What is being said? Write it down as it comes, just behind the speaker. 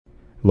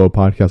Hello,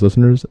 podcast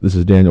listeners. This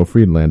is Daniel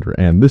Friedlander,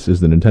 and this is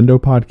the Nintendo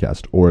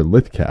Podcast, or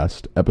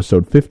Lithcast,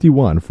 episode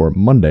 51 for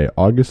Monday,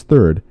 August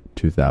 3rd,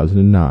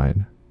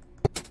 2009.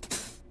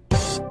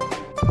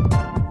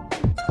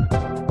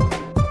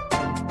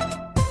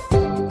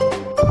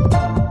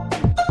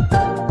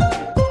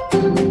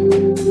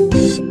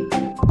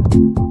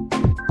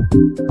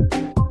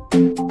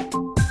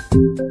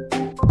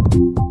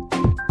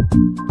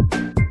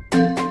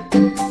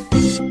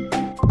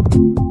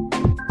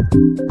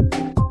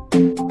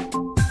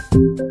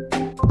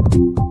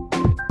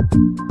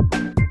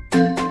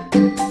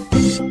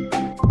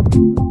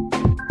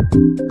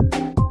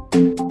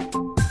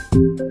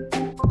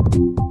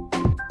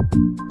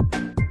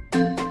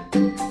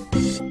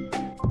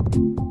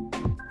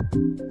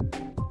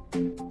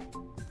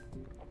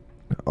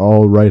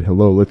 Alright,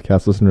 hello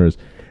Lithcast listeners.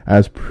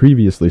 As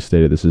previously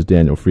stated, this is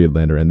Daniel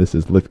Friedlander, and this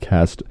is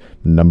Lithcast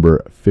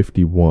number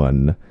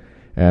 51.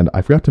 And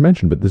I forgot to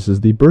mention, but this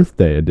is the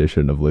birthday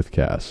edition of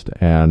Lithcast,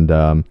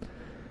 and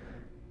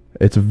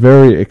it's a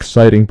very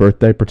exciting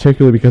birthday,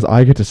 particularly because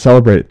I get to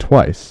celebrate it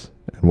twice.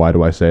 And why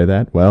do I say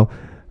that? Well,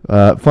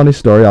 funny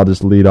story, I'll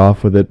just lead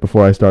off with it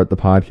before I start the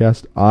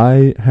podcast.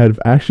 I had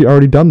actually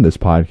already done this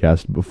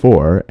podcast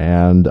before,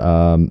 and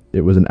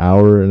it was an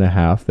hour and a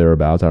half,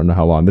 thereabouts. I don't know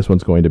how long this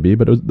one's going to be,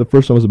 but the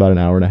first one was about an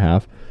hour and a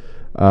half.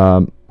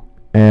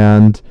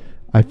 And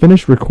I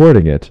finished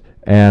recording it,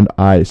 and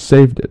I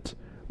saved it.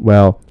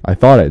 Well, I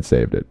thought I'd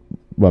saved it.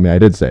 Well, I mean, I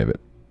did save it,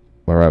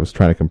 or I was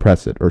trying to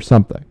compress it, or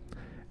something.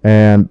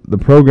 And the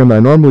program that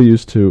I normally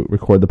use to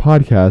record the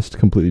podcast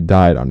completely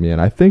died on me, and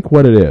I think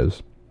what it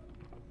is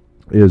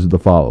the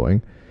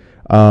following.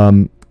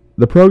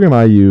 The program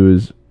I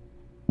use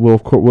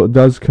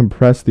does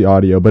compress the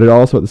audio, but it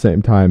also at the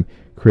same time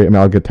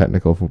I'll get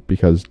technical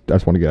because I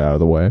just want to get out of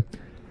the way.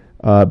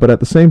 But at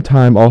the same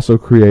time also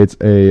creates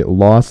a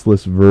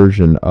lossless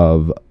version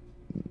of,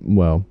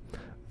 well,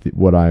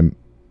 what I'm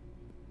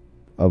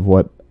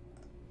recording.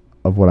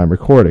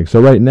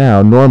 So right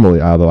now,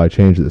 normally, although I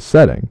changed the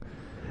setting,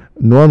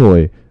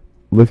 normally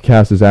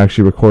Lithcast is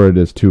actually recorded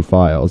as two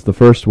files. The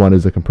first one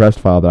is a compressed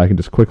file that I can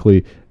just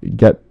quickly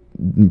get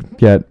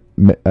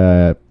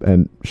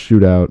and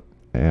shoot out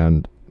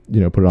and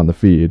put it on the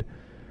feed.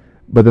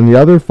 But then the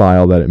other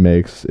file that it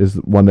makes is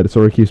one that it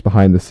sort of keeps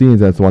behind the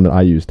scenes, and it's the one that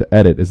I use to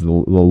edit, is the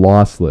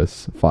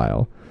lossless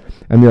file.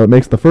 And it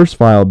makes the first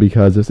file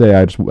because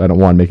I don't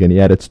want to make any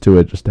edits to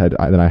it.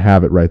 Then I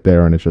have it right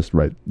there, and it's just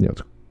right.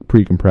 It's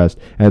pre-compressed,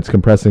 and it's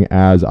compressing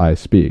as I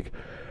speak.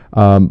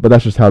 But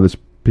that's just how this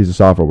piece of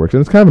software works,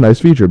 and it's kind of a nice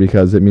feature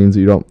because it means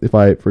that you don't. If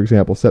I, for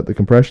example, set the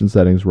compression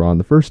settings wrong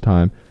the first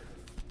time,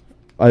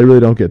 I really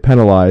don't get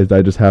penalized.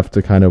 I just have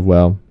to kind of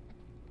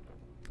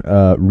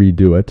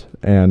redo it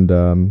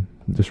and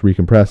just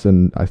recompress,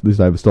 and at least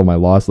I have still my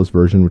lossless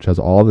version, which has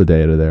all the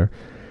data there.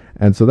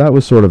 And so that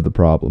was sort of the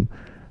problem.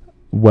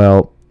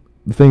 Well,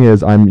 the thing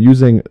is, I'm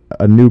using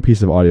a new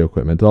piece of audio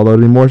equipment. Although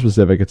to be more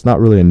specific, it's not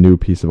really a new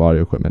piece of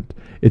audio equipment.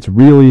 It's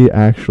really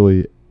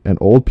actually an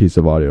old piece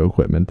of audio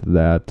equipment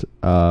that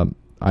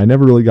I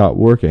never really got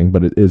working,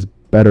 but it is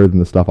better than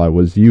the stuff I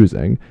was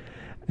using.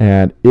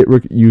 And it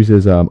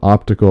uses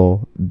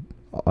optical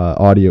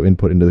audio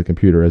input into the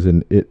computer, as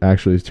in it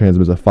actually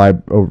transmits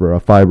over a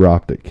fiber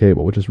optic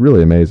cable, which is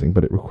really amazing,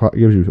 but it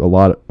gives you a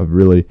lot of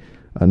really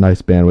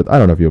nice bandwidth. I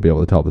don't know if you'll be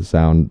able to tell the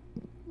sound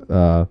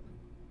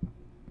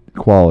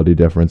quality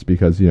difference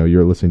because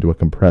you're listening to a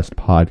compressed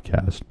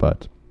podcast,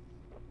 but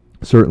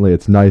certainly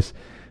it's nice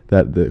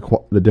that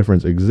the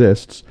difference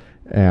exists.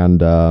 And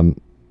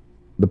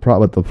the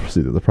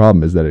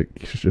problem is that it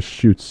just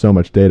shoots so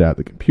much data at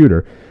the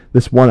computer.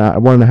 This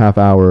 1.5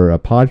 hour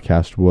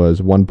podcast was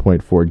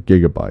 1.4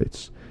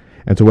 gigabytes.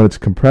 And so when it's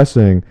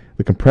compressing,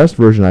 the compressed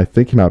version I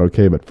think came out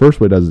okay, but first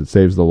what it does is it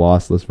saves the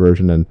lossless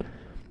version, and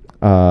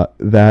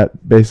that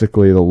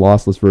basically the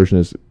lossless version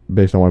is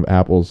based on one of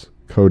Apple's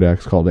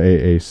codecs called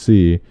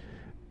AAC,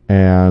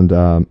 and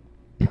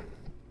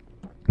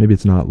maybe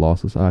it's not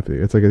lossless. I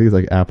think it's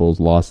like Apple's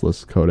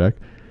lossless codec,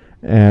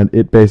 and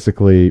it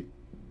basically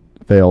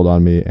failed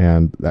on me,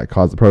 and that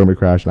caused the program to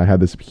crash. And I have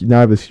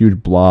this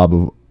huge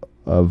blob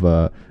of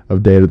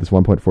data, this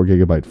 1.4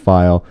 gigabyte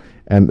file,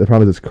 and the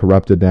problem is it's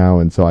corrupted now,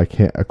 and so I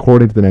can't,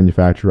 according to the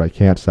manufacturer, I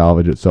can't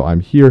salvage it. So I'm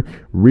here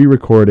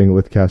re-recording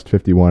Lithcast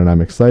 51, and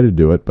I'm excited to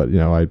do it, but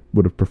I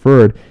would have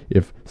preferred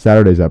if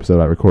Saturday's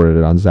episode I recorded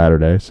it on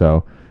Saturday.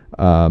 So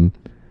I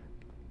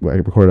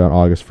recorded it on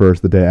August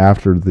 1st, the day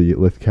after the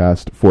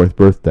Lithcast 4th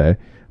birthday.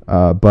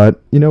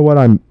 But you know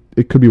what?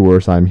 It could be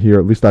worse. I'm here.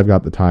 At least I've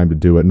got the time to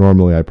do it.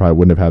 Normally I probably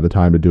wouldn't have had the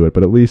time to do it,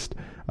 but at least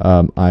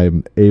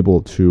I'm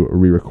able to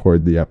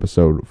re-record the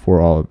episode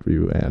for all of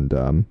you,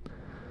 and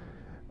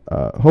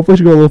hopefully it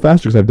should go a little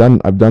faster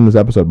because I've done this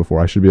episode before.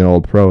 I should be an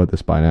old pro at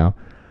this by now.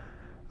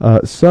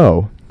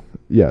 So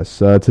yes,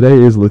 today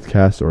is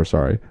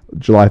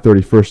July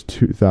 31st,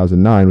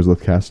 2009 was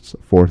Lithcast's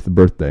 4th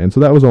birthday, and so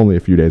that was only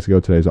a few days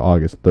ago. Today's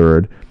August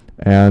 3rd,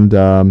 and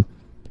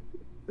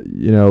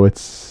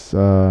it's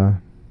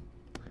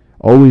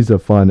always a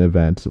fun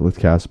event,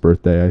 Lithcast's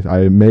birthday. It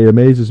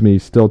amazes me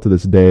still to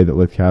this day that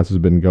Lithcast has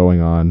been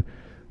going on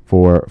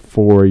for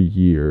 4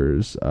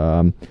 years.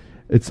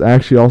 It's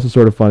actually also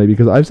sort of funny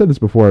because I've said this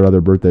before at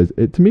other birthdays.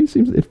 It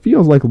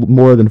feels like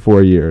more than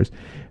 4 years,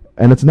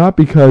 and it's not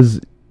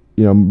because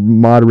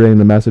moderating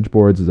the message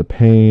boards is a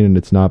pain, and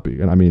it's not.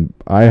 And I mean,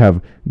 I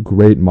have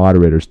great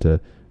moderators to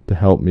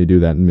help me do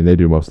that. I mean, they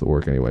do most of the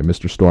work anyway,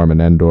 Mr. Storm and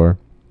Endor,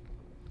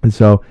 and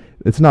so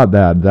it's not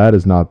that. That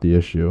is not the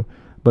issue.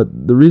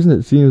 But the reason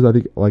it seems, I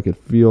think, like it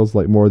feels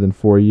like more than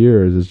 4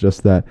 years is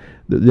just that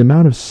the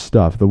amount of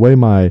stuff, the way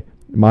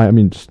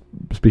just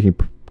speaking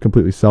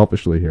completely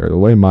selfishly here, the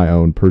way my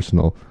own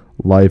personal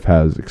life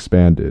has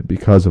expanded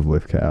because of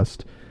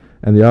Lithcast,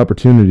 and the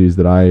opportunities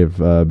that I have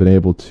been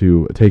able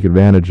to take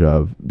advantage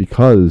of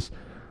because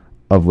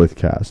of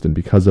Lithcast, and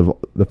because of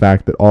the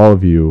fact that all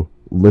of you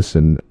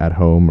listen at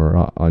home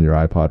or on your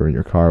iPod or in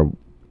your car,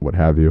 what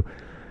have you,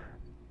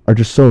 are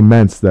just so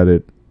immense that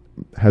it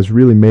has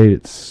really made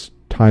its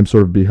time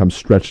sort of become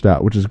stretched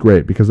out, which is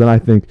great, because then I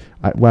think,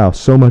 wow,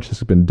 so much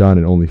has been done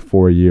in only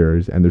 4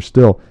 years, and there's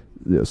still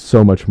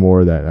so much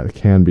more that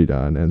can be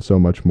done, and so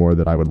much more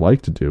that I would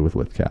like to do with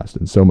Lithcast,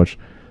 and so many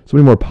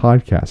more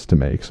podcasts to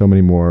make, so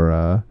many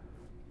more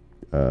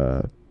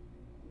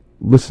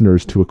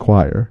listeners to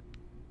acquire.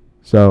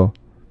 So,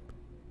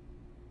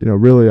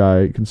 really,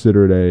 I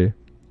consider it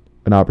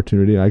an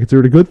opportunity, and I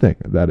consider it a good thing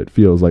that it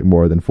feels like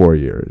more than 4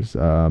 years.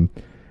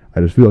 I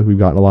just feel like we've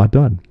gotten a lot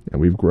done,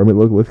 and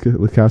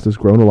Lithcast has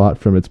grown a lot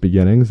from its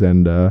beginnings,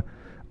 and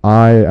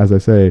I, as I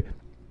say,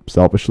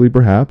 selfishly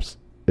perhaps,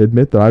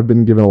 admit that I've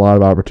been given a lot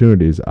of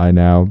opportunities.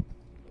 I'm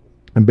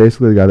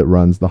basically the guy that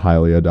runs the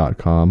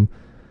Hylia.com,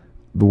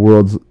 the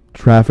world's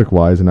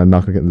traffic-wise, and I'm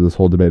not going to get into this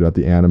whole debate about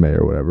the anime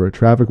or whatever,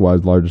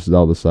 traffic-wise largest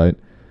Zelda site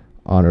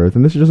on Earth,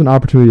 and this is just an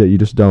opportunity that you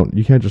don't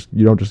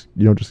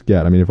just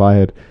get. I mean,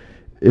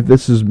 if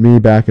this is me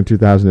back in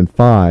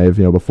 2005,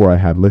 before I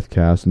had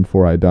Lithcast and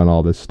before I'd done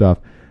all this stuff,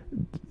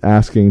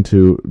 asking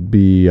to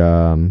be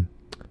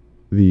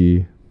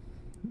the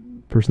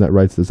person that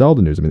writes the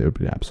Zelda news, I mean, it would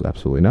be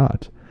absolutely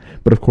not.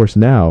 But of course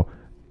now,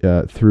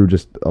 through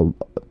just a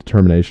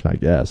determination, I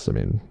guess, I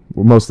mean,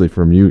 mostly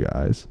from you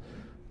guys,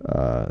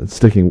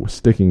 sticking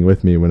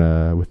with me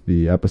with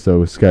the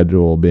episode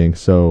schedule being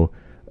so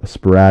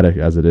sporadic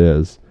as it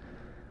is,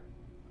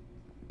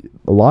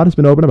 a lot has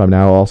been opened up. I'm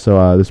now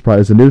also, this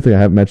probably is a new thing, I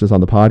haven't mentioned this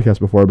on the podcast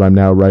before, but I'm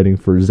now writing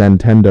for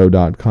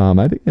Zentendo.com.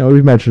 I think,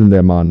 we've mentioned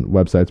them on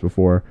websites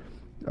before.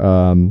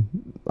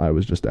 I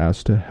was just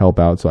asked to help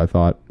out, so I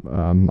thought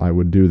I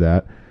would do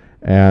that.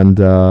 And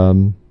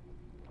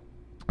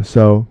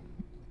so,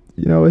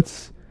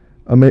 it's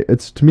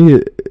to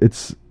me,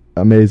 it's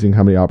amazing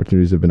how many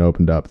opportunities have been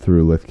opened up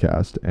through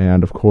Lithcast.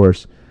 And of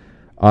course,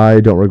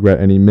 I don't regret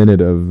any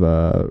minute of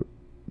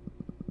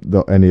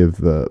any of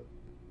the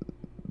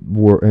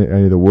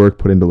work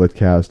put into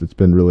Lithcast. It's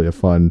been really a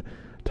fun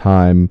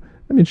time.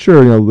 I mean,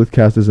 sure,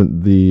 Lithcast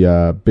isn't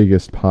the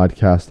biggest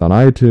podcast on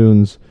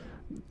iTunes,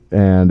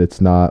 and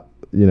it's not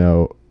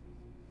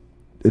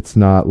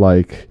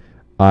like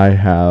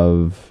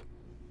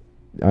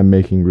I'm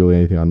making really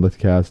anything on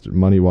Lithcast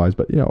money-wise,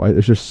 but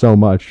it's just so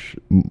much,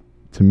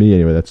 to me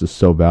anyway, that's just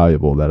so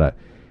valuable that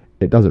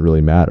it doesn't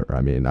really matter.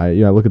 I mean, I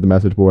look at the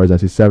message boards, I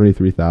see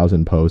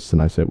 73,000 posts,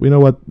 and I say, well, you know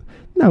what?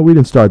 No, we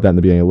didn't start that in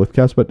the beginning of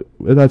Lithcast, but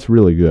that's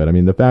really good. I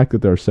mean, the fact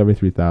that there are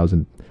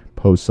 73,000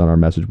 posts on our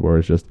message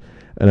board is just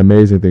an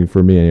amazing thing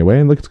for me anyway.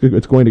 And look,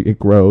 it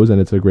grows, and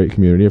it's a great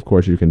community. Of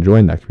course, you can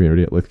join that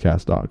community at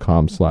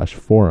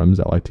lithcast.com/forums,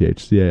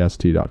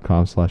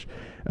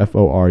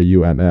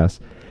 lithcast.com/forums.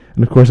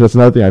 And of course, that's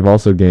another thing I've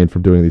also gained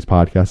from doing these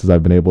podcasts is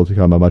I've been able to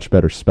become a much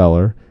better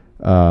speller.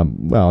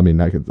 Well, I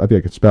mean, I think I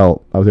could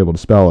spell. I was able to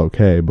spell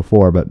okay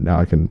before, but now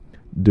I can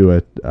do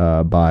it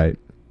by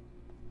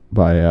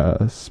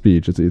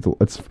speech.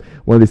 It's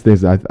one of these things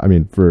that I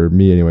mean, for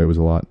me anyway,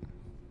 wasn't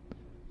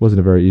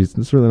a very easy.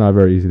 It's certainly not a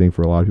very easy thing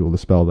for a lot of people to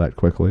spell that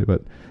quickly.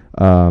 But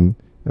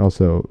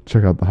also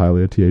check out the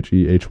Hylia,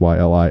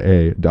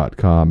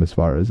 THEHYLIA.com as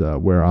far as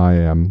where I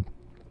am.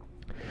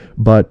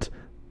 But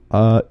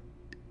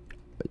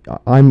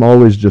I'm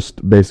always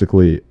just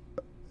basically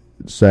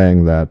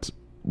saying that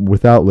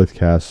without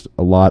Lithcast,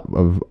 a lot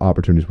of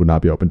opportunities would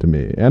not be open to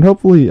me. And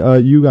hopefully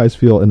you guys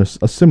feel in a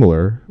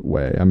similar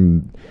way.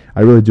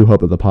 I really do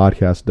hope that the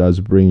podcast does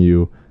bring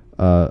you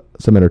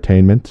some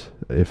entertainment,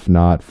 if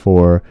not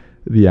for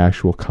the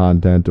actual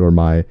content or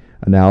my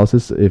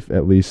analysis, if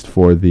at least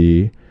for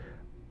the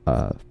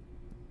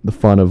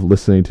fun of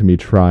listening to me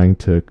trying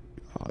to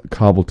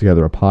cobble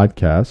together a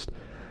podcast.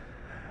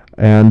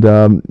 And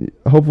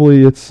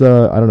hopefully it's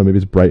I don't know, maybe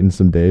it's brightened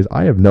some days.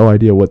 I have no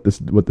idea what this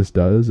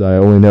does. I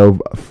only know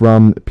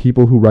from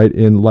people who write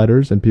in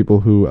letters and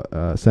people who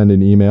send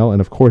an email. And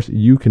of course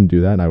you can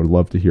do that, and I would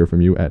love to hear from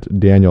you at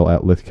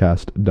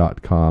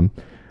daniel@lithcast.com,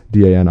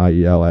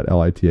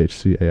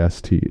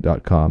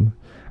 DANIEL@LITHCAST.com.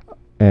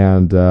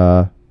 And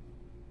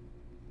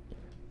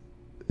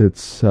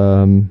it's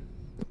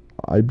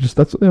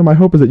that's my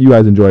hope is that you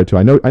guys enjoy it too.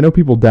 I know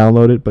people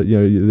download it, but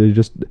they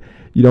just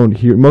you don't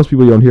hear most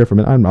people. You don't hear from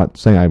it. I'm not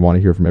saying I want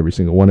to hear from every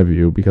single one of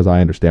you because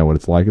I understand what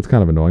it's like. It's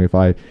kind of annoying if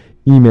I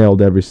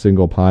emailed every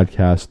single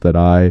podcast that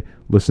I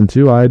listen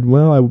to. I'd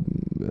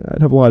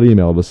have a lot of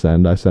email to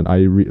send. I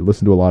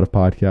listen to a lot of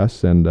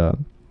podcasts, and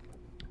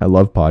I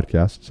love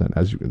podcasts, and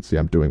as you can see,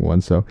 I'm doing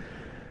one. So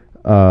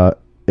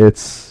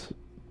it's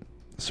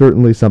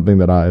certainly something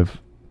that I've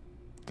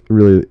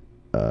really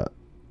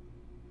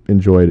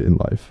enjoyed in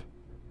life.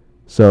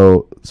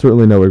 So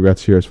certainly no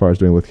regrets here as far as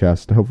doing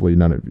Lithcast. Hopefully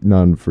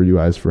none for you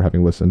guys for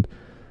having listened.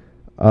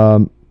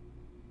 So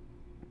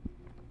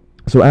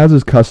as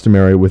is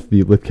customary with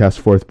the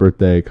Lithcast 4th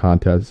birthday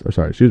contest, I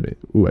sort of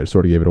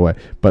gave it away,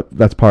 but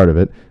that's part of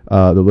it,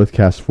 the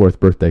Lithcast 4th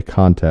birthday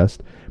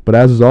contest. But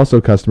as is also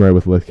customary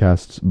with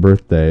Lithcast's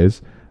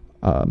birthdays,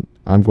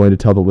 I'm going to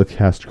tell the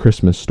Lithcast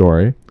Christmas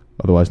story,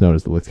 otherwise known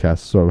as the Lithcast,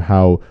 sort of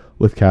how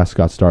Lithcast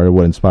got started,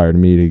 what inspired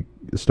me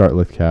to start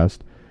Lithcast,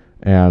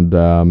 and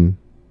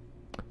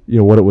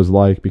what it was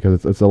like,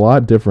 because it's a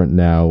lot different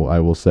now, I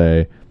will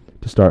say,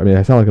 to start. I mean,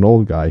 I sound like an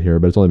old guy here,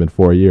 but it's only been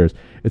 4 years.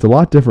 It's a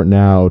lot different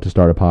now to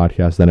start a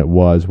podcast than it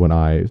was when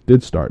I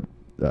did start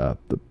the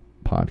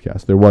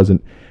podcast. There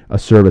wasn't a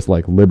service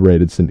like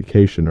Liberated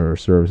Syndication or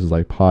services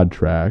like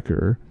Podtrack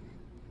or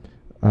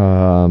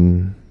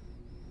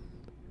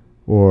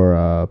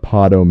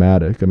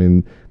Podomatic. I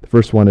mean, the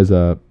first one is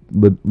a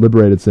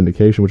Liberated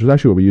Syndication, which is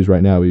actually what we use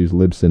right now. We use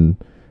Libsyn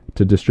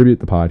to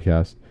distribute the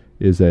podcast.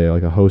 Is a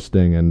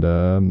hosting and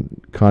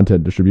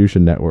content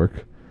distribution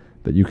network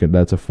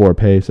that's a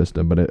for-pay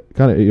system, but it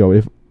kind of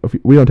if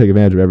we don't take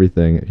advantage of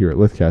everything here at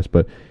Lithcast,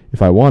 but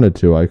if I wanted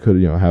to, I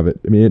could have it.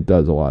 I mean, it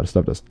does a lot of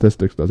stuff, does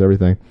statistics, does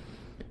everything,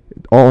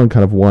 all in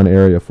kind of one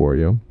area for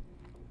you,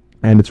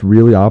 and it's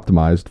really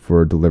optimized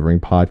for delivering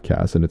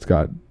podcasts, and it's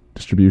got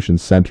distribution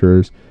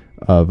centers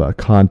of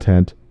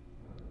content,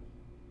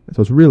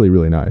 so it's really,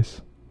 really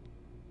nice.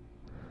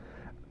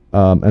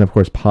 And of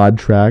course,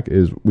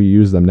 Podtrack we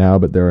use them now,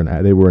 but they're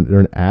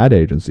an ad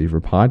agency for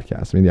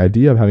podcasts. I mean, the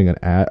idea of having an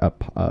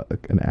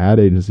ad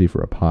agency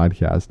for a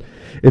podcast,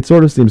 it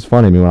sort of seems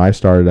funny. I mean, when I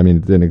started, it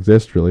didn't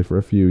exist really for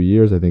a few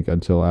years, I think,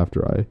 until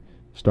after I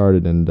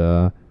started, and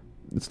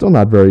it's still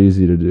not very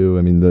easy to do.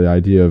 I mean, the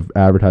idea of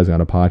advertising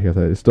on a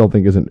podcast, I still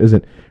think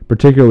isn't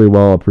particularly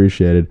well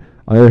appreciated.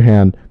 On the other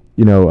hand,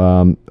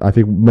 I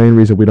think the main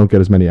reason we don't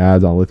get as many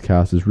ads on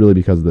Lithcast is really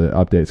because the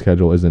update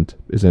schedule isn't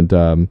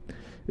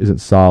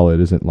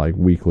solid, isn't like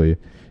weekly,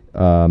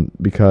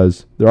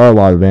 because there are a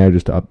lot of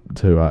advantages to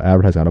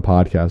advertising on a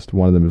podcast.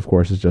 One of them, of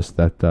course, is just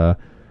that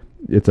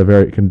it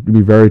can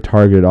be very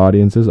targeted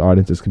audiences.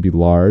 Audiences can be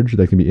large,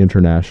 they can be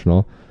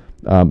international.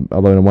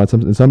 Although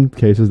in some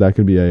cases that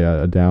could be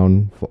a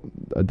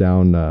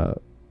downfall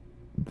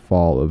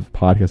of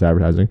podcast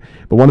advertising.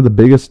 But one of the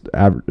biggest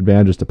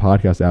advantages to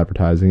podcast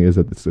advertising is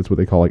that it's what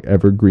they call like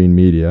evergreen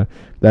media.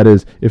 That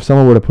is, if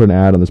someone were to put an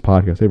ad on this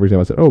podcast, say for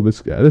example, I said,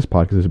 this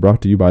podcast is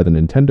brought to you by the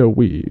Nintendo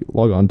Wii.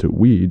 Log on to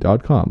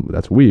Wii.com.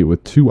 That's Wii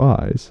with 2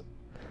 I's.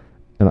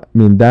 And I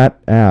mean, that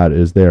ad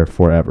is there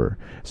forever.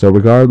 So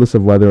regardless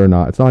of whether or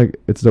not,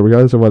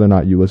 regardless of whether or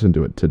not you listen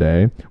to it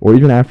today, or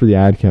even after the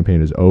ad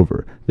campaign is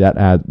over, that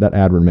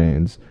ad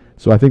remains.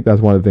 So I think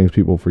that's one of the things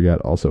people forget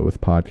also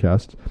with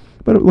podcasts.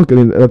 But look,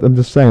 I'm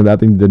just saying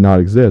that thing did not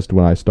exist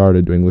when I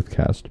started doing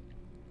Lithcast.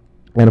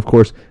 And of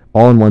course,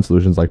 all-in-one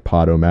solutions like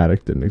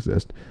Podomatic didn't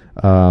exist.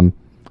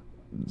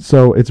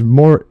 So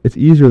it's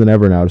easier than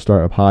ever now to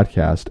start a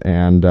podcast.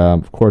 And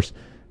of course,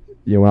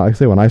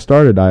 when I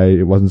started,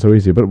 it wasn't so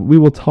easy. But we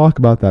will talk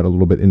about that a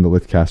little bit in the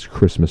Lithcast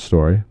Christmas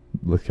story,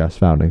 Lithcast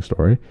founding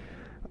story.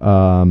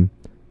 And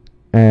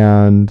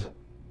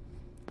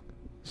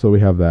so we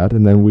have that,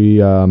 and then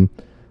we of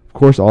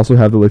course, also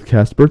have the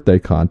Lithcast birthday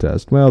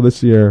contest. Well,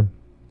 this year,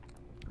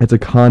 it's a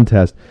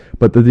contest,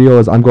 but the deal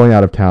is I'm going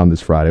out of town this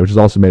Friday, which has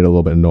also made it a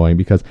little bit annoying,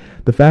 because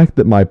the fact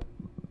that my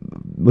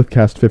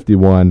Lithcast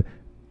 51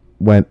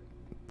 went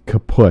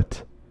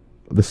kaput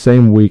the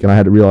same week, and I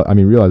had to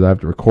realize I have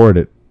to record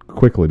it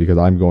quickly because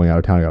I'm going out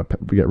of town. I got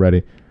to get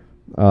ready.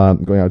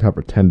 Going out of town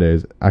for 10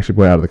 days, actually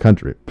going out of the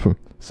country.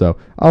 So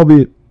I'll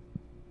be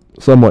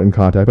somewhat in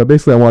contact, but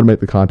basically I wanted to make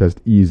the contest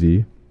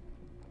easy,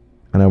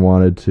 and I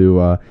wanted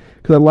to,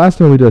 because last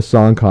time we did a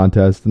song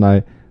contest,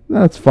 and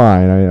that's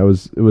fine. It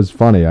was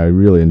funny. I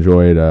really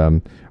enjoyed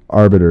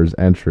Arbiter's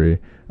entry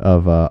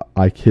of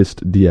I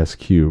Kissed DS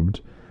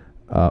Cubed.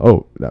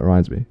 That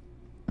reminds me.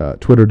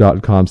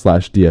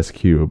 Twitter.com/DS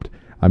Cubed.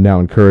 I'm now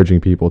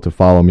encouraging people to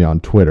follow me on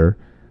Twitter.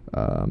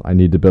 I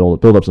need to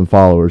build up some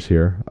followers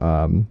here.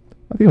 I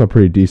think I'm a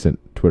pretty decent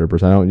Twitter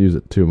person. I don't use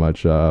it too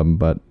much,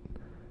 but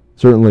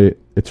certainly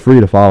it's free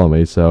to follow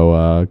me,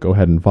 so go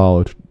ahead and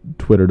follow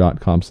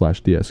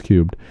Twitter.com/DS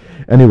Cubed.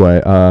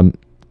 Anyway,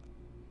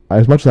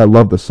 as much as I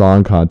loved the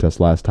song contest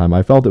last time,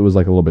 I felt it was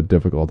like a little bit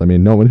difficult. If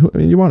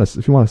you want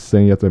to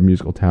sing, you have to have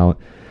musical talent.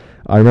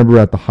 I remember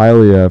at the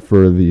Hylia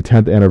for the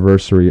 10th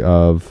anniversary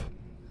of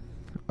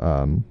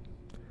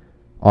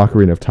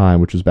Ocarina of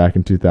Time, which was back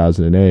in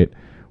 2008,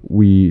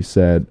 we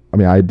said, I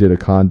mean, I did a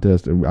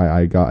contest, and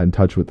I got in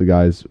touch with the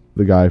guy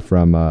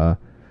from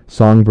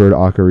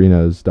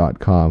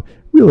songbirdocarina's.com.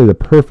 Really the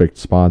perfect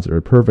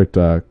sponsor, perfect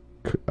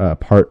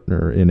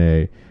partner in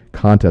a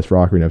contest for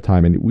Ocarina of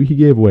Time, and we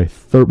gave away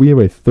 30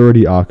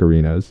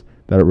 ocarinas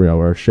that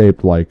are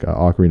shaped like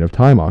Ocarina of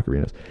Time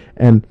ocarinas,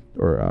 and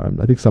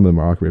I think some of them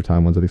are Ocarina of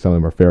Time ones. I think some of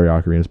them are fairy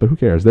ocarinas, but who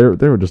cares? They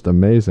were just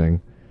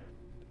amazing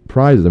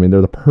prizes. I mean,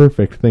 they're the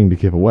perfect thing to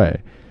give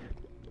away.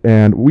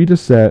 And we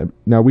just said,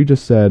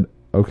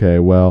 okay,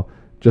 well,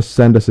 just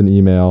send us an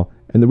email,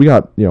 and then we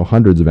got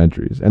hundreds of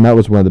entries, and that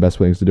was one of the best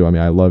things to do. I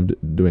mean, I loved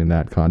doing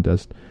that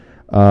contest,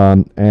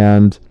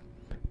 and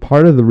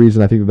part of the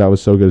reason I think that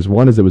was so good is,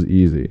 one, is it was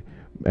easy,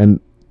 and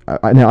now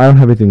I don't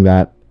have anything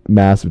that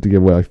massive to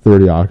give away, like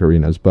 30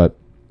 ocarinas, but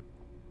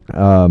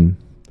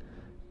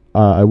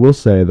I will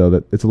say though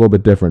that it's a little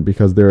bit different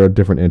because there are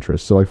different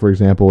interests. So, like, for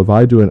example, if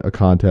I do a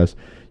contest,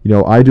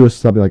 I do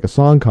something like a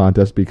song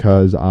contest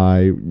because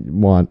I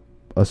want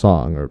a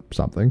song or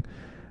something,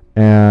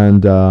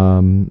 and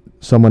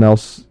someone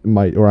else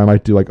might, or I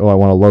might do like, I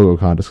want a logo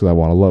contest because I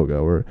want a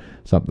logo or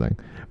something.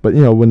 But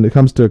when it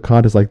comes to a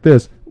contest like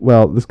this,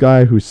 well, this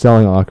guy who's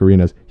selling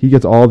ocarinas, he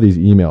gets all these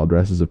email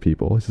addresses of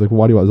people. He's like,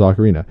 well, why do you want this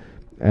ocarina?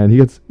 And he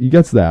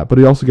gets that, but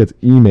he also gets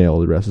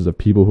email addresses of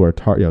people who are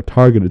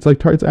targeted. It's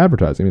like it's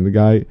advertising. I mean, the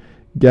guy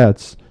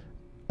gets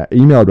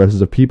email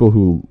addresses of people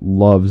who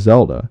love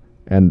Zelda,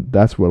 and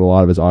that's what a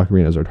lot of his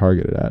ocarinas are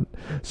targeted at.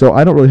 So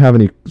I don't really have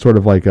any sort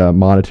of like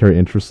monetary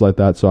interests like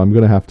that. So I'm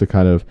gonna have to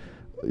kind of,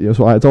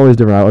 so it's always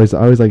different. I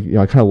always like,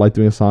 I kind of like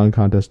doing a song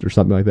contest or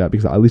something like that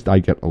because at least I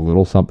get a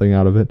little something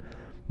out of it.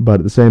 But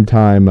at the same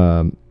time,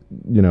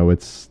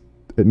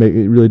 it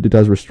really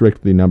does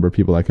restrict the number of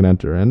people that can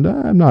enter, and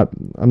I'm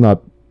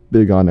not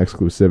big on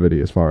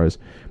exclusivity as far as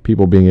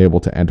people being able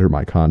to enter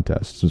my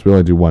contest, since we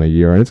only do one a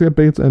year, and it's a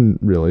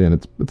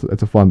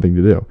fun thing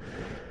to do.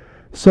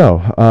 So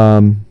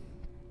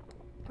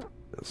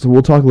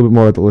we'll talk a little bit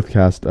more about the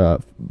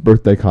Lithcast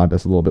birthday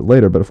contest a little bit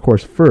later, but of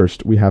course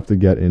first we have to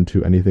get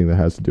into anything that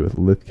has to do with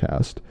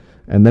Lithcast,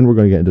 and then we're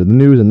going to get into the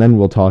news, and then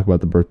we'll talk about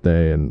the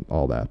birthday and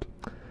all that.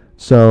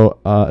 So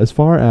as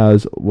far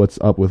as what's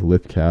up with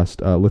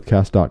Lithcast,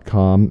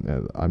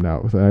 lithcast.com, I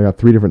got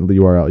 3 different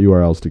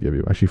URLs to give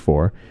you, actually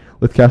 4.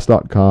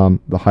 Lithcast.com,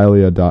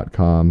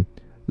 thehylia.com,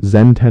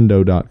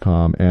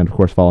 zentendo.com, and of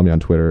course follow me on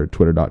Twitter,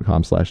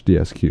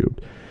 twitter.com/dscubed.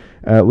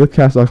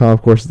 Lithcast.com,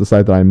 of course, is the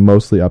site that I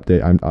mostly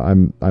update.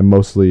 I'm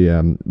mostly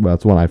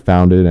that's one I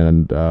founded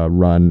and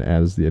run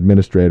as the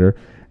administrator,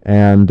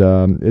 and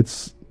there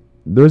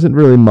isn't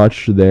really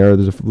much there.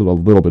 There's a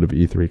little bit of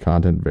E3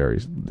 content, very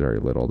very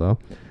little though.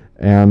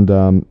 And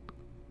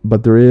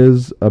but there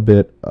is a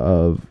bit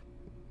of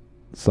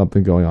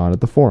something going on at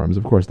the forums.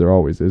 Of course, there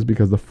always is,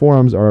 because the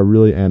forums are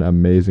really an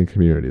amazing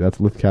community. That's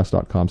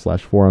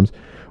lithcast.com/forums,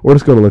 or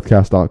just go to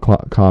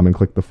lithcast.com and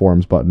click the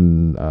forums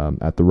button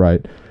at the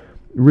right.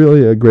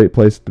 Really a great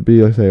place to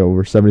be. Like I say,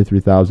 over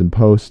 73,000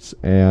 posts,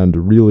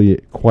 and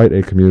really quite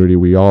a community.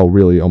 We all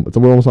really,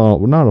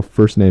 we're not on a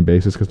first name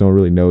basis because no one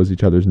really knows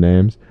each other's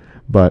names,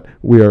 but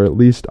we are at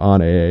least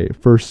on a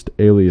first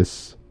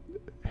alias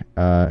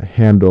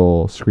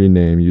handle, screen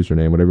name,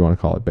 username, whatever you want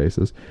to call it,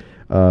 basis.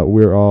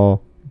 We're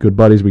all good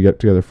buddies. We get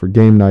together for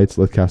game nights.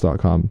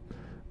 Lithcast.com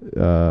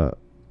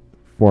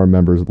forum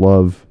members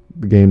love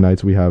the game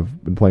nights. We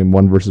have been playing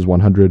 1 versus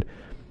 100,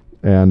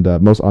 and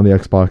most on the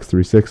Xbox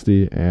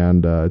 360.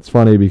 And it's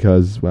funny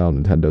because, well,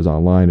 Nintendo's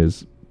online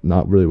is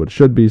not really what it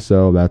should be,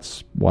 so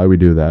that's why we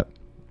do that.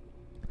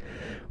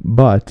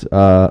 But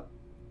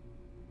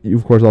you,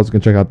 of course, also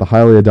can check out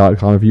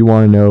thehylia.com if you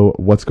want to know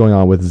what's going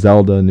on with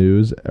Zelda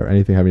news or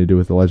anything having to do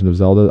with The Legend of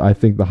Zelda. I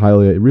think the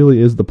Hylia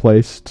really is the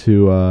place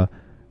to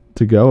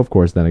go. Of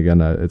course, then again,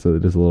 it is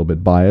a little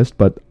bit biased,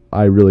 but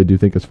I really do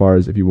think, as far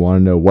as if you want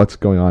to know what's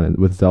going on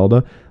with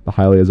Zelda, the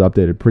Hylia is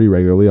updated pretty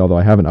regularly, although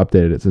I haven't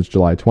updated it since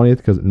July 20th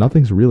because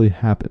nothing's really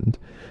happened.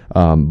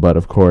 But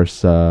of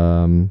course,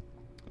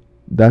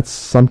 that's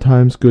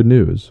sometimes good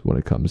news when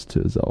it comes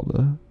to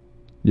Zelda.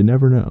 You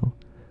never know.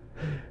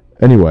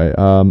 Anyway,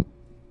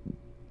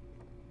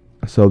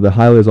 so the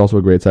Hylia is also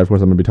a great site. Of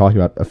course, I'm going to be talking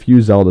about a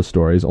few Zelda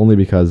stories, only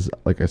because,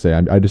 like I say,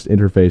 I just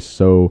interface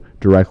so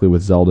directly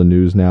with Zelda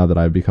news now that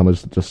I've become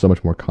just so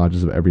much more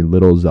conscious of every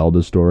little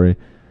Zelda story,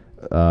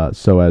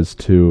 so as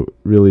to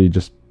really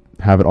just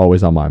have it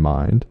always on my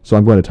mind. So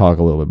I'm going to talk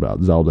a little bit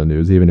about Zelda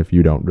news, even if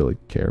you don't really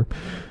care.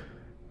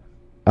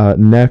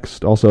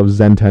 Next, also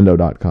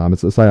Zentendo.com.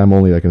 It's a site I'm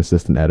only like an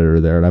assistant editor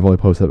there, and I've only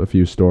posted up a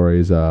few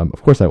stories.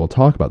 Of course, I will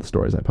talk about the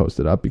stories I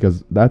posted up,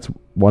 because that's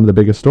one of the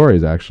biggest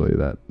stories, actually.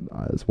 That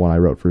is one I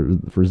wrote for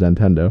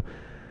Zentendo.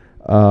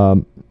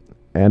 And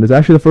it's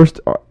actually the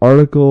first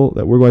article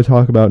that we're going to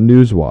talk about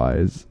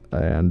news-wise.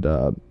 And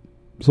so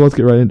let's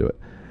get right into it.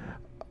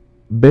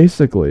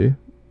 Basically,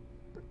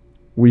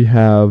 we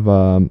have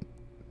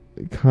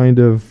kind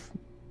of...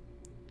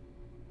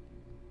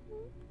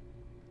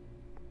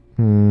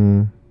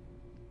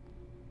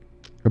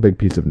 a big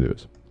piece of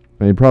news.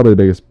 I mean, probably the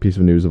biggest piece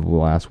of news of the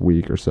last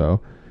week or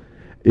so.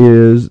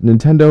 is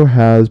Nintendo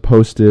has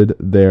posted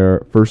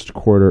their first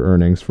quarter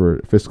earnings for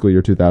fiscal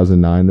year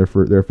 2009.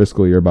 Their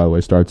fiscal year, by the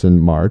way, starts in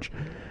March.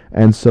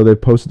 And so they've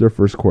posted their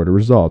first quarter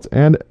results.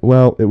 And,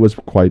 well, it was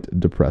quite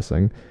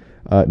depressing.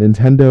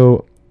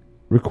 Nintendo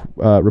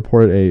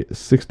reported a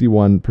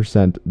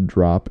 61%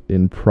 drop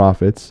in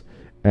profits.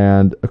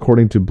 And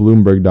according to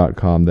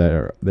Bloomberg.com,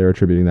 they're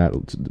attributing that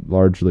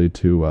largely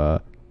to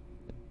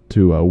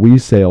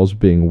Wii sales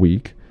being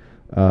weak.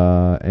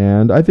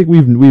 And I think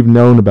we've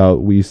known about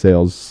Wii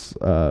sales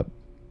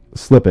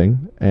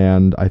slipping,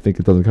 and I think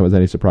it doesn't come as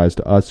any surprise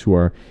to us who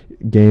are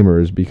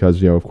gamers,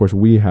 because of course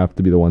we have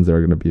to be the ones that are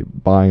going to be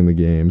buying the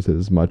games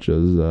as much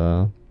as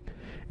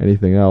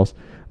anything else.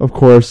 Of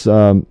course,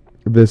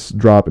 this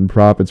drop in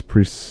profits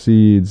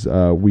precedes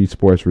Wii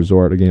Sports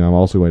Resort, a game I'm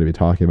also going to be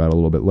talking about a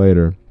little bit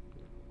later,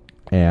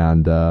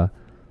 and it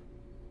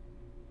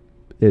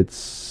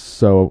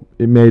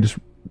may just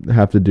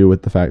have to do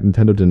with the fact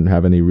Nintendo didn't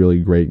have any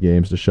really great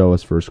games to show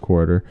us first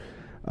quarter,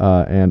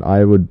 and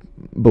I would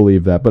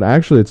believe that. But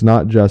actually, it's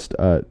not just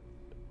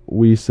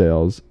Wii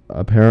sales.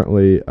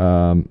 Apparently,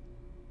 the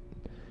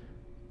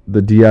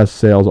DS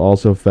sales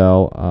also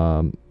fell.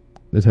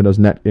 Nintendo's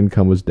net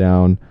income was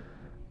down,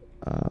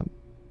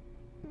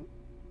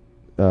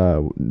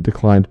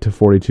 declined to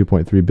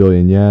 42.3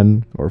 billion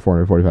yen, or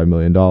 $445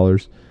 million.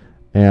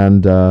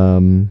 And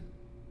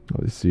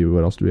let's see,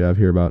 what else do we have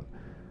here about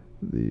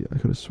I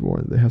could have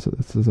sworn they have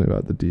something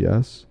about the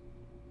DS.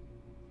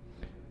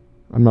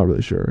 I'm not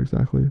really sure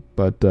exactly,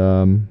 but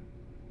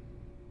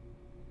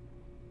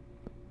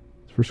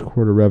first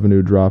quarter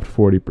revenue dropped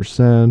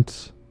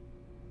 40%.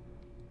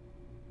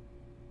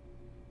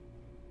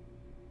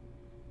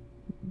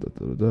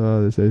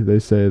 They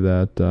say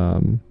that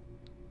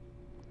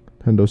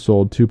Nintendo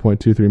sold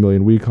 2.23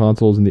 million Wii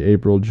consoles in the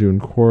April to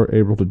June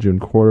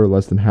quarter,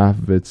 less than half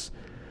of its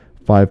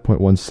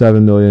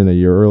 5.17 million a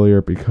year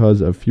earlier, because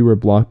of fewer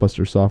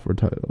blockbuster software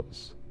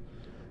titles.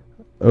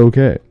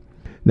 Okay,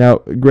 now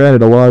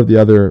granted, a lot of the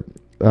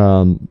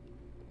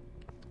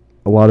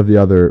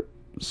other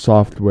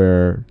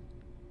software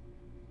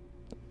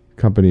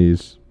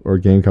companies or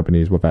game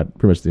companies,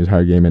 pretty much the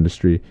entire game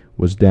industry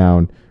was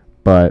down,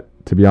 but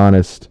to be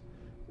honest,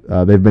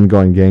 they've been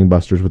going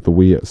gangbusters with the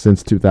Wii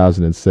since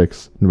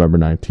 2006, November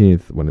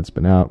 19th, when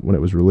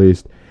it was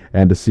released.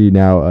 And to see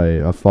now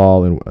a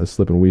fall and a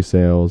slip in Wii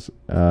sales,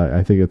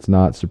 I think it's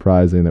not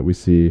surprising that we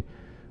see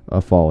a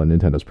fall in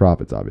Nintendo's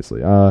profits,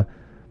 obviously. But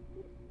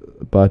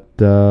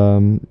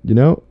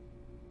do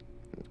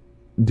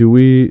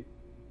we?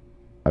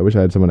 I wish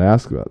I had someone to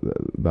ask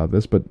about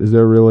this, but is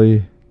there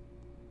really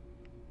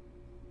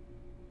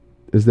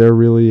a?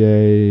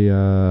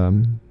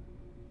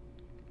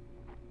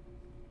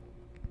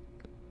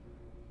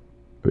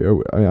 I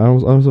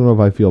don't know if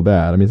I feel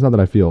bad. I mean, it's not that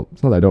I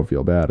don't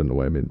feel bad in a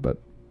way. I mean, but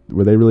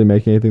were they really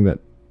making anything that?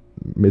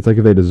 It's like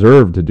if they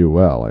deserve to do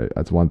well.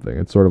 That's one thing.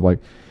 It's sort of like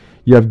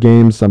you have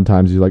games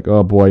sometimes you're like,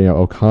 oh boy,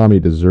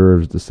 Okami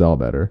deserves to sell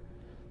better.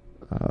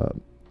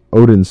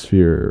 Odin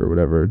Sphere or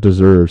whatever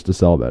deserves to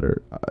sell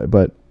better.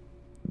 But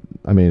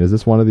I mean, is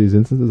this one of these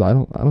instances? I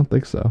don't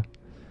think so.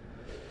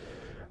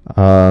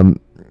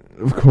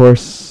 Of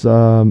course,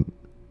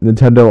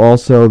 Nintendo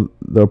also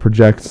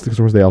projects, because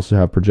of course they also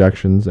have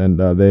projections, and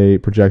they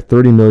project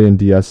 30 million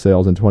DS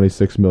sales and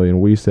 26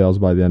 million Wii sales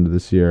by the end of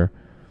this year,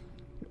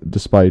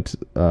 despite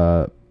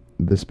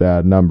this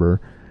bad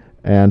number.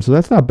 And so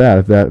that's not bad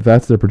if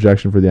that's their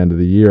projection for the end of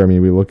the year. I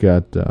mean, we look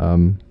at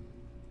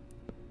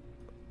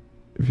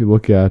if you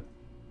look at,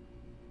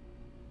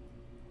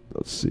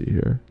 let's see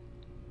here.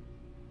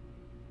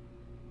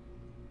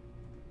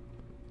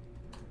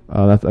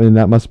 That's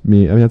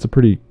a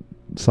pretty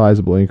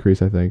sizable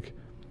increase, I think.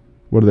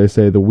 What do they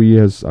say? The Wii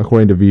has,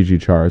 according to VG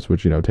charts,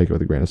 which take it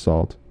with a grain of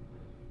salt.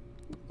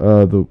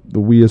 The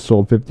Wii has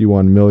sold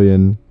 51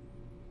 million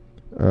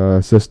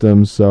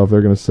systems, so if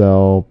they're going to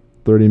sell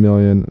 30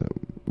 million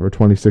or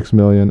 26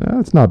 million,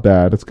 that's not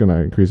bad. It's going to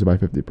increase it by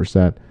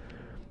 50%.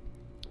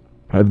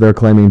 They're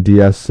claiming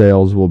DS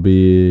sales will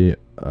be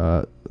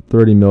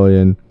 30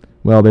 million.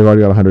 Well, they've already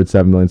got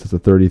 107 million, so it's a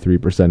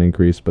 33%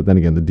 increase. But then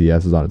again, the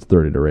DS is on its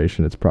third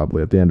iteration. It's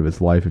probably at the end of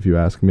its life, if you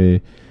ask me.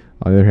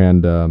 On the other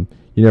hand,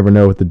 you never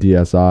know with the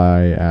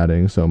DSi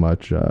adding so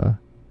much. If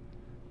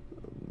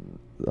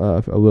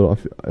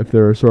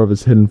there are sort of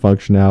this hidden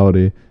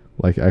functionality,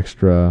 like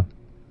extra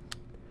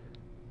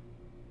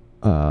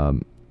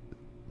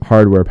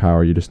hardware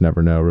power, you just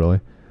never know, really.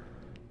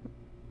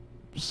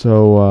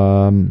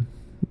 So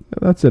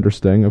that's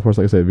interesting. Of course,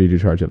 like I say,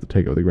 VG charts, you have to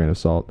take it with a grain of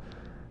salt.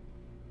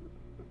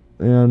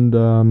 And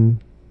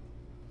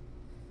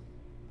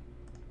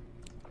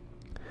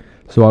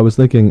so I was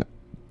thinking,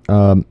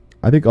 I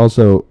think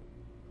also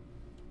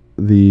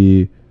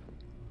I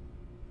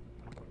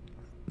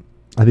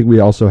think we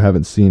also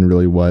haven't seen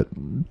really what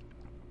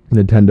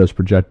Nintendo's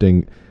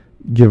projecting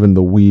given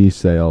the Wii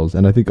sales,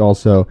 and I think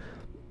also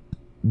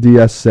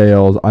DS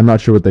sales, I'm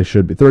not sure what they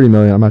should be. 30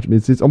 million,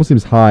 it almost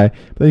seems high,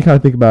 but then you kind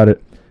of think about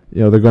it,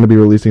 they're going to be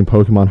releasing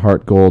Pokemon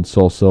Heart Gold,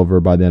 Soul Silver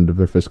by the end of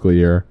their fiscal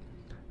year.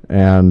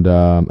 And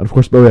of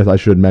course, but yes, I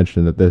should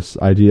mention that this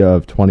idea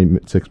of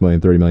 26 million,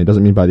 30 million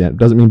doesn't mean by the end.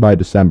 Doesn't mean by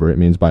December. It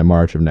means by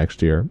March of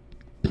next year.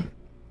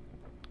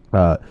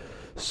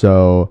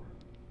 So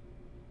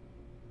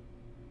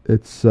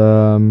it's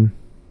and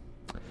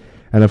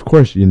of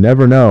course, you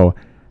never know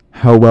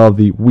how well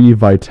the Wii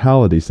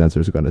Vitality sensor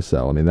is going to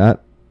sell. I mean,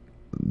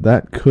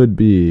 that could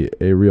be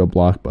a real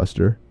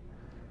blockbuster.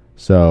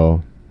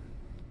 So,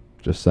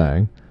 just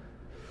saying.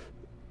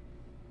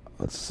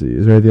 Let's see.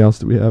 Is there anything else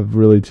that we have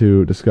really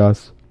to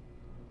discuss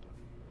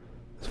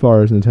as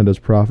far as Nintendo's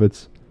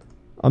profits?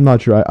 I'm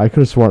not sure. I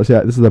could have sworn. See,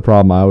 this is the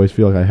problem. I always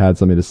feel like I had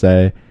something to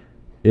say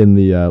in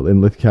the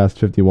in Lithcast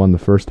 51 the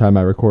first time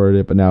I recorded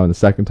it, but now in the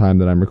second time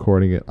that I'm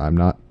recording it, I'm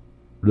not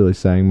really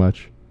saying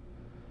much.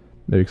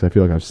 Maybe because I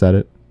feel like I've said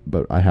it,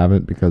 but I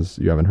haven't because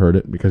you haven't heard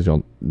it, because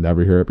you'll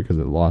never hear it because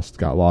it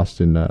got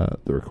lost in the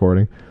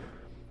recording.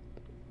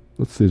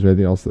 Let's see. Is there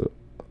anything else that?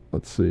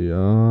 Let's see.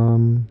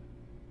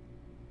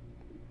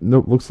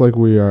 Nope. Looks like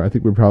we are. I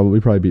think we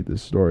probably beat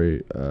this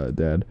story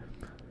dead.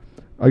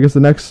 I guess the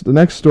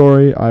next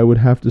story I would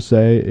have to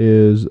say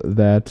is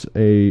that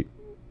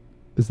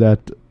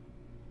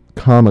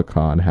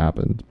Comic-Con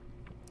happened.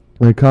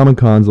 And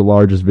Comic-Con's the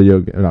largest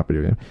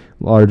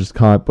largest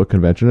comic book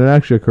convention. It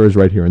actually occurs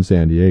right here in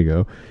San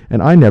Diego,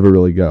 and I never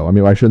really go. I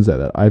mean, I shouldn't say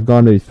that. I've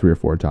gone maybe 3 or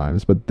 4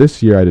 times, but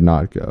this year I did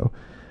not go.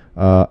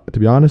 To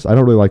be honest, I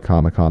don't really like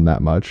Comic-Con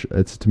that much.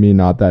 It's, to me,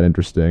 not that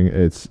interesting.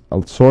 It's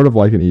sort of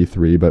like an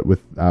E3, but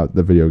without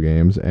the video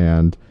games,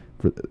 and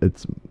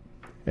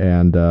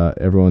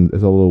everyone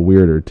is a little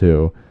weirder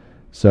too.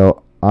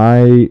 So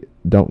I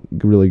don't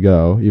really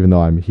go, even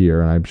though I'm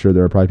here, and I'm sure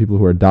there are probably people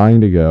who are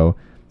dying to go,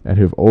 and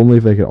who, if only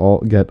they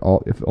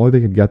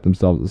could get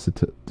themselves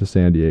to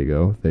San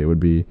Diego, they would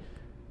be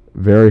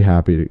very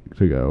happy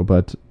to go.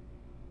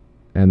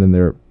 And then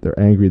they're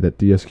angry that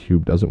DS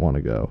Cube doesn't want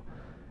to go.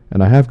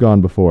 And I have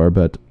gone before,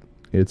 but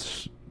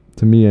it's,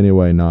 to me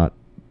anyway, not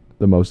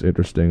the most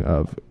interesting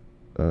of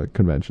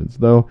conventions.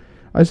 Though,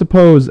 I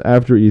suppose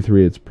after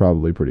E3, it's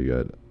probably pretty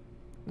good.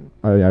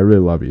 I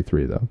really love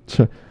E3, though.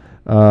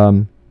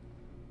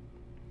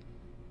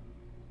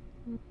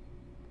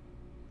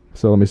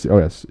 So let me see. Oh,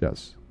 yes.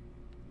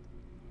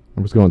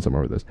 I was going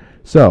somewhere with this.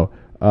 So,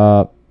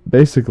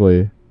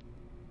 basically,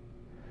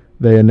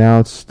 they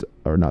announced,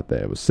 or not they,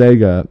 it was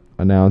Sega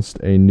announced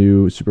a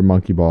new Super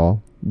Monkey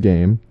Ball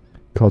game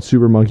called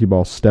Super Monkey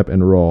Ball Step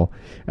and Roll.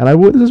 And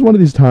this is one of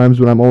these times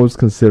when I'm always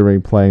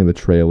considering playing the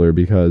trailer,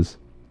 because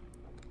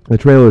the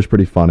trailer is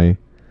pretty funny.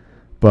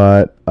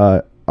 But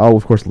I'll,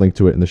 of course, link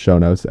to it in the show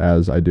notes,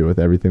 as I do with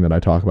everything that I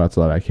talk about,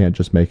 so that I can't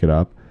just make it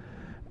up.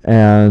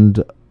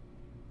 And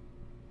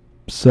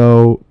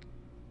so,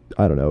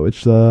 I don't know,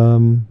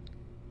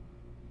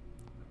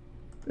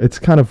 it's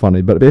kind of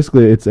funny, but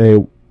basically it's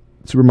a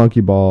Super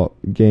Monkey Ball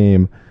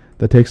game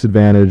that takes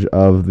advantage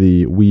of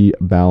the Wii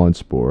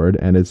Balance Board,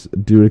 and it's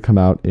due to come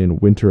out in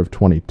winter of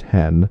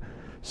 2010.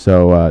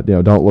 So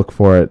don't look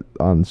for it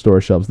on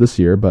store shelves this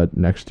year, but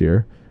next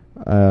year.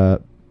 And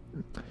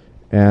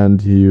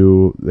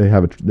they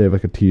have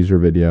like a teaser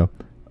video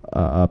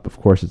up. Of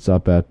course, it's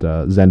up at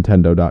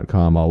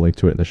zentendo.com. I'll link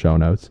to it in the show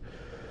notes.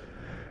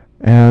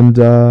 And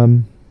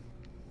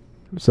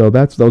so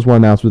that was one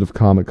announcement of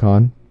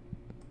Comic-Con.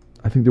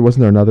 I think was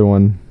there another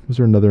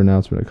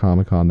announcement at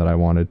Comic-Con that I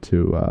wanted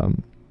to?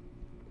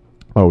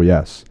 Oh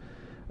yes,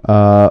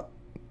 the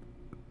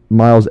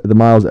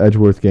Miles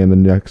Edgeworth game, the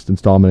next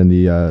installment in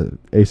the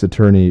Ace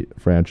Attorney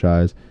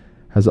franchise,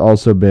 has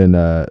also been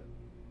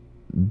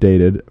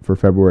dated for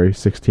February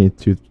 16th,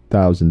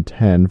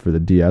 2010 for the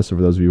DS. So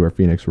for those of you who are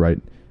Phoenix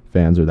Wright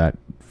fans or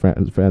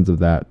fans of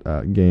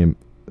that game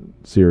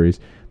series,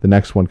 the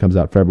next one comes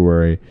out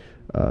February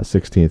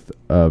 16th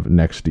of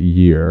next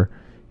year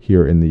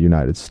here in the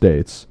United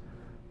States.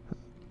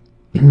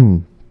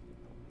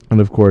 And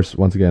of course,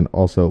 once again,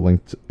 also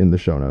linked in the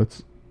show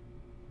notes.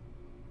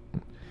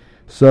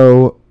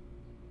 So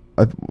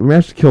we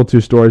managed to kill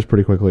 2 stories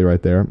pretty quickly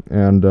right there.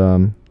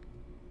 And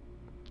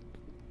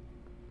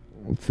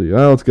let's see.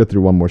 Let's get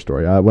through one more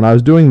story. When I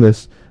was doing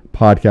this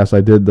podcast,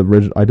 I did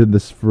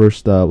this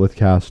first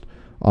Lithcast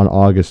on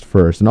August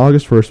 1st. And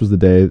August 1st was the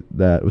day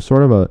that was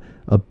sort of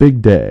a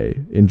big day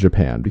in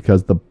Japan,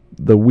 because the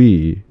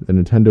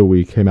Nintendo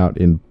Wii came out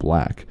in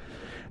black.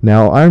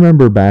 Now, I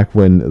remember back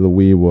when the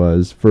Wii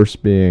was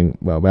first back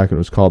when it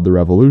was called the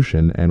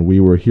Revolution, and we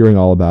were hearing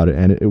all about it,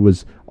 and it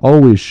was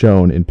always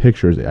shown in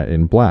pictures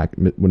in black.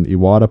 When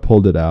Iwata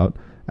pulled it out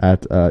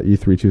at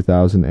E3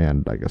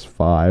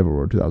 2005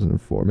 or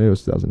 2004, maybe it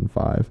was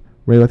 2005.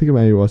 I think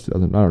maybe it was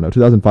 2000. I don't know,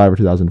 2005 or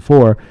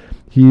 2004.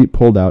 He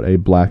pulled out a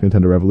black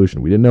Nintendo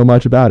Revolution. We didn't know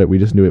much about it. We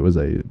just knew it was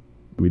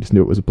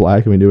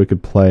black, and we knew it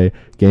could play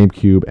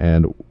GameCube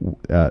and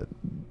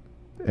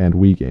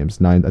Wii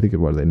games. 9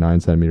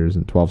 centimeters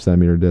and 12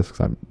 centimeter discs.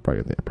 I'm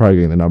probably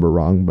getting the number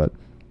wrong, but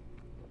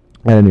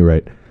at any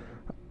rate,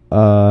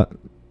 so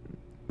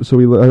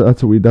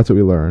that's what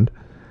we learned,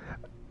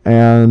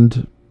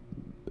 and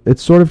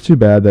it's sort of too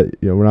bad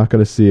that we're not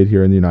going to see it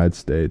here in the United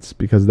States,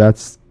 because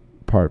that's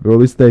part. Or at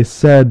least they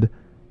said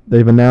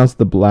they've announced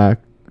the black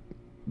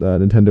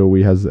Nintendo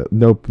Wii has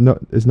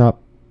is not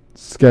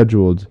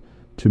scheduled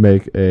to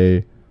make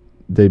a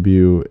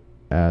debut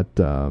at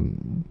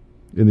in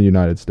the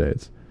United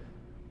States.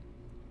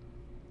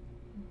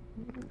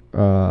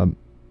 Let's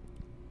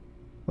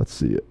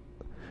see.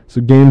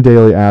 So Game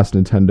Daily asked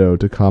Nintendo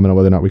to comment on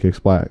whether or not we could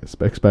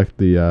expect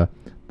the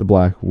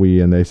Black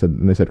Wii, and they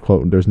said,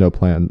 quote, there's no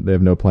plan. They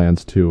have no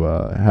plans to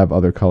have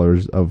other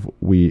colors of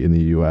Wii in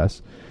the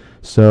U.S.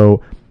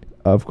 So,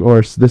 of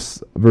course,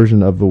 this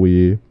version of the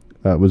Wii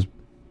was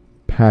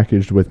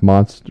packaged with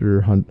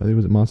Monster Hunter. I think it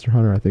was Monster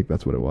Hunter. I think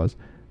that's what it was.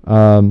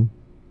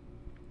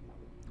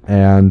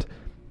 And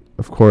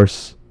of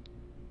course,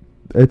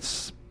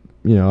 it's,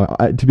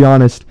 to be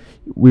honest,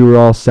 we were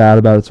all sad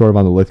about it, sort of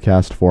on the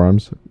Lithcast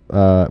forums.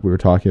 We were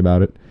talking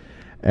about it,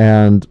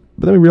 but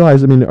then we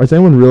realized, is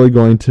anyone really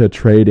going to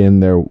trade in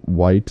their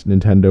white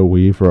Nintendo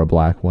Wii for a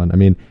black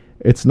one?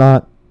 It's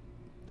not.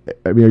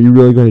 Are you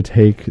really going to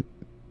take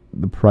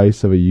the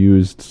price of a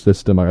used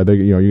system? Are they,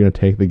 you're going to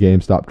take the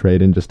GameStop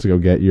trade-in just to go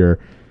get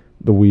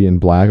the Wii in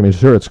black?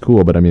 Sure, it's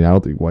cool, but I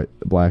don't think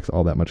black's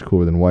all that much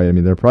cooler than white.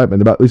 They're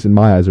probably, at least in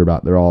my eyes, they're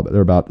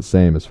about the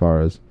same as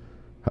far as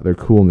how they're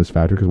cool in this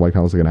factor, because white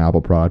kind of looks like an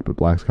Apple product, but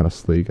black's kind of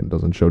sleek and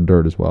doesn't show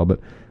dirt as well. But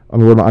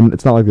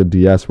it's not like the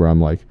DS where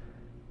I'm like,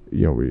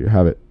 where you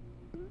have it,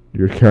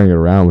 you're carrying it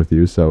around with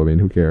you. So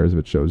who cares if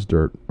it shows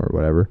dirt or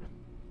whatever?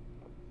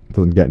 It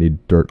doesn't get any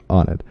dirt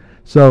on it.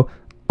 So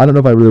I don't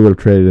know if I really would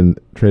have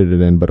traded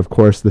it in, but of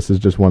course this is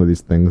just one of these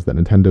things that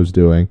Nintendo's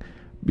doing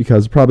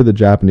because probably the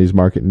Japanese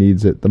market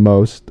needs it the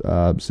most,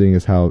 seeing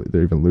as how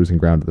they're even losing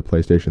ground to the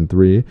PlayStation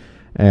 3,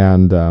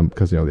 and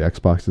because the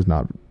Xbox is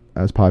not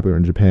as popular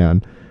in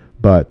Japan.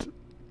 But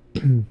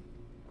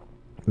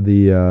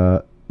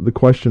the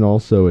question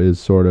also is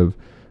sort of,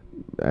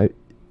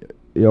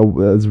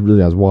 it's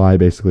really as why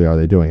basically are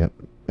they doing it?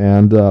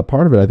 And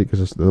part of it, I think, is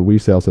just the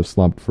Wii sales have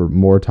slumped for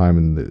more time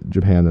in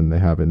Japan than they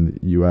have in the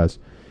U.S.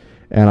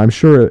 And I'm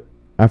sure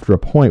after a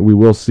point we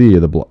will see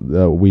the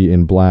Wii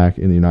in black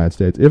in the United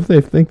States if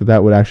they think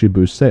that would actually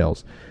boost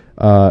sales.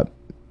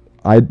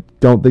 I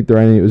don't think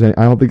I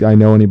don't think I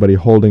know anybody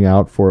holding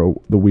out for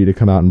the Wii to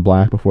come out in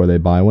black before they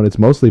buy one. It's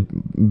mostly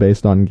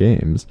based on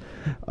games.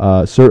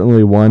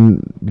 Certainly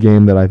one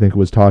game that I think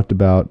was talked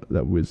about,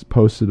 that was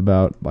posted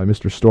about by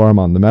Mr. Storm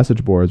on the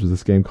message boards, was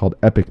this game called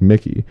Epic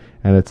Mickey.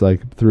 And it's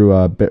like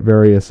through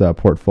various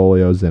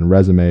portfolios and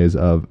resumes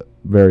of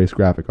various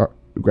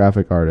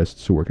graphic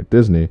artists who work at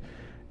Disney.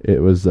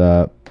 It was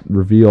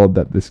revealed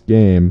that this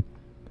game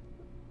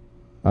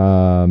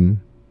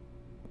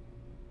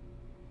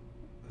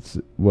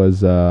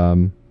was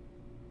for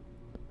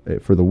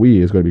the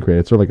Wii is going to be created.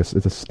 It's sort of like it's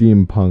a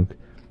steampunk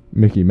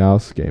Mickey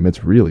Mouse game.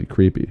 It's really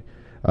creepy.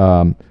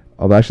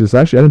 Although actually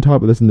I didn't talk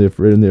about this in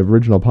the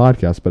original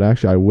podcast, but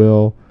actually I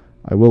will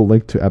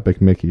link to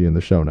Epic Mickey in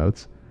the show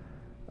notes.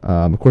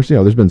 Of course,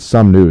 there's been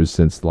some news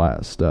since the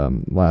last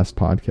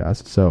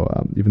podcast.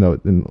 So even though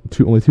in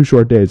only 2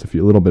 short days, a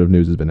little bit of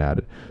news has been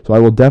added. So I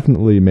will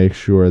definitely make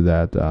sure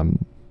that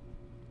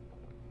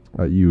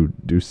you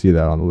do see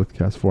that on the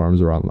Lithcast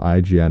forums or on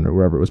IGN or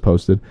wherever it was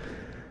posted.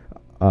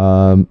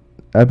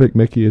 Epic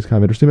Mickey is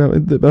kind of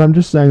interesting, but I'm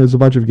just saying there's a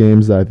bunch of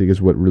games that I think is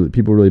what really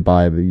people really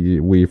buy the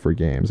Wii for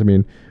games.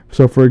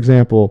 So for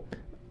example,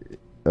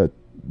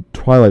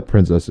 Twilight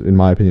Princess, in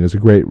my opinion, is a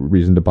great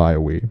reason to buy a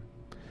Wii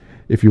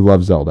if you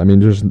love Zelda.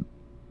 But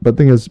the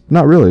thing is,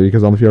 not really,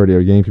 because if you already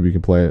have a GameCube, you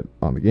can play it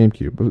on the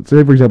GameCube. But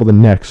say, for example, the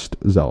next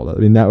Zelda.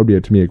 That would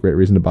be, to me, a great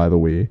reason to buy the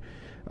Wii.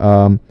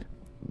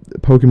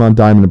 Pokemon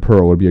Diamond and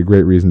Pearl would be a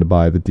great reason to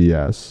buy the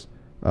DS.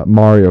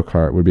 Mario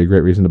Kart would be a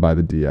great reason to buy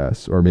the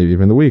DS, or maybe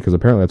even the Wii, because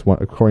apparently that's one,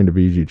 according to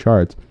VG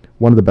charts,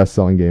 one of the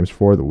best-selling games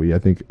for the Wii, I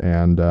think.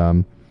 And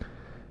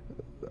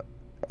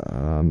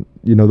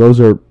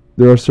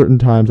there are certain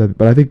times,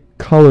 but I think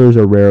colors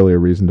are rarely a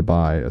reason to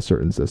buy a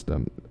certain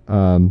system.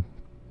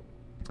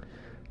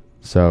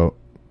 So,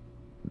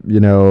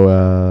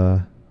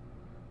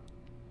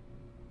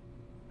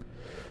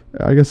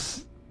 I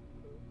guess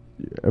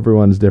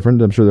everyone's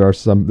different. I'm sure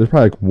there's probably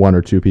like 1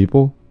 or 2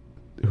 people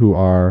who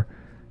are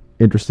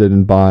interested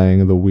in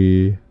buying the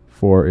Wii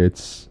for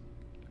its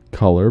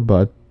color,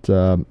 but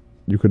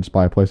you could just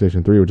buy a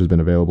PlayStation 3, which has been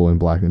available in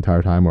black the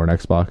entire time, or an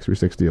Xbox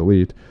 360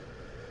 Elite.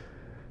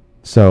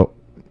 So,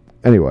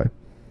 anyway,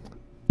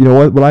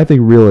 what I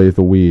think really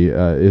the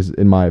Wii is,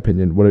 in my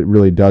opinion, what it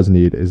really does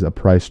need is a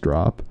price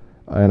drop.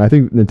 And I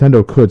think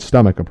Nintendo could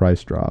stomach a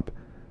price drop.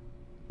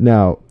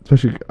 Now,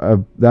 especially,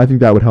 I think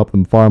that would help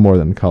them far more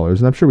than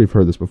colors. And I'm sure we've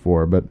heard this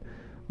before, but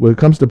when it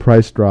comes to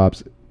price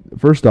drops,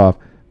 first off,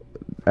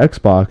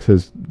 Xbox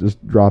has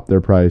just dropped their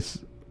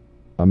price.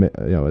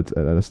 It's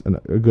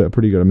a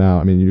pretty good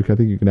amount. I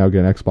think you can now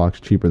get an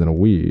Xbox cheaper than a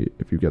Wii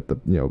if you get the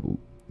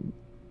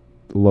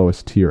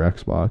lowest tier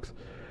Xbox.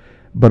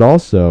 But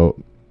also,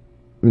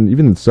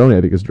 even Sony,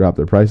 I think, has dropped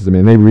their prices.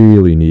 They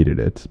really needed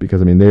it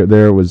because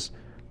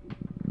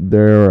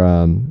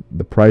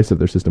the price of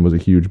their system was a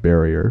huge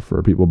barrier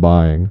for people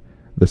buying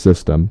the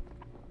system,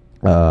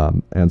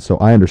 and so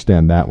I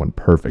understand that one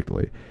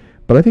perfectly.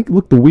 But I think,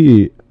 look, the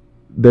Wii,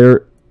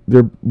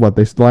 the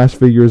last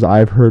figures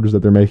I've heard was that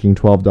they're making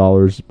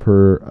 $12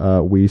 per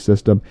Wii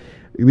system.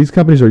 These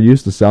companies are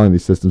used to selling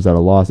these systems at a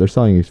loss. They're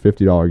selling these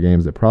 $50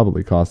 games that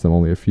probably cost them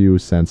only a few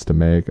cents to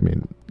make. I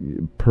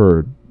mean,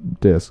 per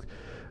disc,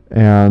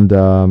 and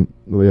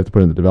they have to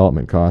put in the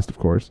development cost, of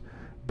course.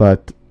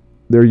 But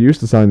they're used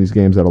to selling these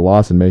games at a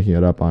loss and making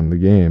it up on the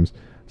games.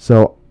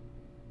 So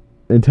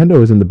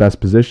Nintendo is in the best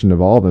position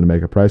of all of them to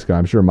make a price cut.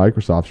 I'm sure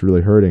Microsoft's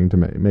really hurting to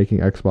making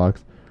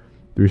Xbox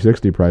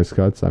 360 price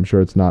cuts. I'm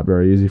sure it's not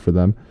very easy for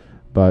them,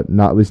 but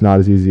at least not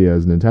as easy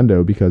as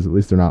Nintendo, because at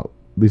least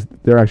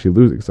they're actually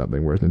losing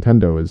something, whereas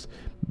Nintendo is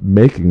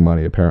making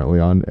money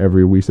apparently on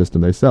every Wii system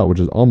they sell, which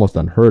is almost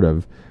unheard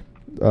of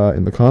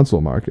in the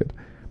console market.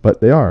 But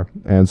they are,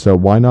 and so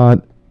why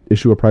not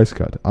issue a price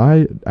cut?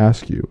 I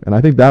ask you, and I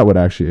think that would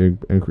actually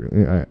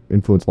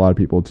influence a lot of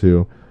people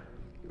to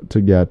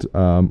get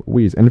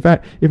Wiis. And in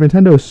fact, if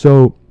Nintendo is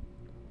so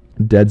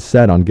dead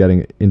set on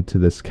getting into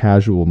this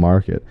casual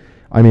market,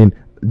 I mean,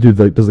 does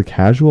the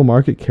casual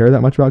market care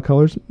that much about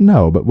colors?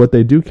 No, but what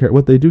they do care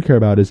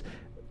about is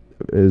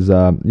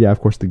of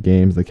course the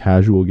games, the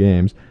casual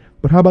games.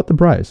 But how about the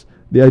price?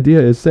 The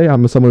idea is, say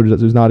I'm someone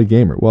who's not a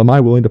gamer. Well, am I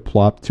willing to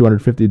plop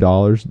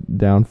 $250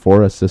 down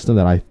for a system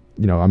that I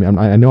know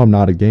I'm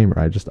not a gamer.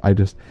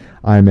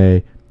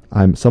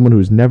 I'm someone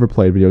who's never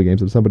played video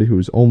games. I'm somebody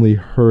who's only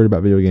heard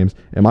about video games.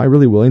 Am I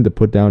really willing to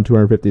put down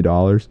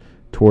 $250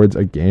 towards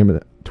a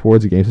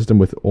game system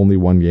with only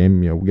one game?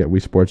 We get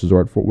Wii Sports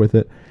Resort with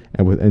it,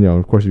 and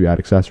of course, if you add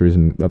accessories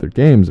and other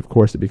games, of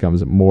course, it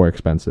becomes more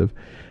expensive.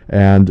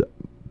 And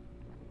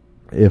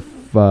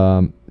if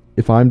I'm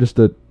just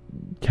a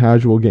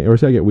casual game, or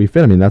say I get Wii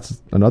Fit, I mean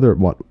that's another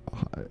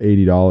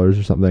 $80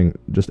 or something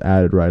just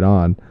added right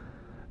on.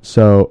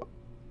 So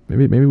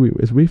maybe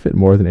is Wii Fit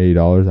more than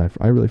 $80?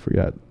 I really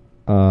forget.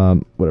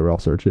 Whatever, I'll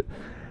search it.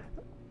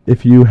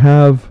 If you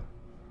have,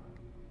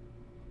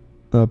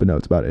 but no,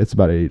 it's about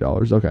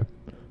 $80. Okay.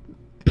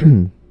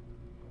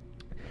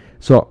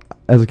 So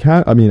as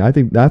I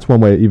think that's one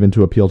way even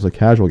to appeal to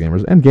casual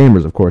gamers and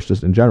gamers, of course,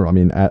 just in general. I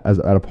mean, at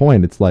a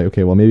point, it's like,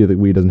 okay, well, maybe the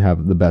Wii doesn't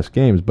have the best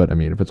games, but I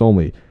mean, if it's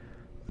only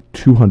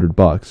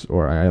 $200,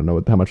 or I don't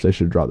know how much they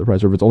should drop the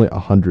price, or if it's only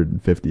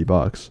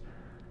 $150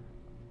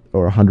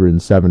 or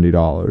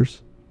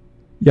 $170,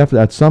 you have to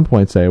at some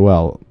point say,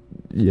 well,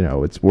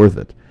 it's worth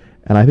it.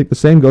 And I think the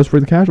same goes for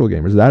the casual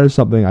gamers. That is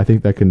something I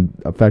think that can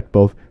affect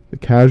both the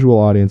casual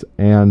audience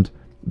and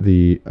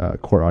the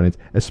core audience,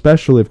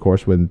 especially, of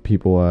course, when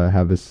people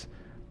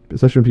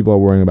especially when people are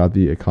worrying about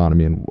the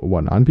economy and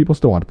whatnot, and people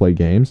still want to play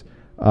games.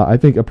 I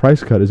think a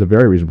price cut is a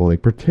very reasonable thing,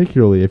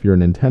 particularly if you're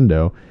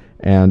Nintendo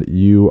and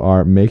you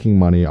are making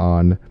money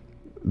on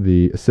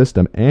the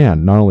system.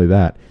 And not only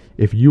that,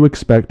 if you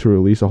expect to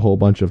release a whole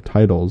bunch of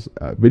titles,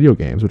 video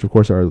games, which of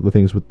course are the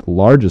things with the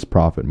largest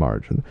profit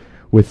margin,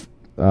 with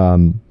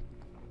the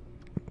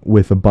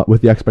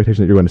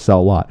expectation that you're going to sell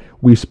a lot.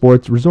 Wii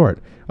Sports Resort,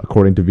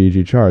 according to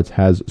VG Charts,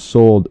 has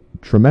sold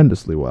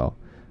tremendously well.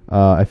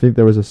 I think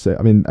there was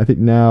I think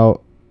now,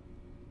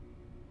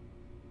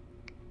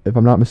 if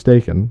I'm not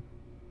mistaken,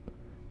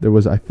 there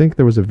was a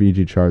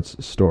VG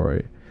Charts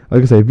story.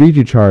 Like I say,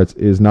 VG Charts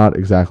is not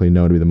exactly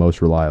known to be the most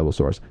reliable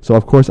source. So,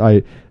 of course,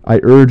 I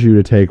urge you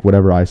to take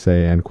whatever I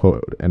say and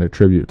quote and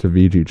attribute to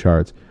VG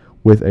Charts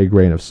with a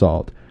grain of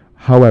salt.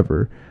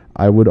 However,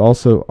 I would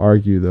also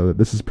argue, though, that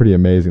this is pretty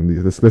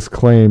amazing. This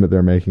claim that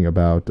they're making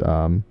about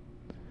the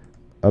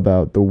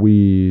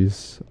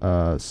Wii's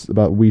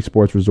about Wii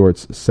Sports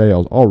Resort's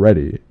sales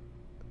already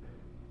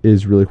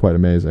is really quite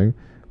amazing.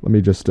 Let me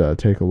just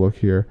take a look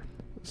here.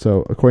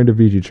 So, according to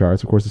VG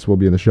Charts, of course, this will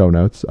be in the show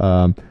notes.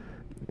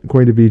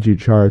 According to VG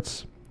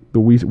Charts, the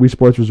Wii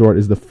Sports Resort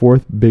is the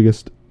fourth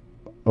biggest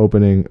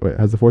opening.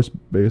 Has the fourth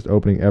biggest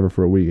opening ever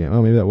for a Wii game.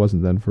 Oh, maybe that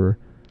wasn't then for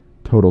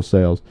total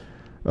sales.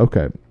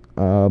 Okay,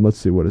 let's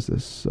see. What is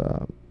this?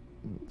 So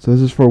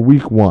this is for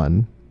week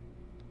 1.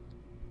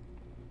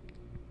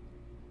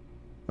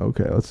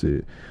 Okay, let's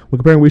see. When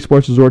comparing Wii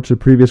Sports Resort to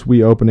previous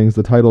Wii openings,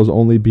 the title is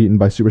only beaten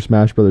by Super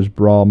Smash Bros.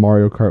 Brawl,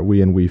 Mario Kart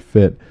Wii, and Wii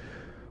Fit.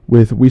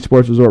 With Wii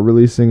Sports Resort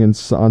releasing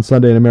on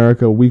Sunday in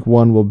America, week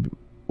 1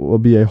 will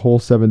be a whole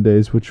 7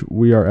 days, which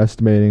we are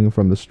estimating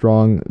from the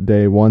strong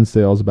day 1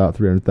 sales about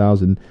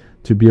 300,000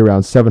 to be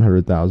around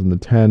 700,000. The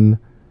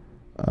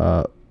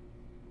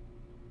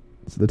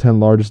 10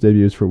 largest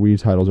debuts for Wii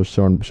titles are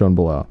shown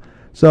below.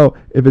 So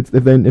if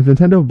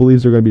Nintendo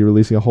believes they're going to be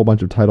releasing a whole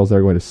bunch of titles that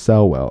are going to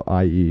sell well,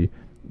 i.e.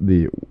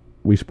 the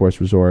Wii Sports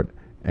Resort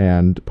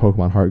and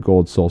Pokemon Heart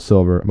Gold, Soul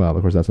Silver, well,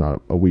 of course that's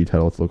not a Wii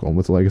title.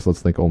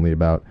 Let's think only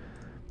about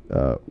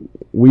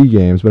Wii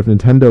games. But if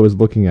Nintendo is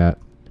looking at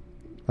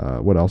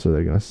what else are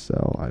they going to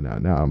sell?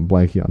 Now I'm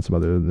blanking on some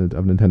other of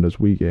Nintendo's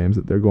Wii games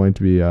that they're going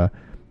to be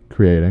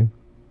creating.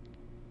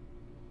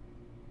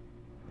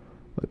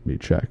 Let me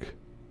check.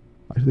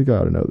 I think I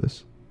ought to know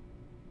this.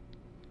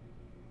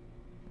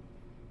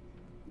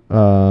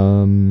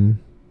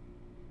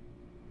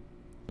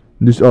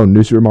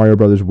 New Super Mario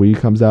Brothers Wii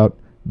comes out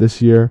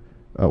this year.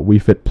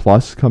 Wii Fit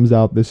Plus comes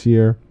out this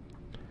year.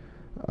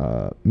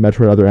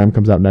 Metroid Other M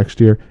comes out next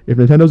year. If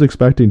Nintendo's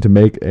expecting to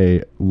make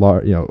a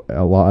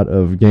lot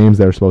of games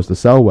that are supposed to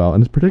sell well,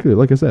 and it's particularly,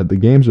 like I said, the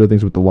games are the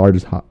things with the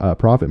largest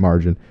profit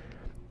margin.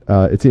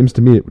 It seems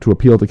to me to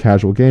appeal to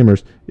casual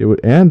gamers, it would,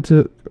 and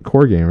to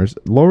core gamers,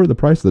 lower the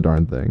price of the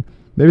darn thing.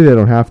 Maybe they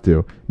don't have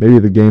to. Maybe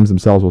the games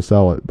themselves will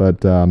sell it.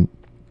 But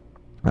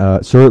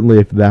certainly,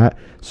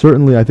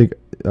 I think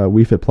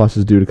Wii Fit Plus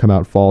is due to come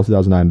out fall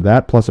 2009.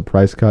 That plus a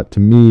price cut, to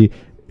me,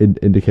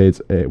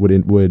 indicates it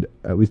would,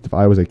 at least if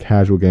I was a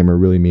casual gamer,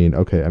 really mean,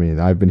 okay, I mean,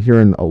 I've been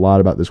hearing a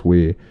lot about this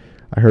Wii.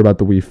 I heard about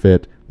the Wii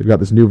Fit. They've got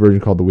this new version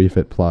called the Wii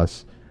Fit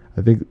Plus.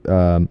 I think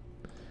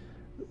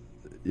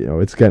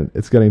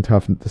it's getting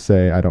tough to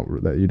say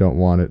that you don't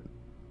want it,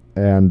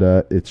 and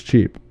it's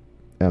cheap,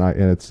 and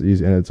it's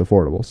easy and it's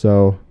affordable.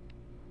 So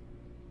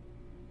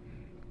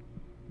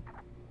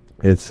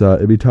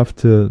it'd be tough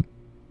to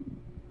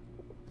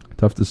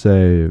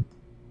say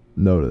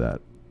no to that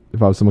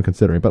if I was someone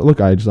considering. But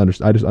look, I just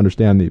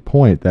understand the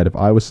point that if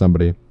I was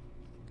somebody, I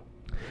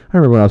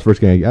remember when I was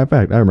first getting a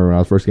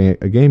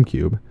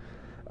GameCube.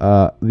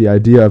 The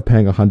idea of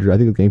paying $100, I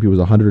think the GameCube was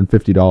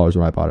 $150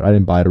 when I bought it. I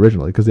didn't buy it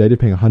originally because the idea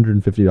of paying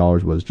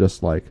 $150 was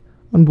just like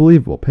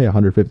unbelievable. Pay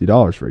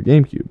 $150 for a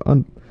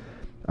GameCube.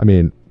 I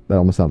mean, that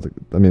almost sounds like.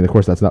 I mean, of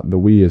course, that's not. The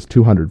Wii is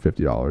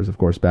 $250. Of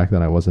course, back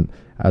then I wasn't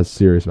as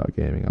serious about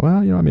gaming.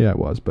 Well, maybe I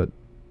was, but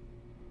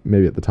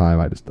maybe at the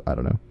time I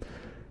don't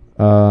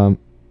know.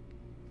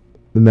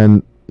 And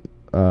then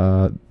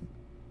I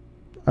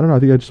don't know. I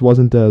think I just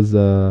wasn't as.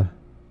 Well,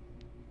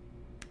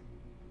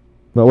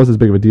 it wasn't as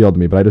big of a deal to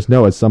me, but I just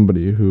know as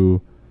somebody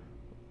who,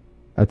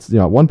 at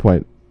one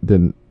point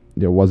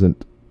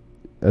wasn't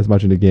as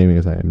much into gaming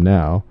as I am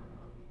now.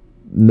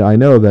 I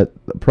know that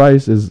the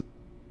price is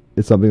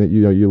something that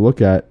you look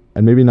at,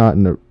 and maybe not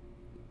in a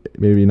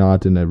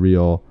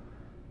real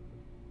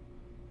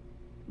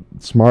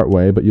smart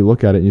way, but you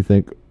look at it and you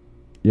think,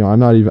 I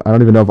don't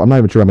even know if I'm not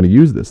even sure I'm going to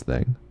use this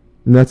thing.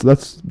 And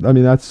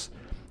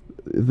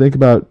think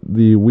about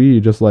the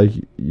Wii just like,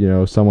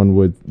 you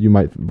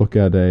might look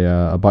at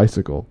a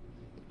bicycle.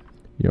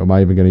 Am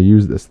I even going to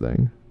use this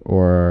thing?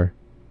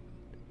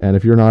 And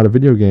if you're not a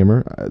video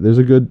gamer,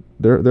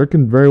 there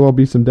can very well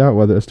be some doubt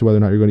as to whether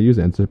or not you're going to use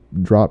it. And to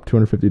drop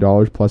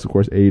 $250 plus, of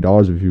course,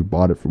 $80 if you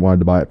wanted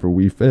to buy it for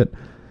Wii Fit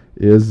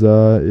is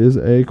a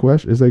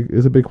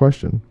big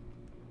question.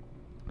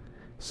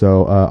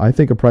 So I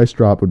think a price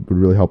drop would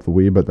really help the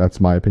Wii, but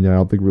that's my opinion. I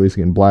don't think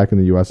releasing it in black in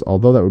the U.S.,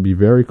 although that would be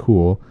very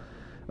cool,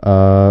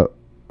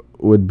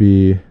 would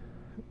be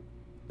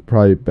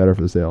probably better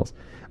for the sales.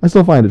 I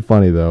still find it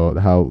funny though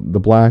how the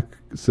black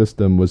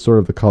system was sort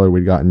of the color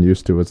we'd gotten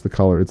used to. It was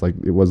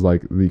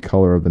like the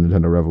color of the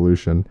Nintendo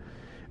Revolution.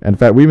 And in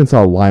fact, we even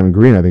saw lime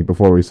green, I think,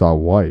 before we saw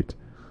white.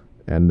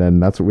 And then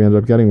that's what we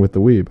ended up getting with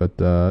the Wii. But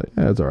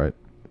yeah, it's all right.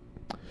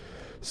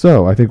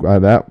 So I think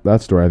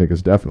that story I think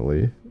has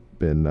definitely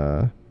been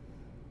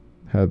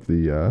had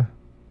the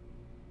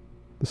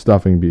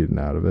stuffing beaten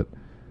out of it.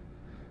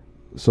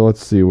 So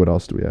let's see, what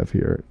else do we have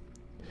here?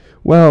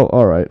 Well,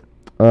 all right.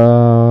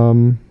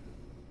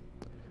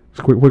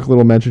 Quick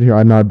little mention here.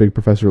 I'm not a big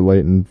Professor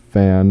Layton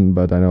fan,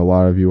 but I know a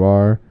lot of you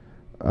are.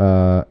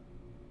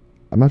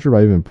 I'm not sure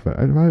if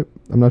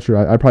I'm not sure.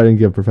 I probably didn't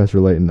give Professor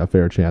Layton a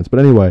fair chance. But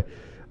anyway,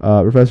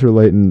 Professor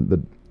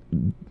Layton,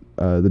 in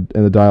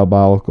the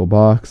Diabolical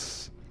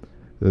Box,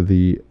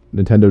 the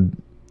Nintendo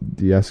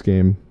DS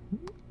game.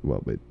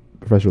 Well,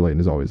 Professor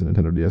Layton is always a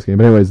Nintendo DS game.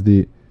 But anyways,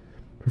 the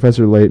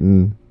Professor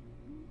Layton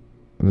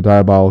and the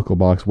Diabolical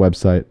Box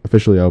website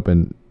officially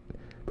open.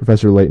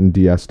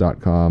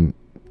 ProfessorLaytonDS.com.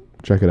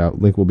 Check it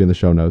out. Link will be in the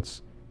show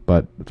notes,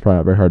 but it's probably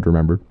not very hard to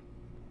remember.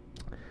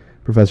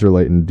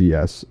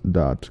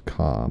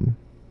 ProfessorLaytonDS.com.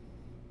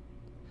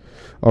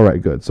 All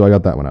right, good. So I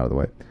got that one out of the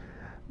way.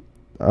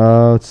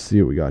 Let's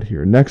see what we got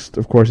here. Next,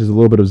 of course, is a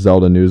little bit of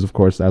Zelda news. Of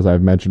course, as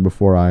I've mentioned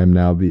before, I am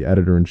now the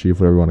editor-in-chief,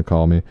 whatever you want to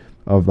call me,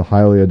 of the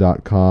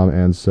Hylia.com,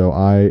 and so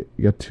I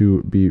get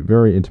to be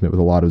very intimate with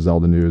a lot of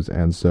Zelda news,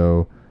 and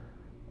so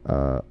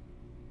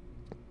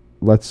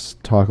let's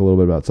talk a little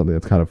bit about something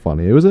that's kind of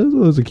funny. It was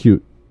a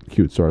cute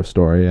sort of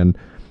story, and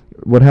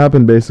what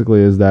happened basically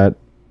is that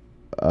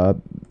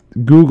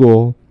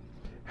Google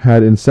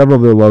had in several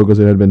of their logos,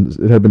 it had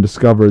been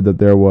discovered that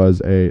there were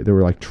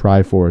like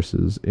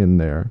Triforces in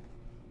there.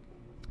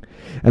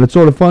 And it's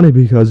sort of funny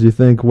because you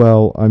think,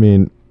 well, I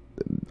mean,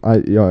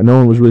 no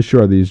one was really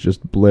sure, are these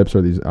just blips,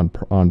 or these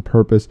on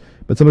purpose?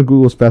 But some of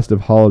Google's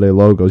festive holiday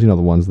logos, the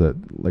ones that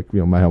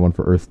might have one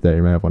for Earth Day,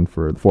 you might have one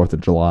for the 4th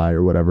of July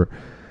or whatever.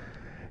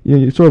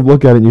 You sort of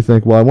look at it and you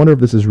think, well, I wonder if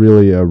this is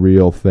really a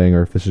real thing,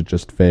 or if this is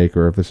just fake,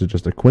 or if this is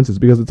just a coincidence,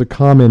 because it's a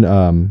common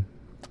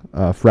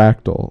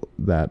fractal,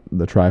 that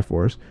the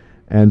Triforce.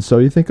 And so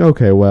you think,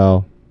 okay,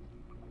 well,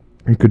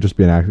 it could just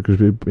be an accident,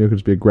 it could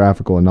just be a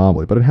graphical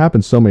anomaly, but it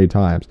happens so many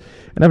times.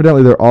 And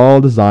evidently they're all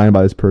designed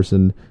by this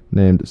person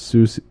named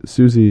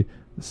Susie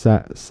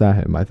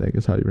Sahim, I think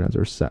is how you pronounce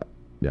her.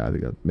 Yeah, I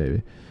think that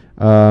maybe.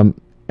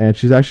 And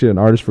she's actually an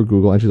artist for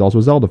Google, and she's also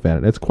a Zelda fan.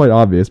 And it's quite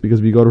obvious, because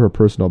if you go to her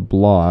personal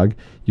blog,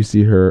 you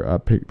see her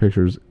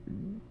pictures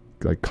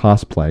like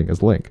cosplaying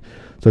as Link.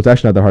 So it's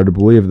actually not that hard to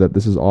believe that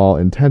this is all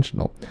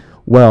intentional.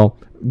 Well,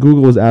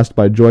 Google was asked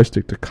by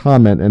Joystick to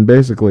comment and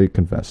basically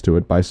confess to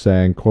it by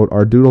saying, quote,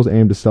 "Our doodles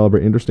aim to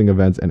celebrate interesting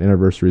events and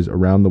anniversaries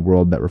around the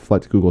world that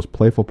reflect Google's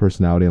playful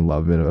personality and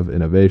love of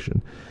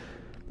innovation.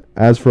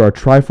 As for our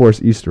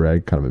Triforce Easter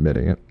egg," kind of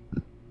admitting it,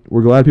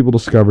 "we're glad people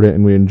discovered it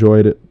and we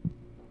enjoyed it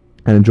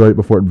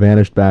before it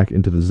vanished back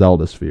into the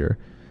Zelda sphere.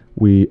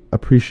 We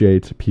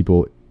appreciate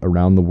people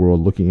around the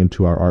world looking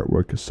into our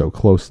artwork so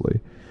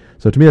closely."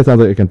 So to me that sounds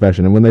like a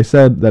confession. And when they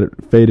said that it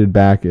faded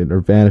back or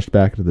vanished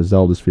back into the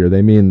Zelda sphere,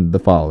 they mean the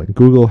following.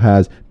 Google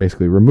has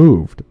basically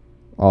removed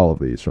all of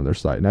these from their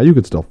site. Now you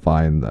could still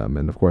find them,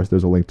 and of course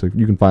there's a link to,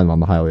 you can find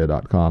them on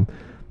thehylia.com.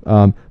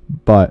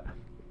 But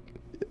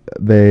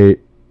they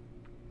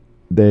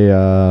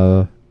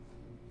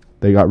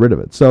got rid of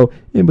it. So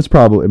it was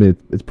probably, I mean,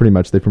 they pretty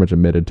much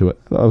admitted to it.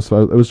 It was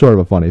sort of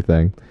a funny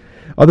thing.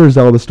 Other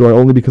Zelda story,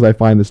 only because I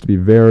find this to be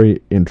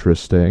very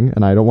interesting,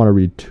 and I don't want to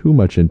read too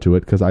much into it,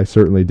 because I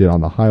certainly did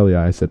on the Hylia.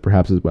 I said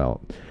perhaps this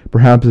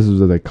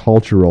was a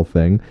cultural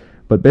thing,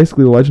 but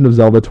basically The Legend of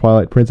Zelda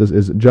Twilight Princess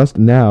is just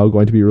now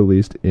going to be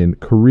released in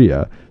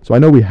Korea. So I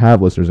know we have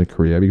listeners in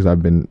Korea, because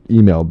I've been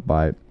emailed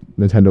by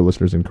Nintendo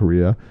listeners in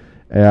Korea,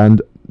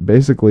 and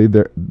basically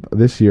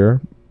this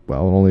year,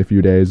 well, in only a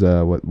few days,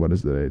 what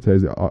is the date?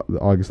 Today's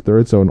August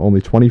 3rd, so in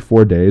only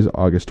 24 days,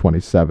 August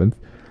 27th,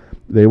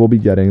 they will be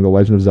getting The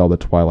Legend of Zelda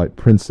Twilight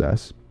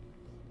Princess.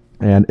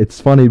 And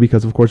it's funny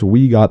because, of course,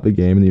 we got the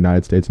game in the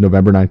United States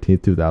November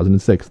 19th,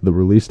 2006, the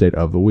release date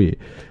of the Wii.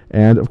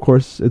 And, of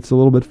course, it's a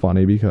little bit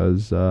funny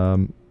because, I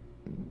don't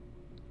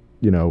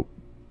know,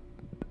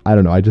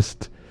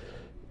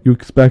 you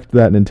expect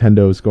that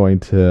Nintendo is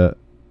going to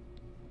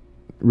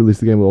release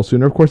the game a little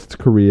sooner. Of course, it's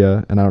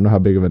Korea, and I don't know how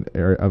big of an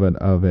area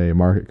of a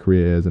market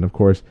Korea is. And, of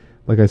course,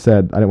 like I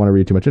said, I didn't want to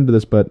read too much into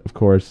this, but of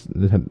course,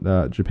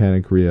 Japan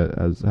and Korea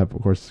have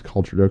of course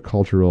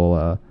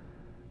cultural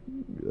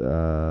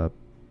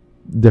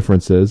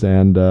differences,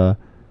 and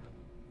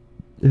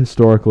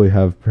historically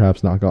have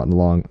perhaps not gotten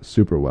along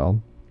super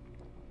well.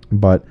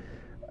 But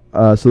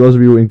so those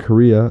of you in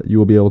Korea, you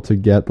will be able to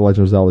get The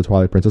Legend of Zelda: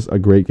 Twilight Princess, a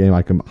great game.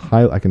 I can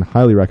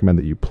highly recommend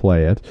that you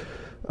play it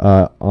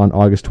on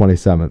August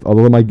 27th.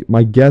 Although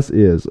my guess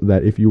is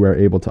that if you are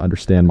able to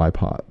understand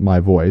my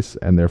voice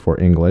and therefore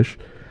English,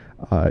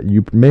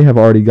 you may have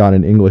already got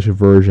an English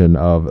version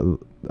of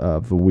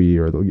the Wii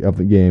or of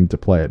the game to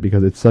play it,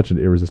 because it's such an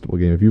irresistible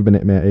game. If you've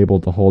been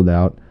able to hold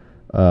out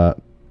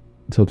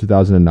till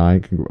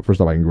 2009,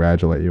 first off, I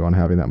congratulate you on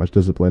having that much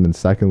discipline, and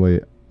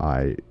secondly,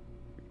 I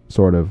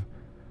sort of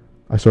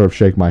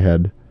shake my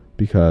head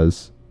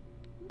because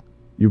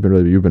you've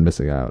been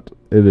missing out.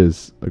 It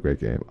is a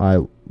great game. I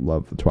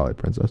love the Twilight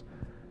Princess,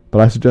 but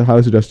I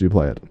highly suggest you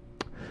play it.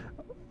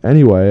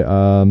 Anyway,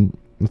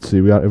 let's see.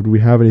 Do we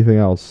have anything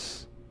else?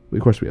 Of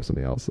course, we have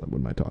something else. What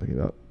am I talking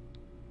about?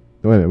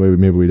 Wait a minute.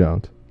 Maybe we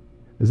don't.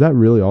 Is that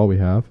really all we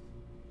have?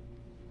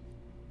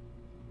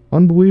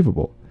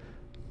 Unbelievable.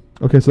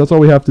 Okay, so that's all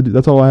we have to do.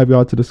 That's all I have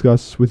got to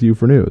discuss with you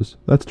for news.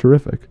 That's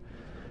terrific.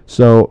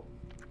 So,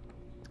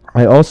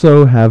 I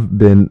also have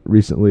been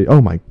recently.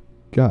 Oh my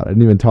God! I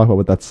didn't even talk about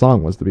what that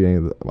song was at the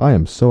beginning of I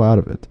am so out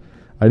of it.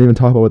 I didn't even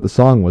talk about what the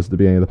song was at the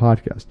beginning of the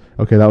podcast.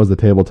 Okay, that was the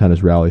table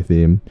tennis rally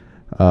theme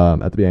at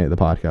the beginning of the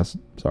podcast.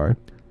 Sorry.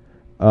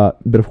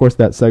 But of course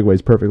that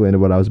segues perfectly into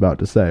what I was about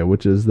to say,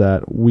 which is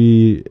that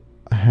we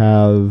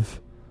have,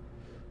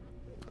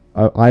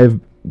 I've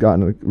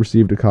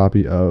received a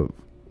copy of,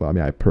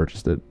 I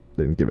purchased it,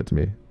 they didn't give it to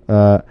me,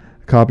 a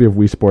copy of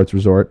Wii Sports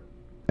Resort,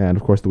 and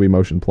of course the Wii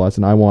Motion Plus,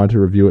 and I wanted to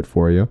review it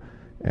for you,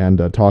 and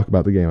talk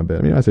about the game a bit.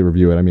 I mean, I say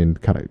review it, I mean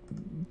kind of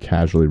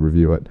casually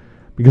review it,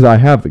 because I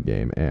have the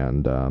game,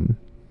 and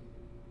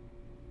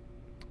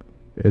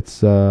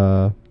it's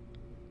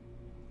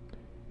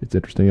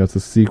interesting. It's a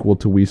sequel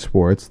to Wii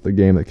Sports, the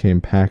game that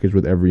came packaged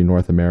with every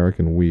North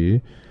American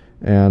Wii,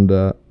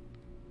 and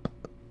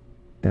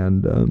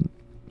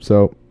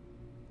so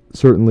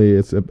certainly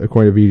it's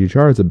according to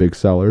VGChart, it's a big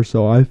seller.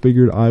 So I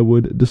figured I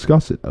would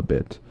discuss it a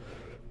bit.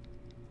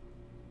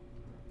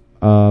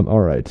 All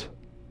right.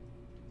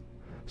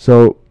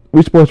 So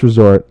Wii Sports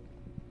Resort,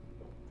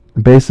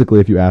 basically,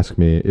 if you ask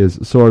me, is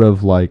sort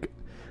of like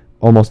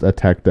almost a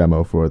tech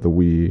demo for the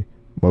Wii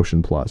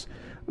Motion Plus,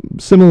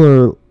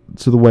 similar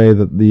to the way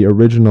that the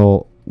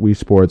original Wii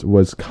Sports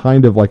was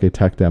kind of like a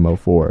tech demo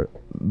for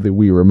the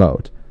Wii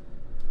Remote.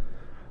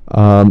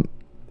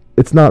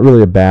 It's not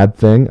really a bad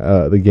thing.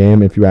 The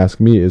game, if you ask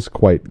me, is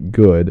quite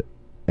good,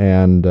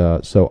 and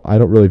so I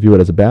don't really view it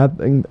as a bad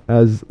thing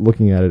as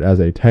looking at it as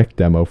a tech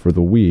demo for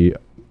the Wii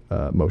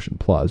Motion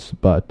Plus,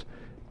 but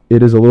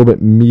it is a little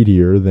bit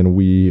meatier than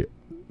Wii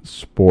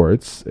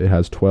Sports. It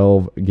has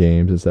 12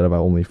 games instead of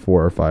only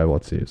 4 or 5.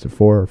 Let's see, is it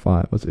 4 or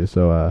 5? Let's see,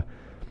 so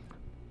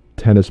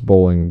tennis,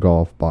 bowling,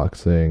 golf,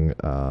 boxing.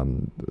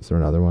 Is there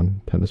another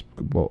one? Tennis,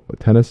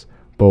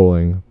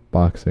 bowling,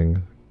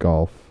 boxing,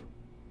 golf.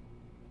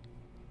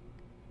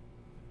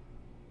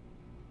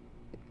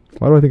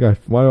 Why do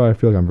I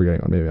feel like I'm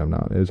forgetting one? Maybe I'm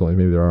not.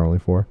 Maybe there are only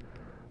 4.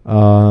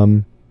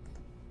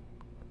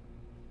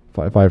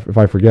 If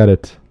I forget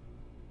it,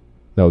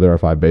 no, there are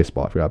 5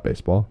 baseball. I forgot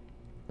baseball.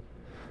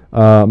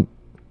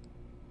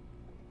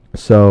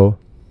 So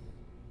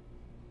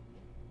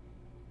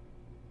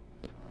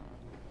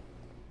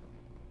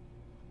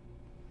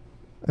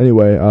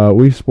anyway,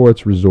 Wii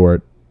Sports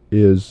Resort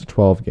is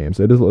 12 games.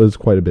 It is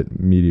quite a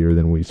bit meatier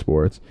than Wii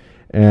Sports.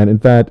 And in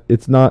fact,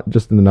 it's not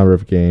just in the number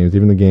of games,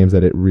 even the games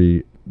that it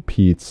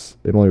repeats.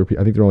 I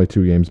think there are only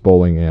 2 games,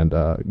 bowling and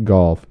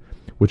golf,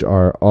 which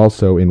are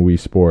also in Wii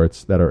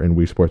Sports, that are in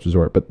Wii Sports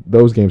Resort. But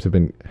those games have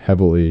been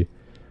heavily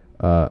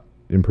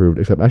improved,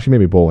 except actually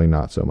maybe bowling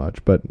not so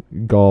much, but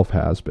golf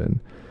has been.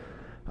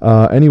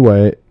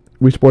 Anyway,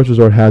 Wii Sports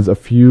Resort has a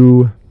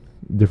few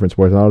different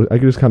sports, and I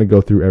could just kind of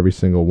go through every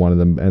single one of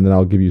them, and then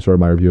I'll give you sort of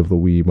my review of the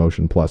Wii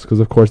Motion Plus, because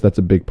of course that's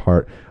a big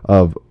part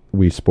of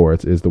Wii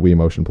Sports is the Wii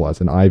Motion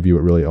Plus, and I view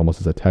it really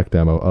almost as a tech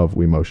demo of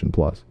Wii Motion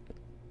Plus.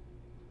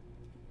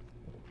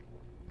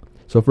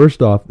 So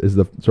first off is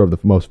the sort of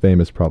the most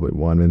famous probably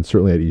one, and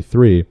certainly at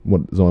E3 is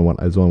the only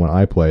one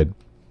I played,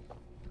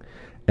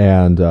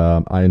 and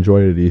I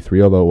enjoyed it at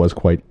E3, although it was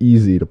quite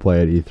easy to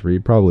play at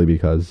E3, probably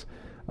because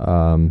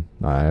I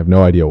have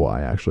no idea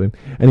why actually.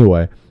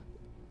 Anyway,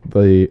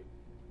 the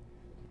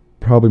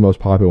probably most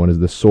popular one is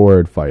the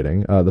sword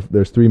fighting.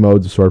 There's 3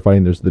 modes of sword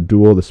fighting. There's the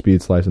duel, the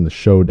speed slice, and the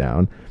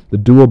showdown. The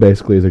duel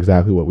basically is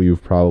exactly what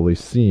we've probably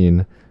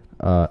seen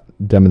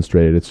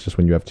demonstrated. It's just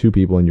when you have 2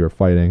 people and you're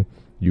fighting,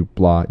 you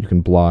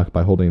can block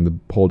by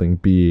holding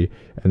B,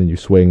 and then you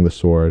swing the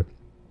sword.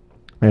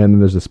 And then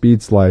there's the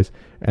speed slice,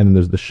 and then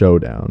there's the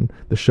showdown.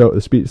 The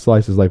speed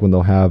slice is like when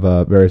they'll have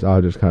various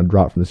objects kind of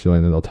drop from the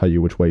ceiling, and they'll tell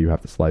you which way you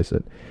have to slice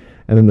it.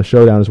 And then the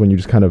showdown is when you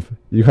just kind of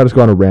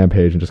go on a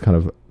rampage and just kind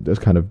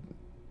of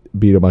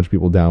beat a bunch of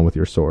people down with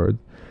your sword.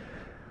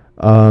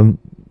 The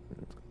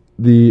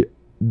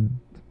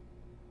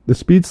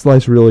speed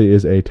slice really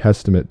is a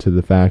testament to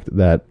the fact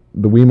that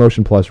the Wii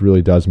Motion Plus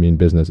really does mean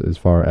business as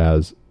far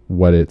as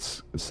what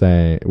it's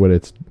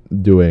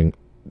doing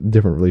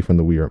differently from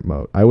the Wii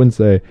Remote. I wouldn't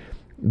say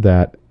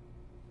that,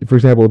 for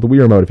example, with the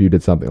Wii Remote, if you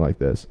did something like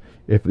this,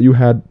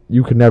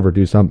 you could never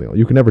do something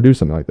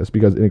like this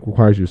because it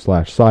requires you to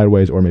slash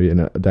sideways or maybe in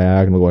a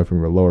diagonal going from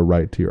your lower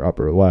right to your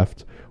upper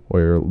left, or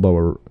your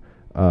lower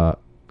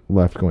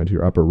left going to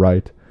your upper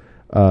right.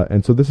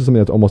 And so this is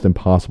something that's almost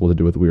impossible to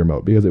do with the Wii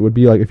Remote, because it would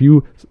be like if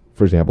you,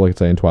 for example, like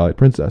say in Twilight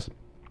Princess,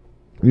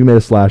 you made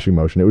a slashing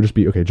motion, it would just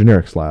be, okay,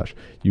 generic slash.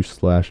 You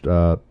slashed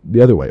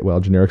the other way.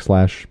 Well, generic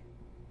slash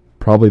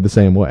probably the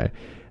same way.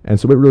 And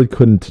so it really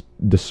couldn't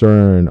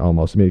discern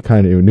almost. I mean, it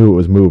kind of knew it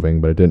was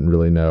moving, but it didn't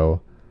really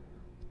know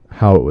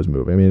how it was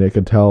moving. I mean, it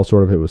could tell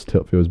sort of if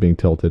it was being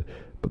tilted,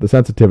 but the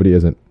sensitivity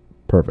isn't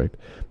perfect.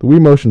 The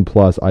Wii Motion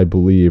Plus, I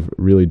believe,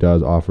 really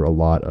does offer a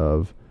lot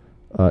of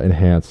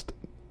enhanced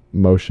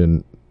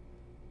motion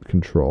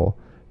control.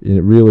 And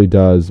it really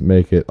does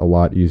make it a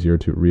lot easier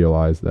to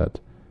realize that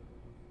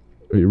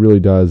it really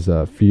does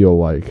feel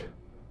like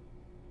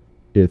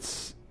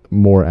it's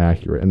more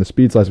accurate. And the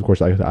speed slice, of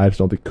course, I just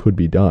don't think could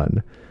be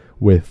done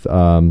with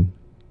the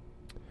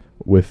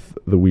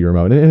Wii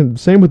Remote. And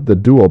same with the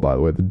Duel, by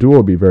the way. The Duel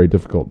would be very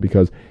difficult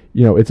because,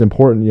 it's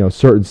important,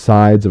 certain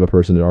sides of a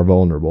person are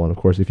vulnerable. And, of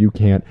course, if you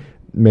can't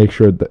make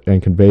sure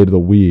and convey to the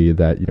Wii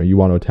that, you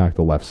want to attack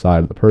the left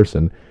side of the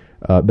person,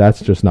 that's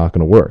just not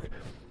going to work.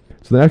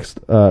 So the next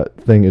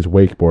thing is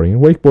wakeboarding.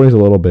 And wakeboarding is a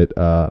little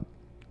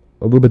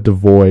bit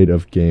devoid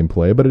of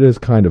gameplay, but it is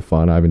kind of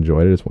fun. I've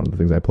enjoyed it. It's one of the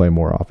things I play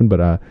more often. But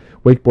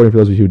wakeboarding, for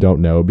those of you who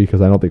don't know,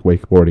 because I don't think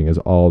wakeboarding is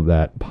all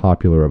that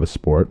popular of a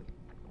sport.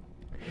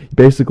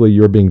 Basically,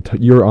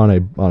 you're on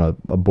a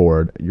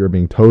board. You're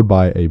being towed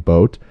by a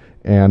boat,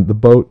 and the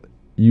boat,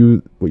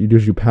 what you do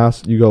is you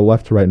go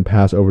left to right and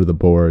pass over the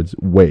board's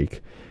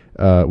wake,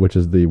 which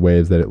is the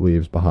waves that it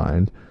leaves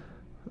behind.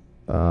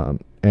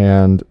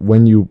 And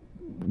when you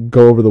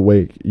go over the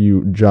wake,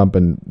 you jump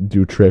and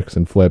do tricks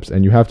and flips,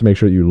 and you have to make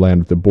sure that you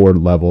land with the board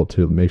level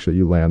to make sure that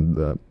you land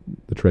the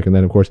trick. And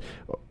then, of course,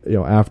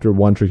 after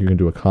one trick, you can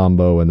do a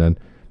combo, and then,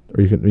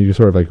 or you can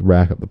sort of like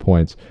rack up the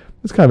points.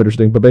 It's kind of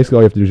interesting, but basically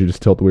all you have to do is you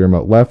just tilt the Wii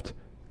Remote left,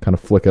 kind of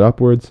flick it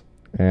upwards,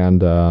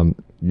 and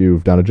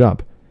you've done a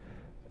jump.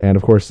 And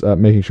of course,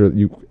 making sure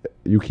that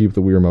you keep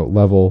the Wii Remote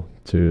level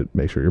to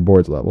make sure your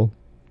board's level.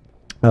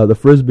 The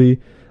Frisbee,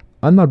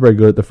 I'm not very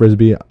good at the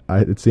Frisbee.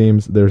 It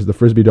seems there's the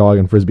Frisbee dog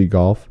and Frisbee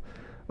golf.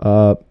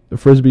 The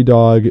Frisbee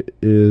dog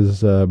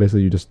is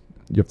basically you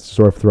have to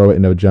sort of throw it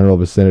in a general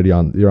vicinity.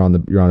 You're on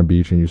a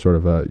beach, and you sort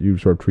of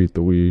treat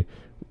the Wii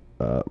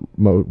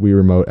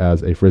Remote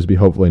as a Frisbee,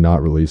 hopefully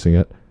not releasing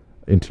it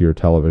into your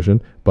television,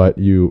 but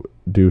you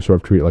do sort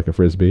of treat it like a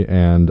Frisbee,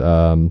 and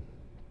you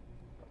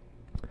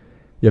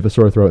have to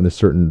sort of throw it in this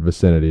certain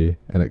vicinity,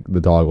 and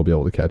the dog will be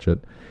able to catch it.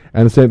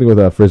 And the same thing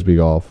with Frisbee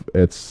golf.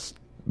 It's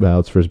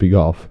Frisbee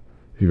golf.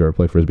 If you've ever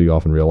played Frisbee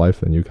golf in real life,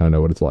 then you kind of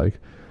know what it's like.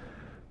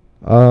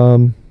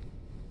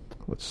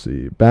 Let's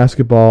see.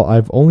 Basketball.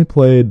 I've only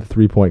played the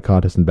 3-point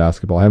contest in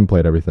basketball. I haven't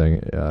played everything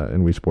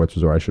in Wii Sports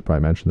Resort. I should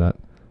probably mention that.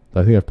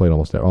 I think I've played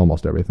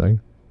almost everything.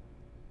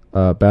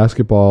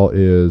 Basketball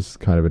is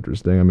kind of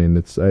interesting. I mean,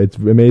 it's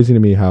amazing to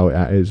me how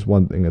it's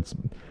one thing that's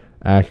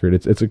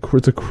accurate. It's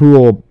a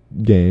cruel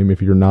game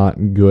if you're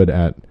not good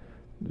at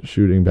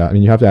shooting. I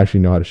mean, you have to actually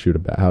know how to shoot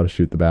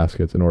the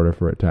baskets in order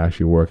for it to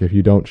actually work. If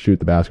you don't shoot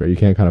the basket, you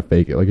can't kind of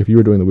fake it. Like if you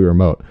were doing the Wii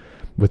Remote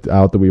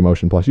without the Wii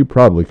Motion Plus, you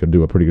probably could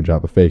do a pretty good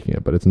job of faking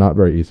it, but it's not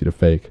very easy to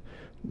fake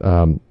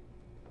the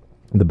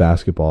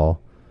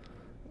basketball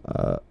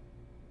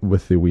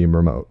with the Wii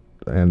Remote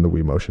and the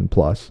Wii Motion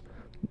Plus.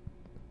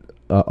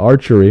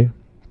 Archery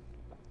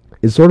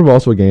is sort of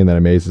also a game that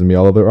amazes me,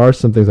 although there are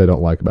some things I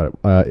don't like about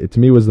it. It to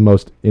me was the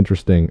most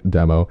interesting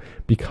demo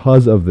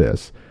because of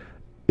this.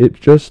 It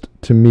just,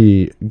 to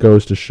me,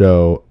 goes to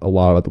show a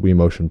lot about the Wii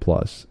Motion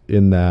Plus,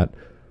 in that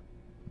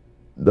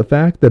the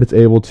fact that it's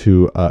able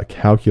to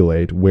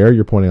calculate where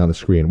you're pointing on the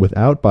screen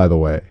without, by the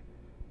way,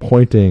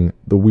 pointing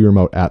the Wii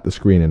Remote at the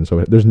screen. And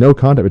so there's no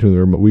contact between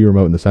the Wii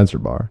Remote and the sensor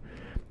bar.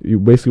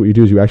 Basically what you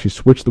do is you actually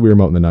switch the Wii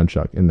Remote and the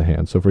nunchuck in the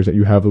hand. So for example,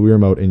 you have the Wii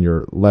Remote in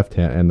your left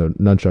hand and the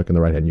nunchuck in the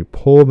right hand. You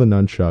pull the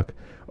nunchuck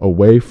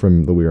away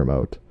from the Wii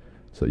Remote.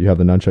 So you have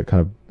the nunchuck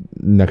kind of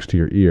next to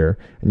your ear,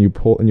 and you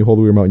hold the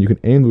Wii Remote, and you can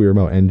aim the Wii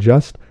Remote, and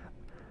just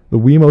the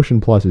Wii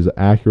Motion Plus is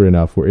accurate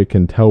enough where it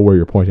can tell where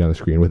you're pointing on the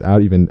screen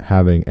without even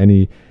having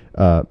any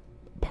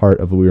part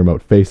of the Wii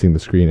Remote facing the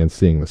screen and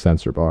seeing the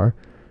sensor bar.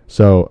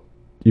 So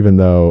even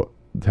though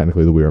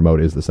technically the Wii Remote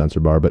is the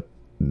sensor bar, but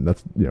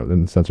that's,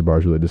 then the sensor bar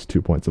is really just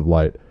 2 points of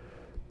light.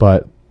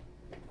 But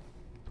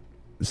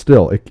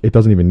still, it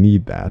doesn't even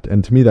need that,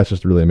 and to me that's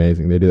just really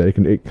amazing. They do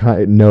that.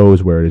 It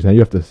knows where it is. Now you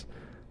have to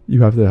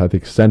I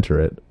think, center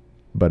it,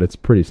 but it's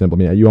pretty simple. I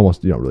mean, you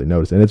don't really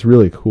notice it. And it's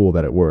really cool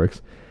that it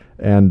works.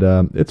 And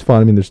it's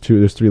fun. I mean, there's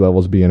 3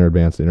 levels: beginner,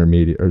 advanced,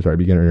 intermediate,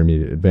 beginner,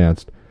 intermediate,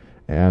 advanced.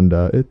 And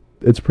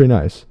it's pretty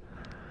nice.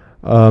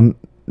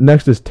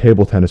 Next is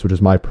table tennis, which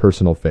is my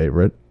personal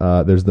favorite.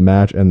 There's the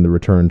match and the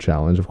return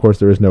challenge. Of course,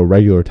 there is no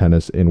regular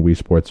tennis in Wii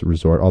Sports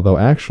Resort, although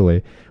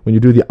actually, when you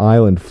do the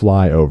island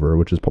flyover,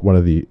 which is one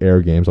of the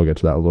air games, I'll get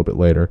to that a little bit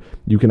later,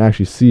 you can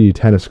actually see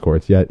tennis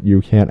courts, yet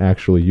you can't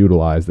actually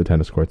utilize the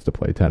tennis courts to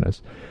play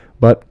tennis.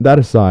 But that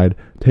aside,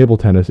 table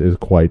tennis is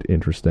quite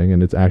interesting,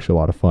 and it's actually a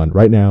lot of fun.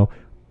 Right now,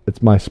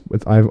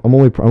 I'm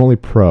only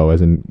pro,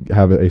 as in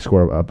have a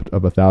score of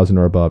 1,000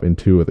 or above in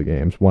 2 of the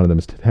games. One of them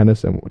is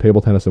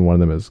table tennis, and one of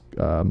them is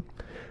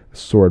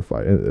sword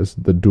fight. Is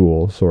the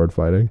dual sword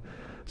fighting.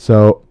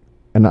 So,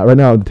 and right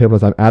now the table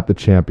tennis, I'm at the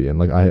champion.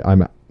 Like I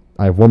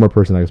have one more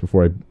person, I guess,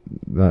 before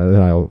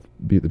then I'll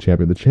beat the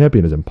champion. The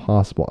champion is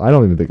impossible. I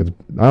don't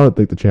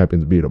think the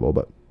champion's beatable,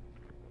 but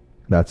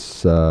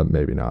that's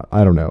maybe not.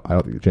 I don't know. I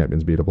don't think the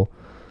champion's beatable.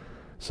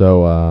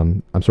 So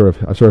I've sort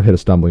of hit a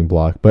stumbling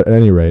block. But at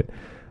any rate,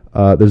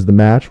 there's the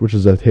match, which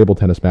is a table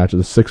tennis match.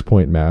 It's a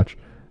 6-point match,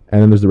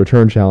 and then there's the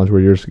return challenge where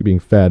you're just being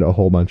fed a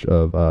whole bunch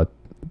of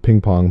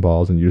ping pong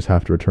balls, and you just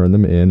have to return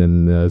them in,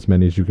 and as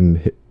many as you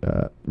can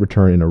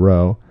return in a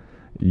row,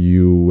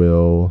 you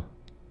will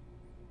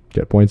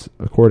get points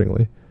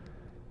accordingly.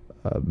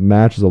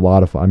 Match is a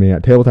lot of fun. I mean,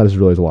 table tennis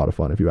really is a lot of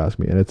fun, if you ask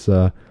me, and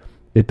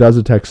it does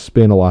detect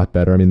spin a lot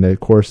better. I mean, of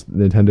course,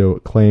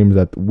 Nintendo claimed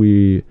that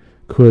we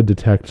could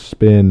detect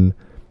spin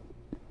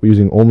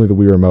using only the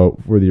Wii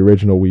Remote for the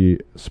original Wii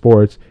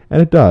Sports,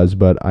 and it does,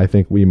 but I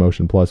think Wii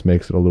Motion Plus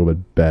makes it a little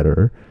bit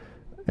better,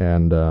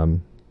 and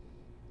it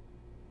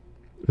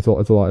is a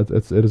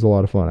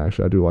lot of fun,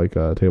 actually. I do like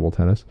table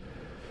tennis.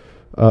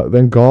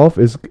 Then golf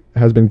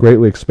has been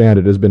greatly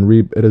expanded. It has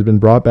been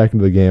brought back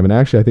into the game, and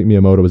actually I think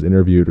Miyamoto was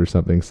interviewed or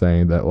something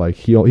saying that like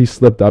he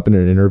slipped up in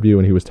an interview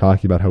and he was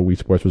talking about how Wii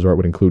Sports Resort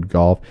would include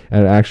golf,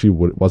 and it actually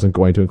wasn't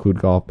going to include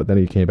golf. But then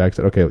he came back and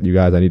said, "Okay, you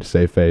guys, I need to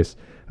save face.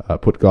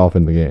 Put golf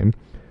in the game."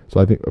 So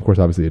I think, of course,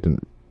 obviously it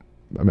didn't.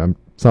 I mean,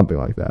 something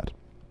like that.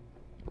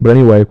 But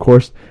anyway, of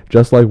course,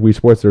 just like Wii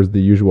Sports, there's the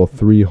usual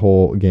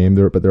 3-hole game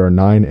there, but there are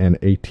 9 and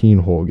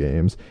 18-hole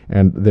games,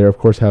 and they of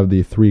course have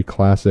the 3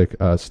 classic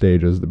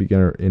stages: the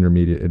beginner,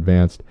 intermediate,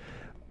 advanced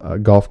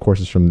golf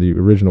courses from the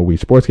original Wii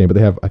Sports game. But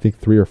they have, I think,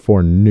 3 or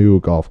 4 new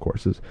golf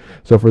courses.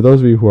 So for those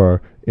of you who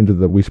are into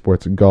the Wii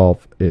Sports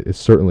golf, it is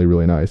certainly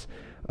really nice,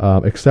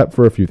 except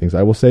for a few things.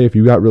 I will say, if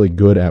you got really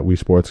good at Wii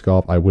Sports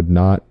golf, I would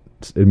not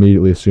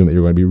immediately assume that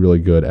you're going to be really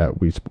good at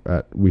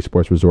Wii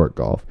Sports Resort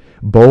golf.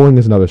 Bowling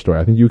is another story.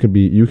 I think you could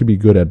be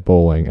good at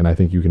bowling, and I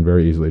think you can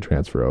very easily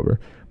transfer over.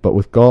 But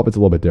with golf, it's a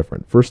little bit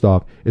different. First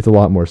off, it's a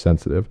lot more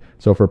sensitive.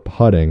 So for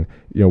putting,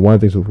 one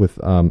of the things with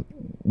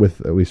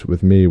at least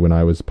with me, when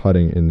I was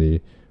putting in the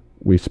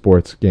Wii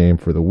Sports game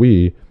for the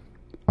Wii,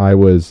 I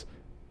was,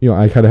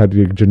 I kind of had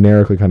to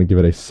generically kind of give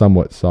it a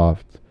somewhat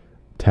soft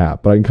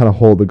tap, but I can kind of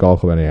hold the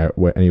golf club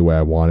any way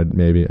I wanted.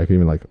 Maybe I could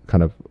even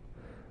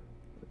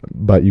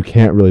but you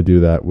can't really do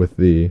that with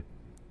the.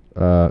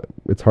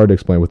 It's hard to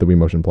explain with the Wii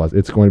Motion Plus.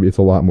 It's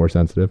a lot more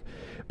sensitive.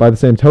 By the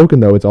same token,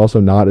 though, it's also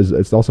not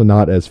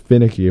as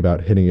finicky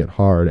about hitting it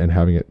hard and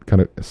having it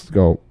kind of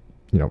go,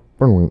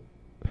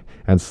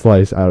 and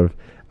slice out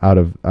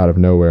of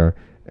nowhere.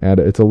 And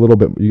it's you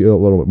get a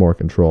little bit more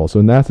control.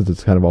 So in that sense,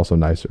 it's kind of also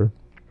nicer.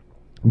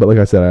 But like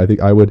I said, I think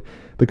I would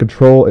the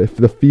control if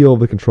the feel of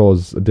the control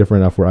is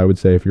different enough where I would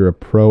say if you're a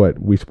pro at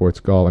Wii Sports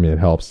Golf, I mean it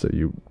helps that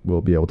you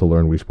will be able to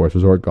learn Wii Sports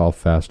Resort Golf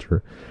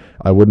faster.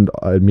 I wouldn't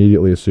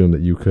immediately assume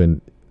that you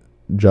can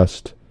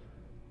just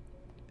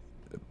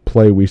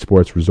play Wii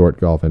Sports Resort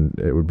Golf and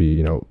it would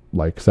be,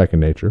 like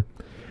second nature.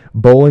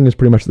 Bowling is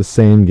pretty much the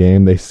same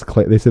game. They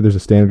say there's a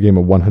standard game,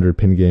 a 100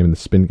 pin game, and the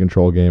spin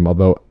control game,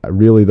 although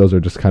really those are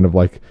just kind of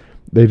like,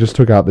 they just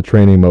took out the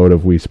training mode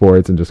of Wii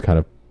Sports and just kind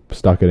of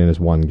stuck it in as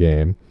one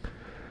game.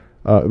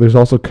 There's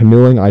also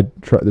canoeing.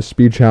 The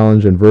Speed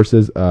Challenge and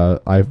Versus.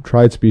 I've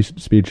tried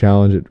Speed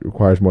Challenge. It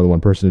requires more than one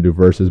person to do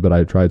Versus, but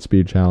I tried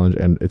Speed Challenge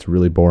and it's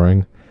really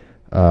boring.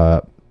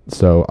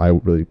 So I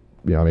really,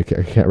 I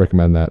can't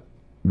recommend that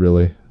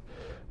really.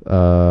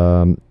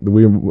 My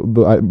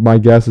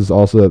guess is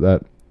also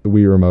that the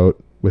Wii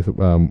Remote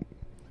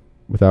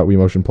without Wii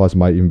Motion Plus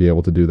might even be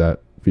able to do that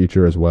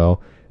feature as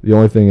well. The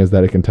only thing is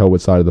that it can tell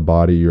which side of the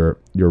body you're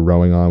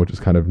rowing on, which is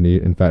kind of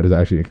neat. In fact, it's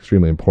actually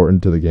extremely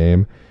important to the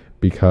game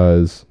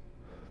because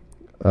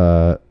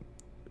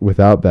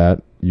without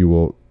that, you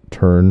will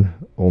turn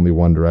only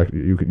one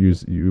direction.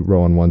 You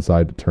row on one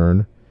side to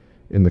turn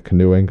in the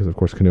canoeing, because of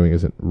course canoeing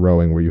isn't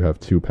rowing where you have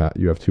two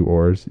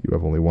oars. You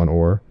have only one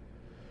oar.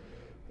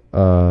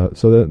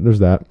 So there's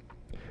that.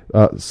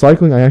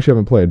 Cycling, I actually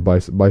haven't played.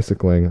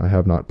 Bicycling, I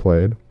have not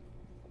played,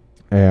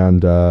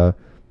 and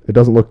it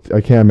doesn't look. I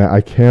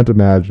can't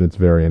imagine it's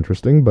very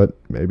interesting, but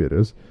maybe it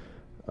is.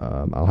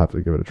 I'll have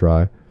to give it a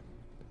try.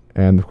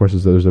 And of course,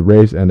 there's a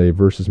race and a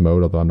versus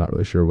mode, although I'm not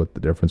really sure what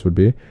the difference would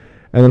be.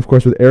 And then, of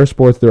course, with air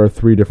sports, there are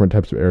 3 different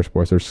types of air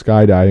sports. There's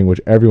skydiving,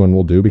 which everyone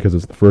will do because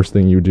it's the first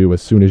thing you do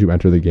as soon as you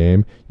enter the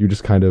game. You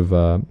just kind of,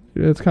 the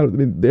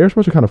air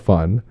sports are kind of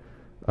fun.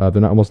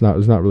 There's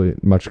not really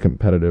much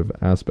competitive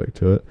aspect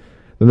to it.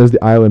 Then there's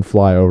the island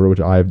flyover,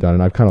 which I've done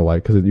and I've kind of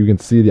liked because you can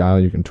see the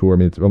island, you can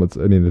tour. It's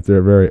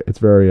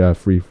very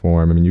free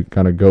form. I mean, you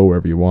kind of go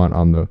wherever you want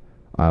on the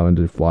island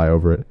to fly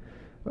over it.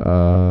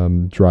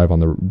 Drive on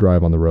the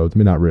roads. I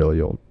mean, not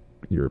really.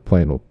 Your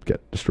plane will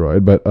get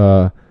destroyed. But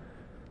then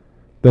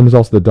there's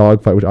also the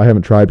dogfight, which I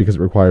haven't tried because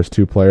it requires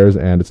 2 players,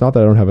 and it's not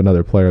that I don't have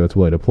another player that's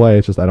willing to play.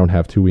 It's just I don't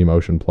have 2 Wii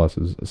Motion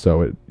Pluses,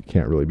 so it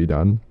can't really be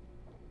done.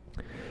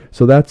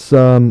 So that's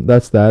that.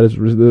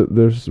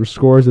 The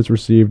scores it's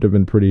received have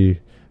been pretty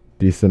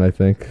decent, I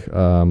think.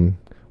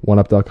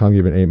 OneUp.com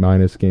gave it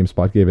 8-.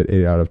 GameSpot gave it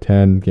 8 out of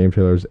 10. Game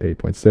Trailers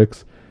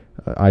 8.6.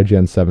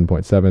 IGN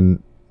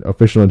 7.7.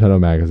 Official Nintendo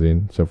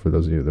Magazine, so for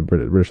those of you, the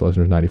British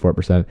listeners,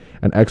 94%.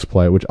 And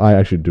XPlay, which I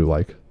actually do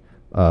like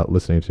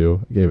listening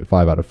to, gave it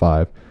 5 out of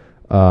 5.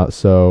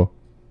 So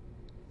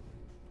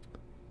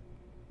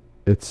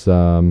it's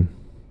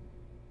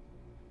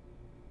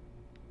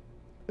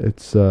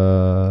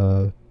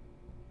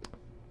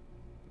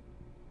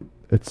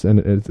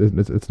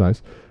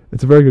nice.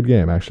 It's a very good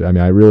game, actually. I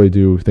mean, I really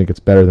do think it's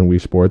better than Wii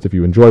Sports. If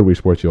you enjoyed Wii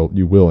Sports,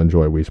 you will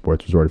enjoy Wii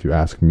Sports Resort, if you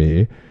ask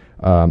me.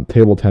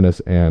 Table tennis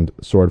and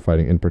sword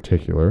fighting in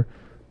particular.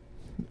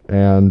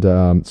 And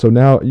so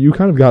now you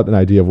kind of got an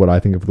idea of what I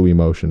think of the Wii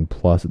Motion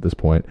Plus at this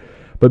point.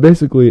 But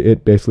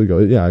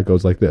it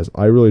goes like this.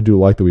 I really do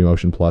like the Wii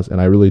Motion Plus, and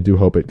I really do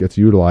hope it gets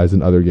utilized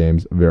in other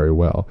games very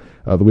well.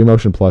 The Wii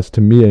Motion Plus,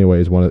 to me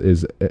anyway, is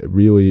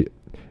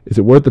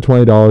it worth the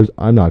 $20?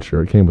 I'm not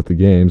sure. It came with the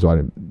game, so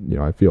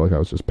I feel like I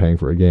was just paying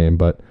for a game.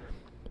 But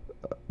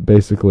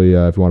basically,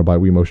 if you want to buy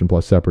Wii Motion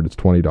Plus separate, it's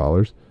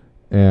 $20.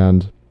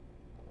 And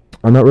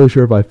I'm not really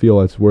sure if I feel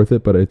it's worth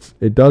it, but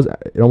it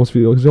almost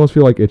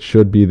feel like it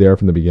should be there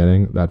from the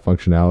beginning, that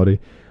functionality.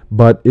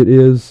 But it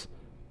is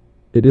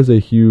a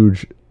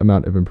huge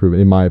amount of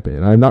improvement, in my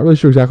opinion. I'm not really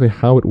sure exactly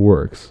how it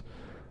works,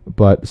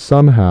 but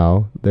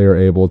somehow they are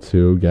able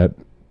to get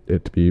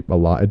it to be a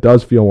lot. It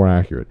does feel more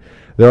accurate.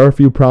 There are a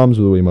few problems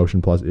with the Wii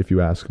Motion Plus, if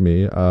you ask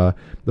me.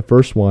 The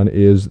first one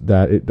is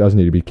that it does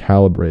need to be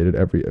calibrated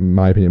in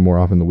my opinion, more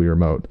often than the Wii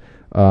Remote.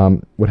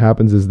 What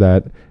happens is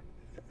that,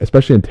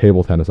 especially in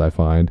table tennis, I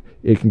find,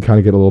 it can kind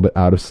of get a little bit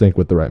out of sync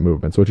with the right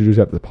movement. So what you do is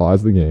you have to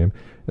pause the game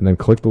and then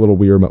click the little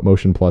Wii Remote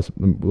Motion Plus,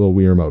 the little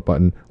Wii Remote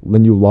button.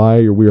 Then you lie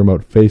your Wii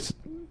Remote face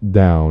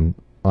down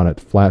on a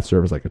flat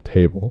surface like a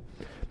table,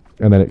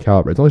 and then it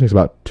calibrates. It only takes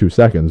about 2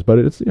 seconds, but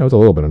it's a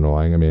little bit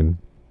annoying. I mean,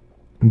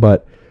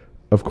 but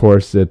of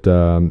course it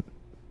then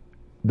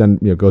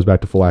goes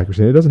back to full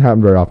accuracy. And it doesn't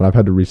happen very often. I've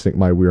had to resync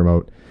my Wii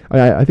Remote.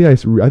 I think I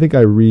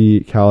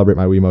recalibrate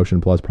my Wii Motion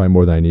Plus probably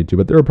more than I need to,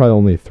 but there were probably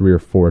only 3 or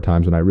 4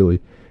 times when I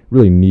really,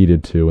 really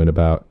needed to in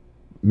about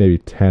maybe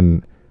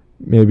 5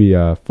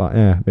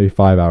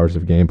 hours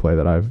of gameplay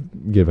that I've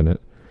given it.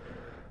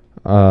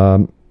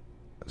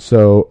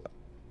 So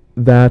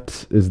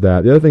that is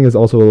that. The other thing is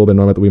also a little bit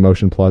annoying with the Wii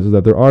Motion Plus is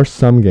that there are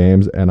some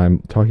games, and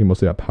I'm talking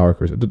mostly about power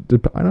cruising.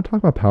 Did I not talk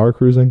about power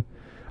cruising?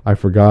 I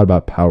forgot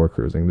about power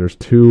cruising. There's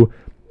 2.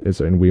 It's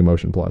in Wii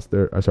Motion Plus.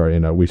 In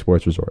Wii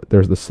Sports Resort.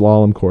 There's the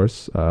slalom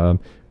course, and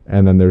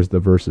then there's the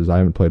versus. I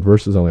haven't played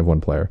versus. I only have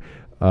 1 player.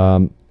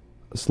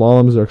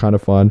 Slaloms are kind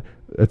of fun.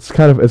 It's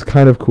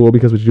kind of cool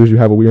because what you do is you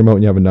have a Wii Remote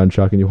and you have a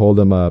nunchuck, and you hold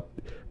them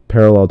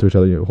parallel to each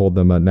other. You hold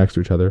them next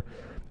to each other,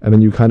 and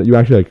then you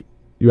actually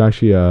you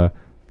actually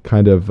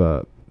kind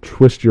of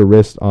twist your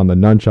wrist on the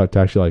nunchuck to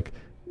actually like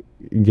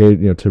engage,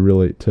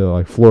 to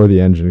like floor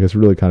the engine. It's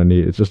really kind of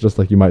neat. It's just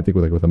like you might think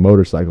with a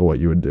motorcycle what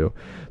you would do.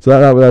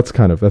 So that's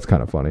kind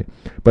of funny.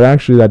 But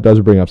actually that does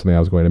bring up something I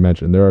was going to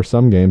mention. There are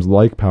some games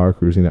like Power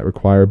Cruising that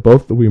require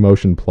both the Wii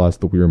Motion Plus,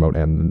 the Wii Remote,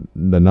 and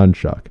the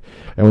nunchuck.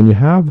 And when you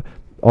have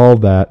all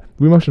that,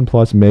 Wii Motion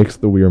Plus makes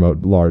the Wii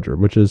Remote larger,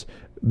 which is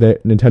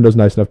Nintendo's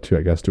nice enough to,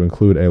 I guess, to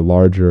include a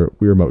larger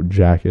Wii Remote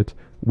jacket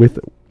with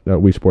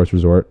Wii Sports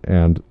Resort,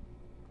 and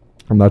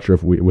I'm not sure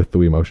if with the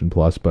Wii Motion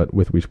Plus, but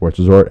with Wii Sports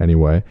Resort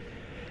anyway.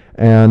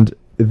 And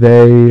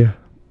the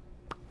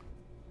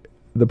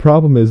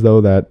problem is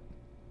though that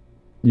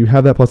you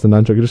have that plus the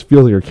nunchuck, it just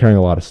feels like you're carrying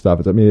a lot of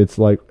stuff.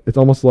 It's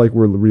almost like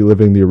we're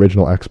reliving the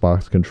original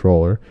Xbox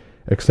controller,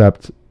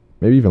 except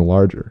maybe even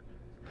larger,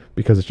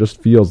 because it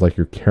just feels like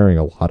you're carrying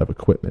a lot of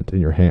equipment in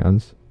your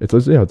hands. It's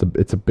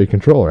a big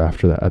controller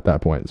after that at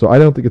that point. So I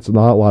don't think it's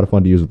not a lot of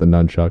fun to use with the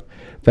nunchuck.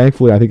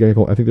 Thankfully, I think there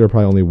are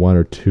probably only one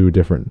or two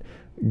different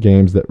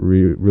games that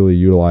really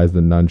utilize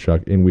the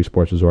nunchuck in Wii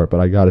Sports Resort. But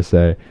I gotta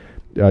say,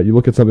 you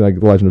look at something like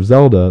The Legend of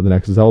Zelda, the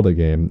next Zelda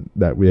game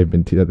that they've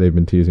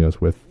been teasing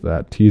us with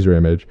that teaser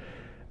image,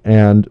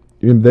 and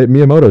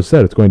Miyamoto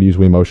said it's going to use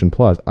Wii Motion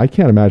Plus. I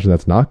can't imagine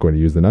that's not going to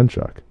use the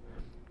nunchuck.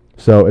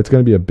 So it's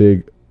going to be a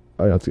big,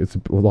 it's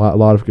a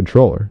lot of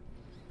controller,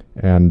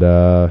 and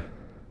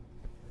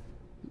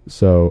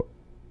so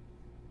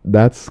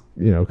that's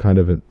kind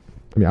of an.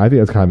 I mean, I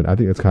think it's kind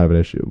of an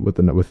issue with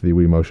the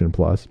Wii Motion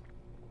Plus.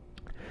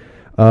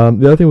 The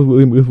other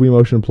thing with Wii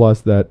Motion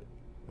Plus that.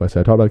 I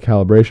talked about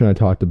calibration. I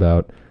talked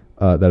about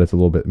that it's a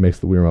little bit makes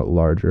the Wii Remote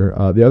larger.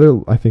 The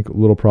other, I think,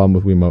 little problem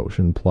with Wii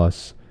Motion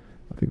Plus,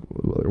 I think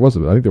there was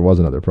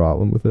another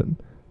problem with it.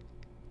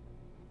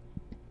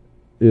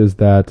 Is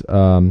that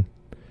those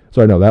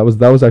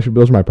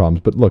are my problems.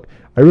 But look,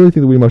 I really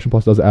think the Wii Motion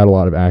Plus does add a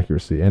lot of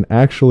accuracy. And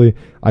actually,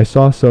 I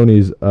saw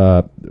Sony's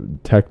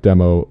tech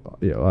demo.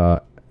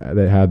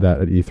 They had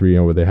that at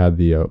E3, where they had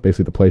the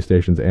basically the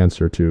PlayStation's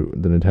answer to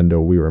the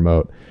Nintendo Wii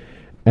Remote.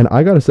 And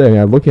I gotta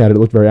say, looking at it, it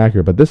looked very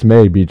accurate, but this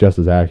may be just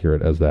as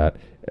accurate as that.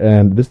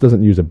 And this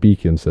doesn't use a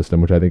beacon system,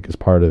 which I think is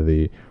part of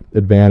the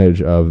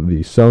advantage of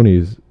the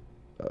Sony's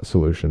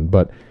solution.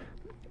 But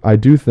I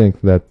do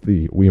think that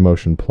the Wii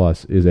Motion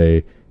Plus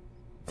is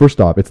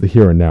first off, it's the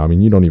here and now. I mean,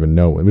 we don't even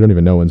know when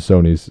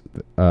Sony's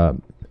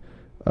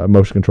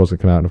motion controls can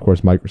come out. And of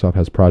course, Microsoft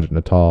has Project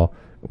Natal.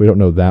 We don't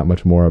know that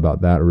much more about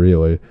that,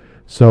 really.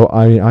 So,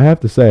 I mean, I have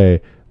to say,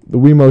 the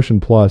Wii Motion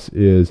Plus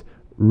is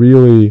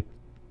really...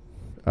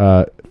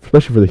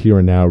 especially for the here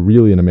and now,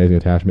 really an amazing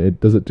attachment.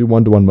 Does it do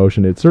one-to-one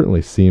motion? It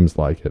certainly seems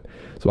like it.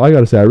 So I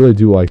gotta say, I really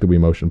do like the Wii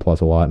Motion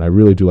Plus a lot, and I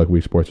really do like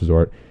Wii Sports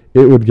Resort.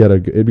 It'd get a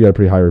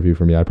pretty high review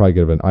for me. I'd probably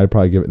give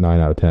it 9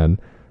 out of 10.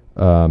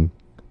 Then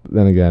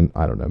again,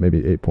 I don't know,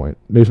 maybe 8 point,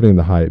 maybe something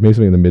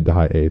in the mid to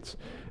high 8s.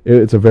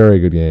 It's a very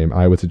good game.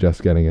 I would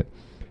suggest getting it.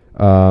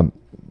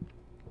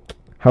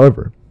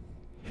 However,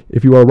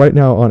 if you are right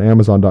now on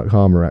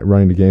Amazon.com or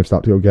running to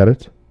GameStop to go get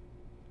it,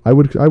 I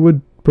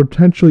would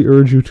potentially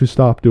urge you to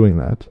stop doing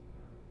that,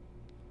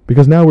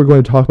 because now we're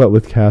going to talk about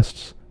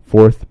Lithcast's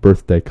 4th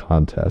birthday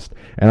contest,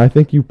 and I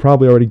think you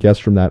probably already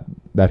guessed from that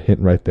hint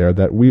right there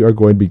that we are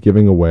going to be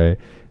giving away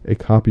a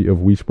copy of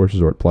Wii Sports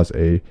Resort plus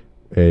a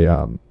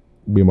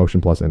Wii Motion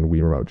Plus and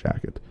Wii Remote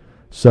jacket.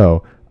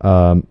 So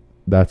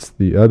that's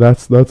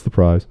the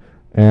prize,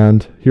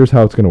 and here's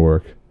how it's going to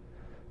work.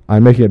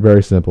 I'm making it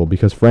very simple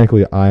because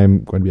frankly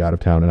I'm going to be out of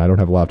town and I don't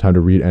have a lot of time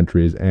to read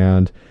entries,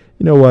 and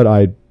you know what,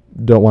 I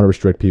don't want to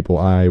restrict people.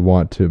 I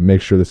want to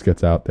make sure this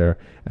gets out there,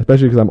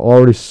 especially because I'm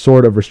already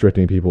sort of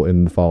restricting people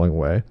in the following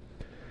way.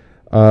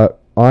 I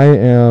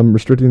am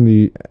restricting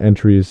the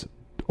entries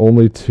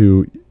only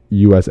to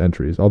U.S.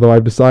 entries, although I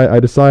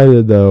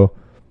decided though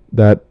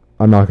that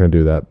I'm not going to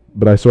do that,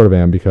 but I sort of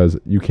am, because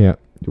you can't.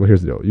 Well,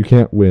 here's the deal: you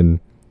can't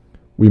win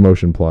Wii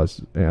Motion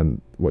Plus,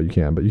 and you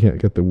can, but you can't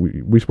get the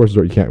Wii Sports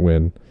Resort. You can't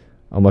win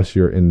unless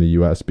you're in the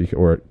U.S.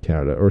 or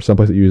Canada or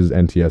someplace that uses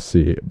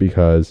NTSC,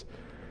 because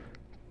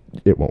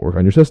it won't work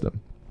on your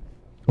system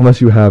unless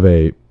you have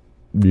a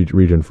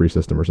region-free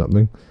system or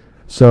something.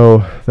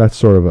 So that's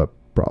sort of a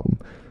problem.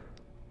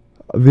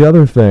 The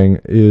other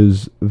thing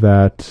is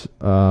that,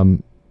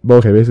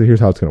 basically here's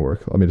how it's going to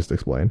work. Let me just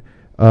explain.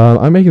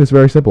 I'm making this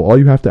very simple. All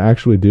you have to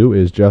actually do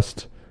is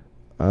just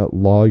go to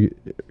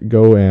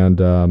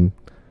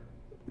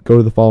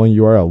the following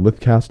URL,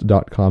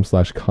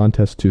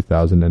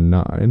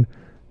 lithcast.com/contest2009,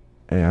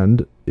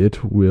 and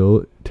it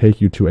will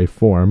take you to a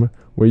form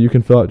where you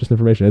can fill out just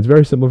information. It's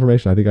very simple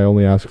information. I think I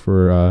only ask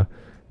for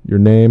your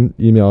name,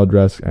 email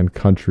address, and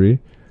country,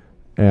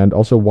 and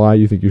also why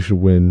you think you should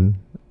win,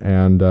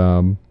 and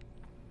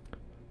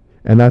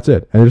that's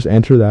it. And just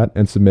enter that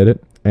and submit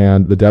it.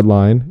 And the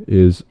deadline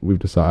is,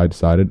 I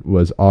decided,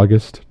 was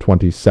August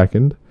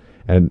 22nd.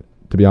 And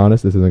to be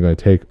honest, this isn't going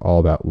to take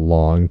all that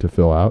long to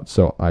fill out,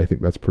 so I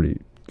think that's pretty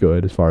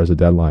good as far as the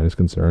deadline is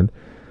concerned.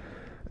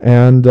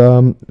 And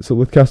so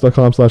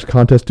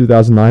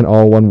lithcast.com/contest2009,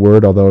 all one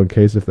word, although in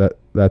case if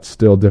that's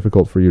still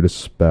difficult for you to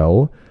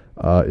spell,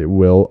 It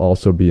will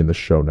also be in the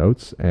show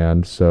notes,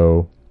 and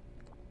so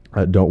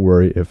don't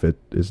worry if it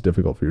is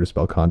difficult for you to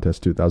spell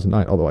contest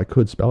 2009, although I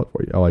could spell it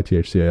for you.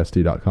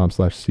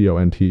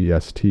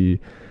 lithcast.com/contest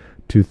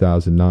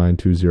 2009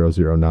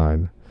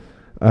 2009.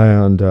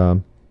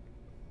 And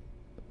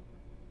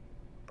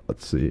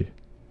let's see.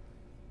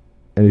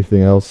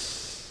 Anything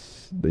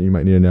else that you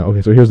might need to know?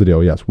 Okay, so here's the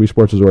deal. Yes, Wii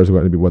Sports Resort is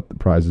going to be what the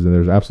prize is, and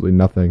there's absolutely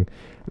nothing.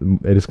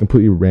 It is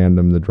completely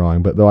random, the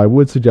drawing. But though I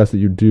would suggest that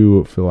you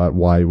do fill out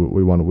why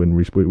we want to win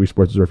Wii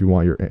Sports Resort if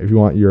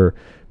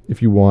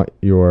you want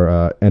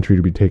your entry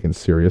to be taken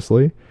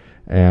seriously.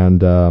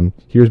 And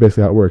here's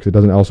basically how it works. It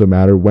doesn't also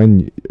matter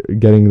when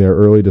getting there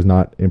early does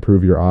not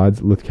improve your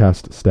odds.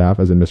 Lithcast staff,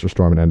 as in Mr.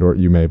 Storm and Endor,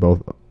 you may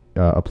both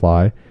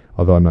apply.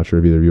 Although I'm not sure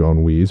if either of you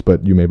own Wiis,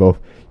 but you may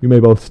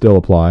both still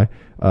apply.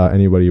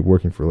 Anybody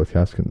working for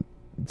Lithcast can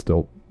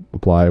still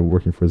apply.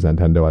 Working for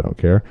Zentendo, I don't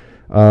care.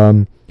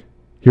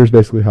 Here's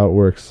basically how it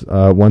works.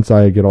 Once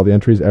I get all the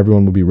entries,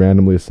 everyone will be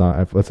randomly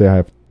assigned. Let's say I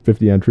have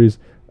 50 entries.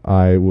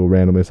 I will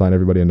randomly assign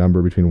everybody a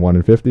number between 1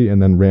 and 50,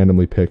 and then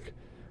randomly pick.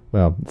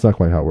 Well, it's not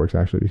quite how it works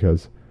actually,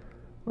 because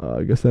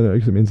I guess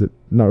it means it's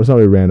not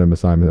really a random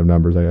assignment of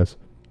numbers. I guess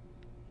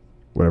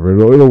whatever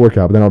it'll work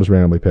out. But then I'll just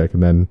randomly pick,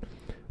 and then.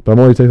 But I'm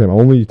only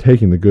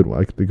taking the good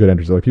the good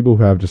entries. Like people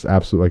who have just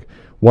absolute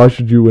why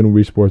should you win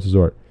Wii Sports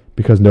Resort?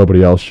 Because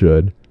nobody else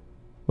should.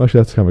 Well, actually,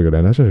 that's kind of a good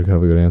answer. That's actually kind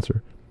of a good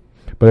answer.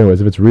 But anyways,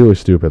 if it's really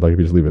stupid, if you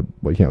just leave it,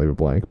 you can't leave it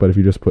blank. But if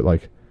you just put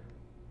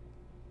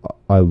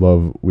I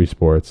love Wii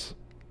Sports,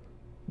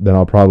 then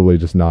I'll probably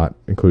just not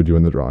include you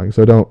in the drawing.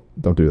 So don't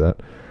do that.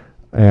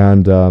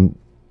 And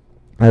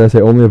as I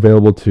say, only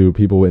available to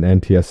people in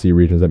NTSC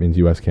regions. That means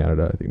U.S.,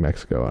 Canada, I think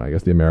Mexico, and I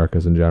guess the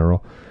Americas in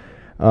general.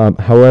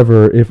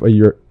 However,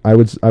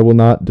 I will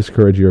not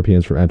discourage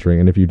Europeans from entering,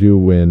 and if you do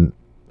win,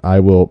 I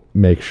will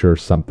make sure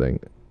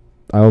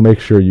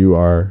you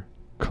are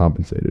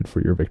compensated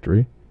for your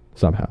victory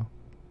somehow.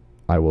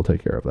 I will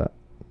take care of that.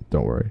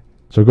 Don't worry.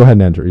 So go ahead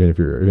and enter,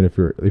 even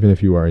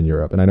if you are in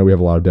Europe. And I know we have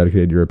a lot of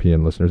dedicated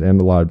European listeners,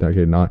 and a lot of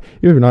dedicated even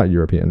if you're not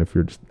European, if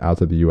you're just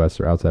outside the U.S.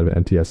 or outside of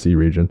an NTSC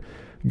region,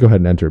 go ahead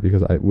and enter,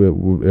 because it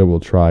will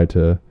try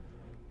to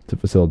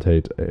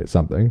facilitate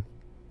something.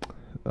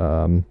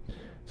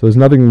 So there's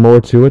nothing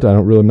more to it.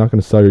 I'm not going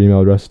to sell your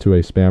email address to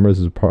a spammer. This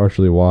is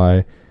partially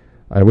why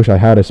I wish I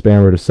had a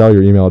spammer to sell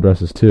your email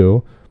addresses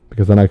to,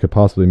 because then I could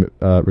possibly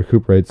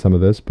recuperate some of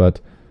this.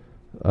 But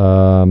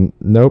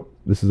nope,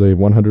 this is a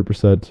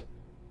 100%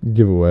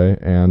 giveaway,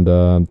 and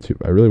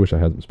I really wish I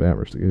had some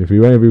spammers. If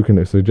any of you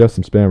can suggest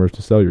some spammers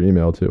to sell your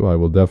email to, I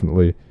will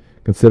definitely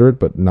consider it,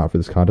 but not for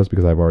this contest,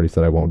 because I've already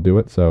said I won't do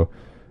it. So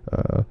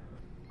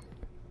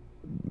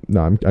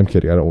no, I'm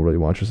kidding. I don't really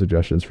want your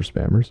suggestions for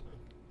spammers.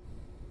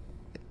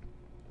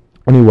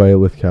 Anyway,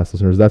 Lithcast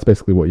listeners, that's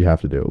basically what you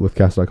have to do.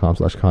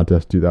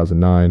 Lithcast.com/contest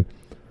 2009.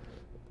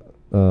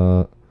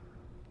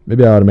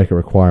 Maybe I ought to make a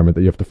requirement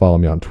that you have to follow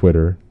me on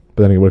Twitter.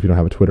 But then again, what if you don't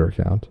have a Twitter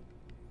account?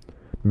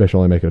 Maybe I should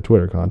only make it a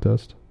Twitter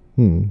contest.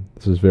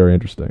 This is very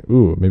interesting.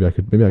 Ooh, maybe I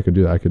could do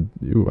that. I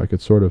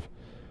could sort of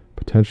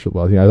potentially.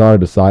 Well, I ought to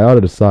decide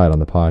on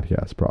the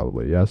podcast.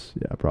 Probably, yes,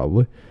 yeah,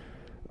 probably.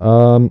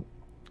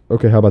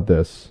 Okay, how about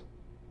this?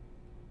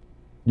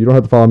 You don't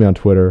have to follow me on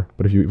Twitter,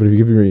 but if you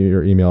give me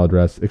your email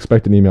address,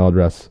 expect an email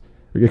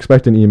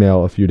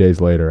a few days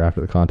later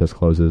after the contest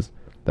closes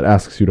that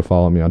asks you to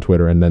follow me on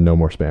Twitter, and then no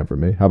more spam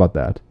from me. How about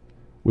that?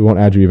 We won't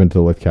add you even to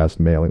the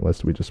Lithcast mailing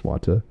list. We just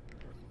want to.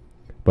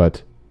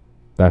 But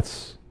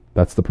that's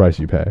the price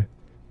you pay.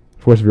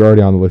 Of course, if you're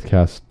already on the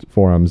Lithcast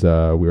forums,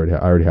 I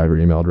already have your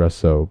email address,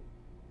 so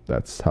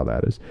that's how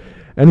that is.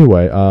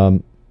 Anyway,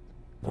 of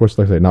course,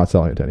 like I say, not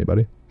selling it to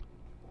anybody.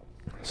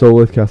 So,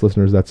 Lithcast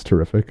listeners, that's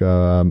terrific.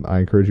 I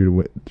encourage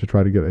you to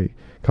try to get a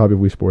copy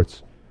of Wii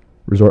Sports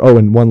Resort. Oh,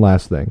 and one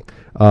last thing.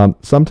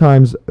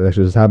 Sometimes, actually, this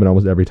has happened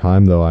almost every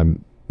time, though it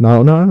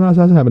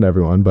hasn't happened to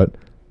everyone, but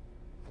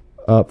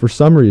for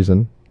some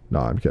reason, no,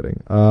 I'm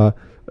kidding.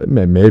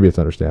 Maybe it's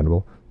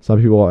understandable.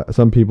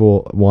 Some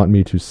people want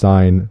me to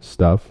sign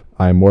stuff.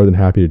 I am more than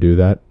happy to do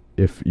that.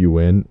 If you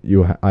win,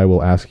 I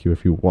will ask you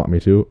if you want me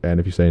to, and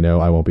if you say no,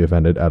 I won't be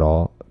offended at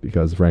all,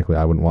 because frankly,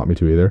 I wouldn't want me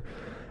to either.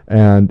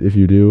 And if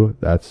you do,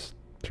 that's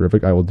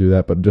terrific. I will do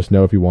that, but just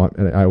know if you want,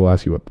 and I will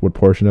ask you what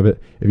portion of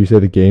it. If you say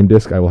the game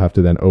disc, I will have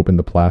to then open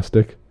the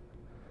plastic.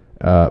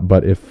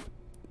 But if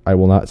I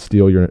will not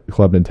steal your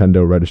Club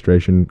Nintendo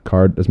registration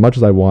card as much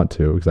as I want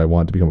to, because I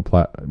want to become a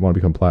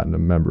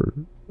platinum member.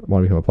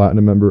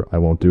 I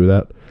won't do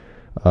that.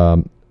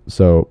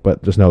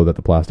 But just know that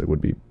the plastic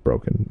would be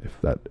broken if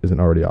that isn't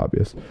already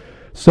obvious.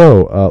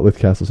 So,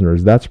 Lithcast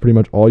listeners, that's pretty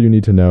much all you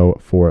need to know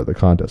for the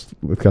contest.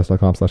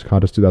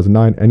 Lithcast.com/contest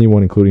 2009.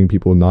 Anyone, including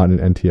people not in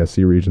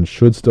NTSC regions,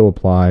 should still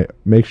apply.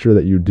 Make sure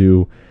that you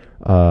do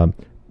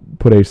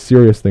put a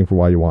serious thing for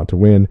why you want to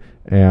win,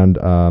 and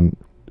I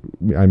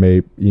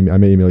may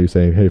email you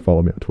saying, "Hey,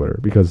 follow me on Twitter,"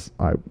 because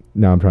I'm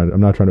not trying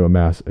to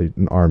amass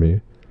an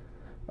army,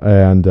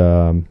 and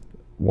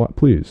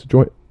please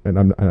join. And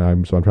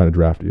I'm trying to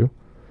draft you,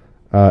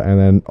 and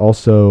then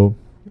also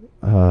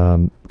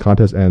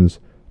contest ends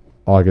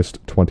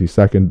August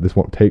 22nd. This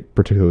won't take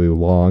particularly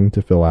long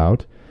to fill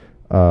out.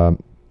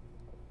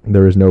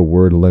 There is no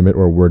word limit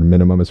or word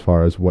minimum as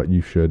far as what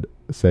you should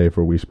say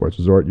for Wii Sports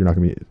Resort. Your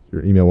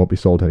email won't be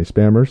sold to any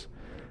spammers.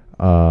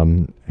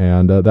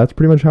 And that's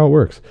pretty much how it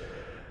works.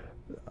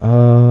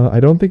 I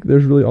don't think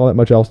there's really all that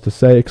much else to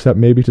say except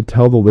maybe to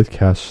tell the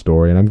Lithcast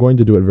story, and I'm going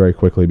to do it very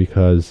quickly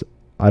because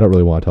I don't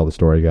really want to tell the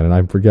story again, and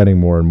I'm forgetting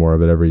more and more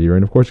of it every year.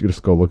 And of course, you can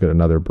just go look at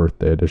another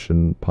birthday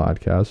edition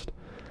podcast.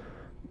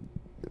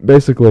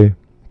 Basically,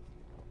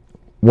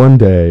 one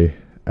day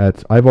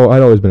I'd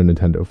always been a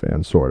Nintendo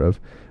fan, sort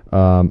of.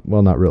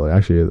 Well, not really.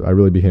 Actually, I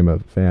really became a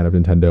fan of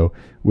Nintendo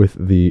with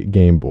the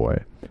Game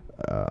Boy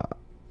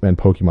and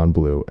Pokemon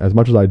Blue. As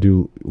much as I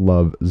do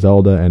love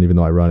Zelda, and even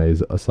though I run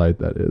a site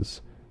that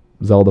is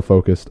Zelda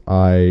focused,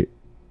 I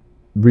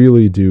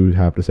really do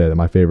have to say that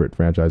my favorite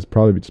franchise,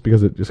 probably just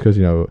because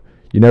you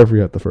never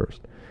forget the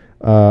first,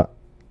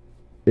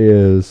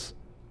 is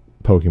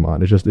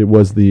Pokemon. It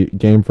was the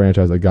game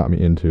franchise that got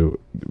me into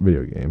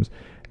video games,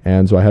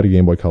 and so I had a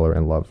Game Boy Color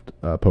and loved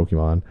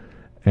Pokemon.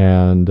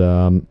 And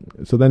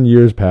so then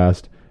years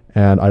passed,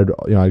 and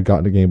I'd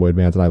gotten a Game Boy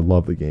Advance, and I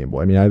loved the Game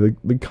Boy. I mean,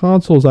 the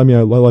consoles. I mean,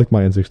 I liked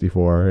my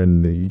N64,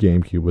 and the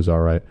GameCube was all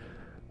right.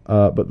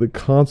 But the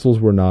consoles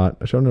were not.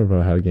 I don't know if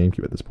I had a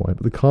GameCube at this point,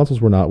 but the consoles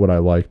were not what I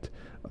liked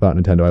about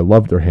Nintendo. I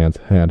loved their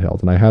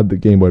handhelds, and I had the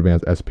Game Boy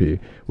Advance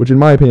SP, which in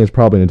my opinion is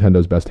probably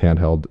Nintendo's best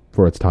handheld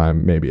for its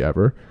time, maybe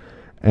ever.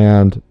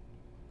 And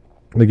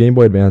the Game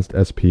Boy Advance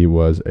SP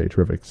was a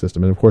terrific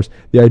system. And of course,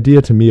 the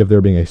idea to me of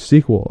there being a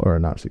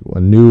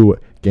new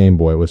Game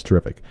Boy was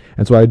terrific.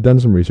 And so I had done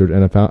some research,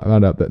 and I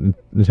found out that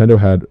Nintendo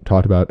had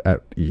talked about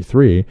at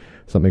E3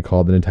 something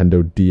called the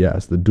Nintendo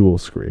DS, the dual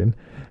screen.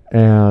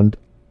 And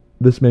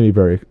this made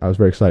me I was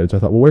very excited. So I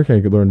thought, well, where can I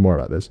learn more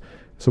about this?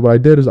 So what I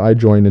did is I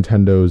joined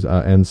Nintendo's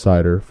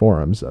Insider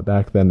forums.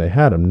 Back then they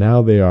had them.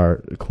 Now they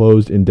are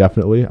closed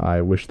indefinitely.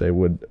 I wish they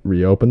would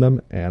reopen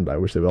them, and I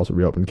wish they would also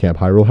reopen Camp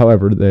Hyrule.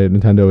 However,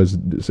 Nintendo has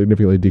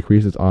significantly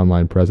decreased its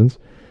online presence.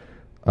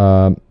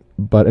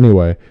 But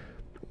anyway,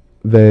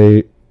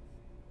 they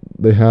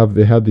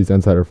had these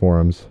Insider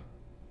forums,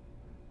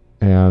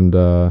 and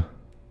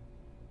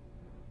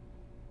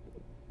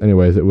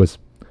anyways, it was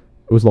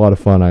a lot of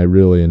fun. I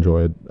really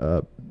enjoyed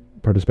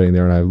participating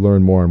there, and I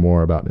learned more and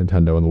more about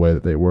Nintendo and the way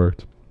that they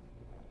worked.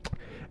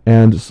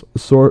 And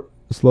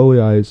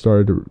slowly,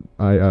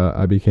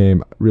 I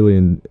became really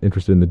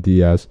interested in the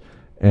DS,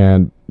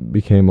 and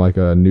became like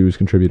a news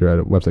contributor at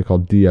a website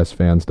called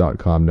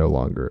dsfans.com, no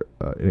longer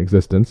in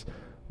existence,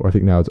 or I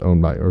think now it's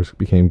owned by, or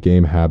became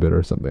Game Habit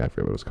or something. I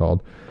forget what it was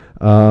called.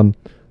 And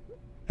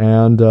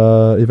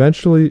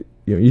eventually,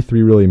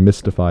 E3 really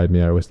mystified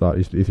me. I always thought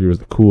E3 was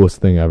the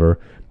coolest thing ever.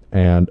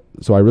 And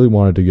so I really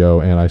wanted to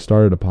go, and I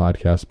started a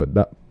podcast, but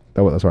that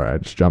wasn't, sorry, I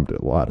just jumped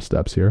a lot of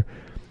steps here.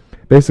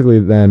 Basically,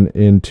 then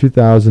in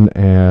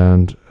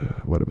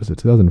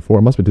 2004,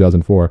 it must be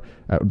 2004,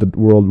 at the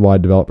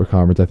Worldwide Developer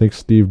Conference, I think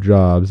Steve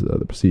Jobs, the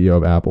CEO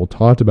of Apple,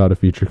 talked about a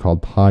feature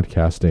called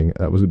podcasting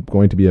that was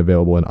going to be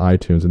available in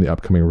iTunes in the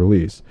upcoming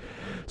release.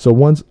 So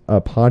once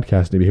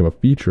podcasting became a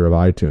feature of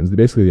iTunes,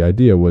 basically the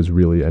idea was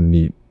really a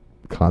neat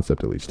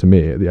concept, at least to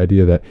me, the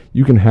idea that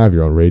you can have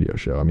your own radio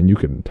show. I mean, you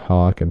can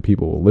talk and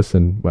people will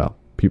listen. Well,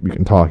 you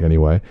can talk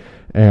anyway.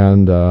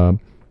 And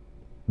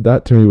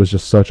that to me was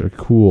just such a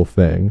cool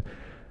thing.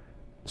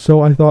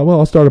 So I thought, well,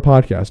 I'll start a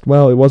podcast.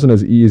 Well, it wasn't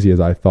as easy as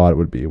I thought it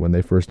would be when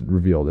they first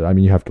revealed it. I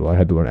mean, I had to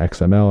learn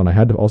XML, and I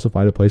had to also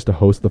find a place to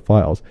host the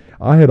files.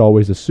 I had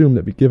always assumed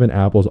that given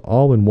Apple's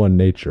all-in-one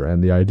nature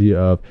and the idea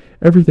of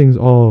everything's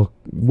all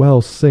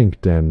well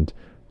synced and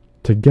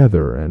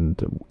together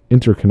and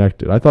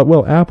interconnected, I thought,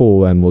 well,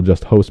 Apple then will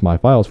just host my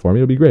files for me.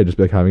 It'll be great, just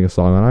like having a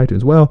song on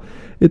iTunes. Well,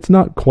 it's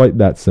not quite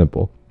that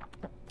simple.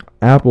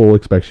 Apple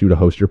expects you to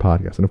host your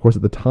podcast. And of course,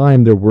 at the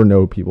time, there were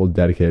no people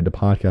dedicated to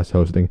podcast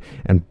hosting,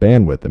 and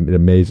bandwidth, it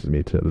amazes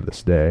me to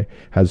this day,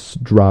 has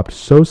dropped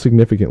so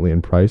significantly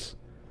in price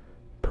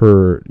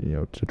per,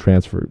 to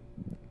transfer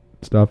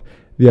stuff.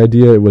 The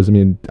idea was,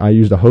 I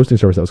used a hosting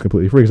service that was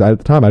completely free, because at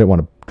the time, I didn't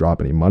want to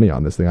drop any money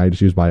on this thing. I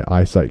just used my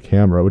iSight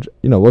camera, which,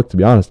 look, to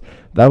be honest,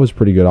 that was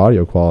pretty good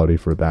audio quality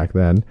for back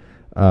then.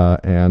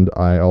 And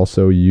I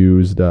also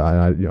used,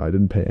 I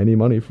didn't pay any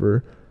money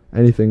for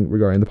anything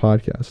regarding the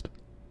podcast.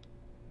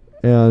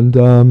 And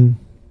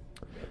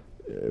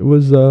it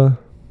was kind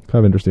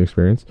of interesting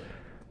experience.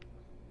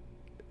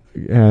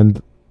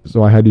 And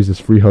so I had to use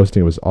this free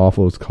hosting. It was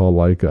awful. It was called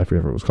I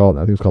forget what it was called. I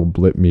think it was called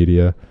Blip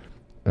Media,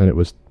 and it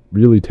was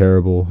really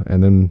terrible.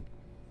 And then,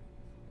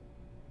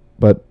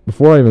 but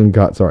before I even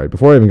got started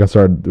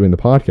doing the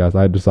podcast,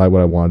 I had to decide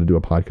what I wanted to do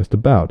a podcast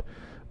about.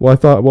 Well, I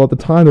thought, at the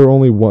time there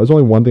was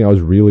only one thing I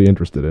was really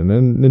interested in,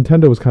 and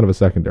Nintendo was kind of a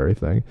secondary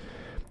thing,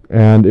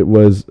 and it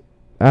was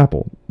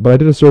Apple. But I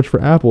did a search for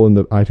Apple in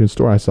the iTunes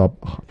store. I saw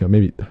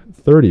maybe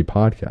 30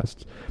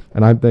 podcasts,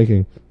 and I'm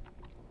thinking,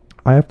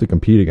 I have to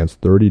compete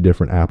against 30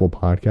 different Apple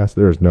podcasts.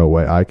 There is no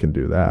way I can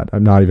do that.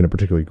 I'm not even a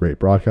particularly great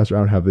broadcaster. I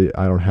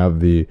don't have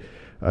the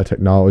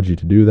technology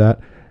to do that.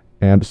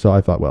 And so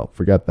I thought, well,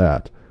 forget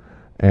that.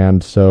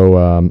 And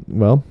so,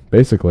 well,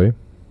 basically,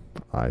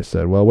 I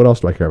said, well, what else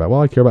do I care about?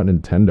 Well, I care about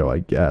Nintendo, I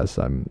guess.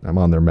 I'm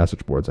on their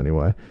message boards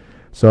anyway.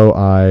 So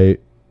I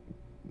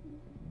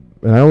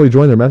only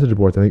joined their message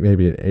boards, I think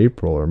maybe in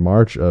April or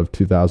March of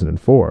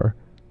 2004.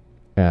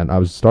 And I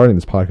was starting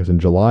this podcast in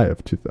July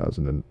of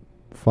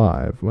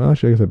 2005. Well,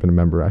 actually, I guess I've been a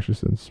member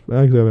since. Actually,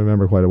 I've been a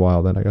member quite a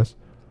while then, I guess.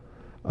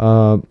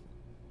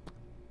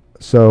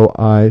 So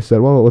I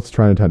said, well, let's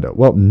try Nintendo.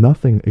 Well,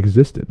 nothing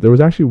existed. There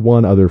was actually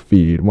one other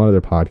feed, one other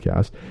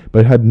podcast, but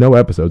it had no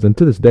episodes. And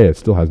to this day, it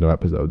still has no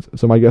episodes.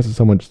 So my guess is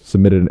someone just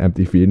submitted an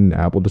empty feed and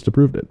Apple just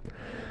approved it.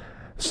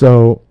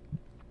 So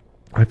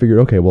I figured,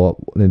 okay, well,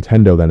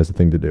 Nintendo then is the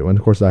thing to do. And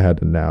of course, I had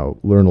to now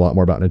learn a lot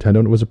more about Nintendo.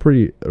 And it was a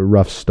pretty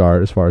rough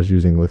start as far as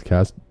using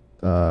Lithcast.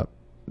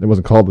 It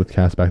wasn't called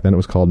Lithcast back then. It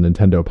was called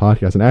Nintendo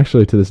Podcast. And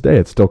actually, to this day,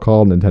 it's still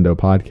called Nintendo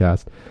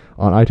Podcast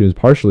on iTunes,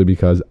 partially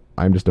because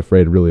I'm just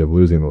afraid really of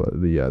losing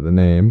the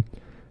name.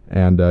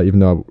 And even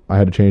though I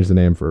had to change the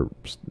name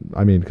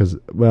because,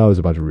 well, there's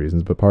a bunch of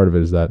reasons, but part of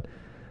it is that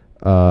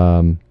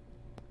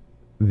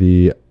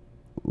the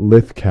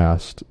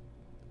Lithcast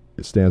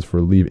stands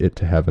for Leave It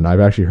to Heaven.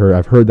 I've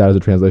heard that as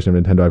a translation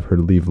of Nintendo. I've heard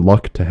Leave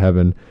Luck to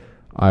Heaven.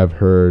 I've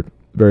heard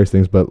various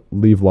things, but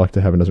Leave Luck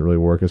to Heaven doesn't really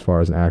work as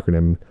far as an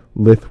acronym.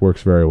 Lith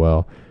works very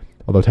well,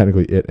 although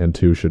technically it and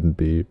to shouldn't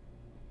be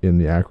in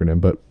the acronym,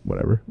 but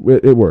whatever.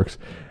 It works.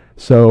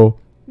 So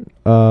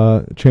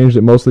changed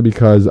it mostly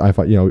because I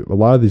thought, a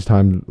lot of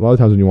times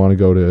when you want to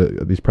go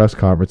to these press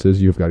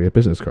conferences, you've got to get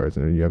business cards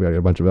and you've got to get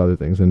a bunch of other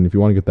things. And if you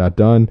want to get that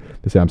done,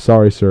 they say, I'm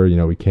sorry, sir,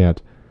 we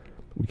can't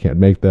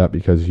make that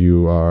because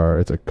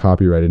it's a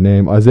copyrighted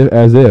name, as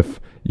if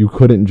you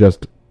couldn't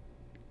just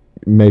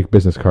make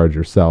business cards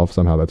yourself.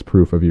 Somehow that's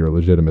proof of your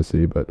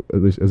legitimacy, but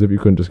at least as if you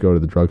couldn't just go to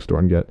the drugstore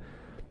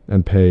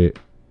and pay,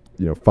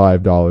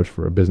 $5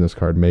 for a business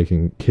card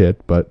making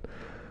kit, but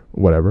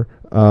whatever.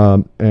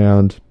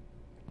 And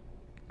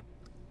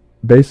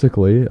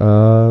basically,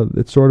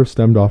 it sort of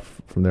stemmed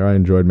off from there. I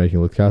enjoyed making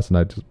Lithcast, and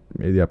I just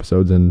made the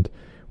episodes, and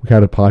we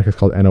had a podcast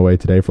called NOA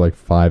Today for like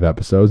 5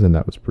 episodes, and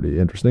that was pretty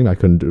interesting. I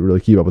couldn't really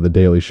keep up with the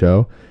daily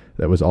show.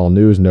 That was all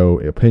news,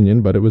 no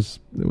opinion, but it was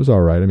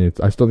all right. I mean,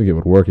 I still think it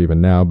would work even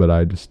now, but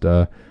I just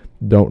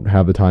don't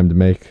have the time to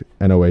make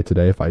NOA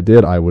Today. If I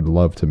did, I would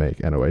love to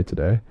make NOA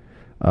Today.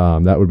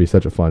 That would be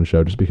such a fun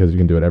show just because you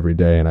can do it every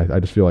day, and I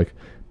just feel like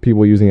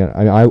people using it.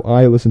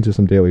 I listen to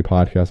some daily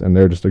podcasts, and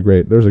there's a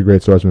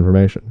great source of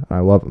information. I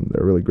love them.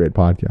 They're really great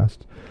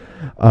podcasts.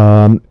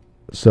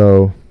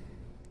 So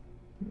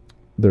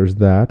there's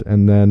that,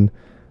 and then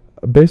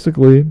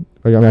basically,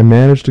 I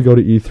managed to go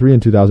to E3 in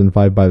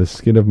 2005 by the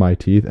skin of my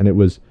teeth, and it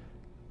was.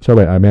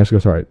 I managed to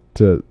go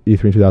to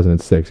E3 in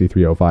 2006.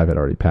 E3 05 had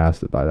already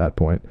passed it by that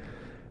point,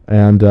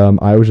 and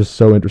I was just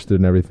so interested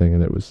in everything,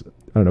 and it was.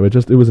 I don't know.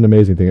 It was an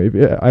amazing thing.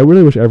 I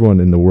really wish everyone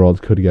in the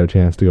world could get a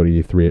chance to go to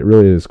E3. It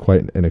really is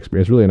quite an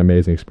experience. Really an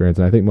amazing experience.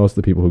 And I think most of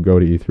the people who go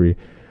to E3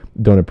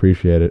 don't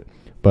appreciate it.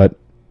 But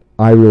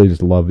I really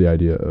just love the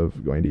idea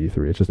of going to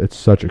E3. It's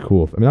such a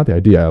cool. Not the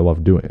idea. I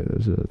love doing it.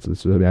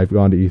 I've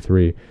gone to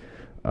E3.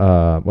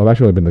 Well, I've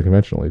actually only been to the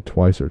convention only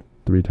twice or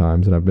 3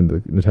 times, and I've been to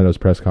Nintendo's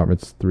press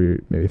conference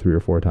maybe 3 or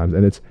 4 times,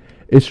 and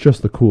it's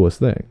just the coolest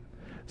thing.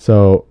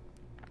 So.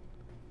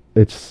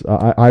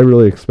 I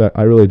really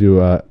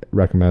do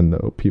recommend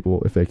though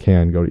people, if they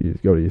can, go to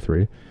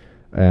E3,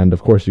 and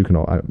of course you can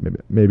all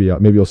maybe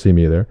you'll see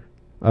me there,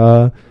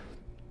 so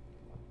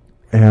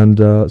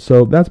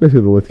that's basically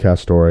the Lithcast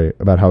story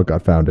about how it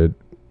got founded.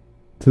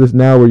 To this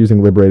now we're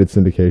using Liberated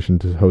Syndication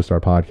to host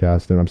our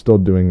podcast, and I'm still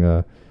doing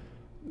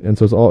and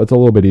so it's a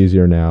little bit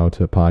easier now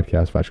to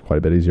podcast, actually quite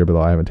a bit easier, but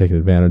I haven't taken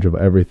advantage of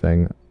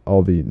everything,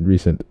 all the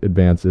recent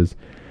advances.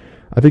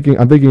 I'm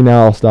thinking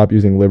now I'll stop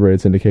using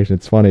Liberated Syndication.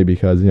 It's funny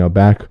because,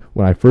 back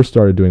when I first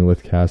started doing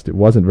Lithcast, it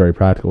wasn't very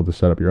practical to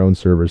set up your own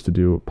servers to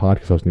do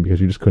podcast hosting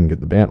because you just couldn't get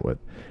the bandwidth.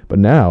 But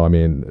now,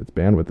 its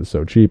bandwidth is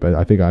so cheap.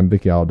 I'm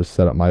thinking I'll just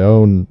set up my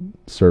own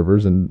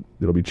servers, and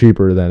it'll be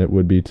cheaper than it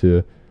would be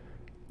to,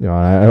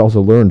 I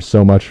also learned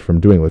so much from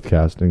doing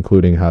Lithcast,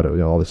 including how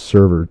to, all this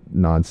server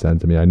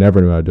nonsense. I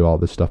never knew how to do all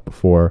this stuff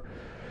before.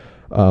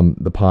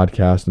 The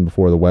podcast and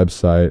before the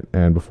website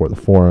and before the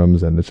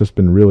forums, and it's just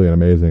been really an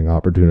amazing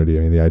opportunity.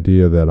 The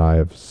idea that I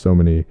have so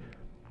many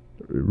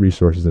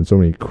resources and so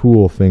many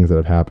cool things that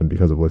have happened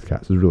because of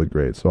Lithcast is really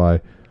great. So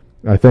I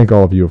thank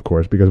all of you, of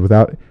course, because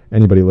without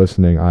anybody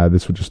listening,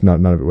 this would just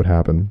none of it would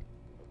happen.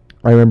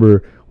 I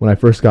remember when I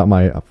first got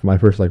my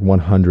first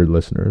 100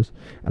 listeners,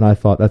 and I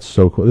thought that's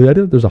so cool. The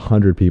idea that there's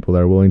 100 people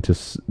that are willing to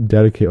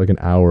dedicate an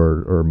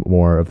hour or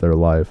more of their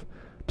life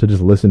to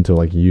just listen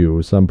to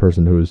you, some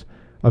person who's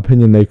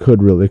opinion they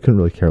couldn't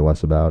really care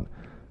less about,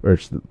 or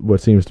what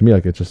seems to me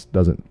like it just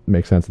doesn't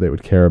make sense that they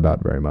would care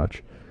about very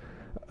much.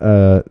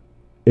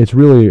 It's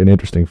really an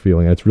interesting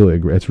feeling. It's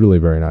really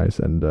very nice,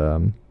 and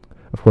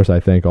of course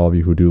I thank all of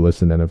you who do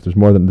listen. And if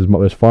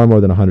there's far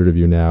more than 100 of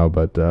you now,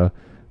 but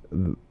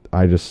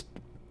I just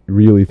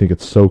really think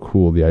it's so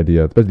cool, the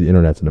idea. Especially the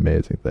internet's an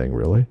amazing thing,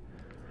 really,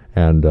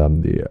 and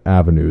the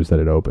avenues that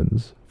it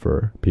opens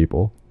for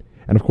people.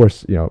 And of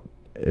course,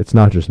 it's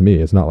not just me.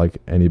 It's not like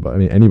anybody. I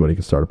mean, anybody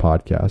can start a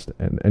podcast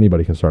and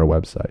anybody can start a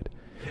website.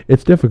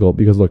 It's difficult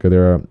because look,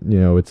 there are,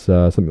 it's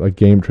something like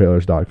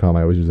GameTrailers.com.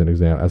 I always use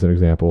as an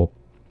example.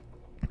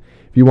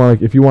 If you want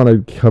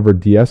to cover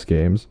DS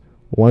games,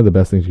 one of the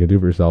best things you can do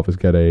for yourself is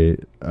get a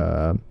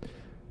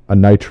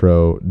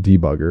Nitro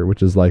debugger,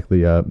 which is like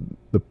the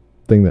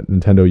thing that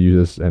Nintendo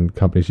uses and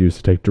companies use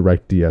to take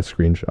direct DS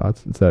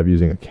screenshots instead of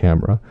using a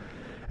camera.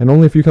 And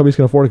only a few companies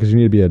can afford it because you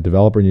need to be a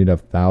developer. And you need to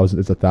have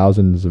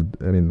thousands of.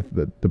 I mean,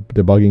 the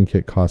debugging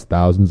kit costs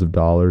thousands of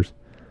dollars.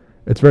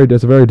 It's a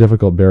very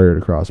difficult barrier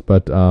to cross.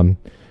 But there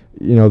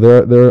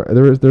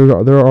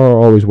are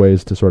always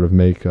ways to sort of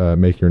make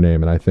your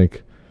name. And I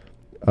think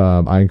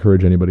I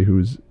encourage anybody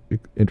who's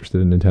interested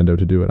in Nintendo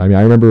to do it. I mean,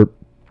 I remember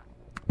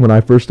when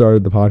I first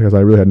started the podcast, I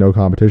really had no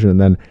competition, and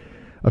then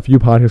a few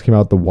podcasts came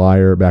out. The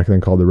Wire back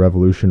then called the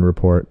Revolution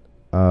Report.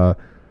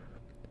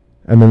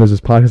 And then there's this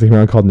podcast that came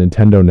out called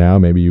Nintendo Now.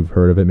 Maybe you've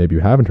heard of it, maybe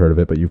you haven't heard of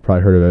it, but you've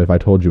probably heard of it if I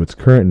told you its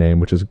current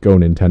name, which is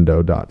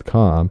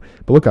GoNintendo.com.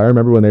 But look, I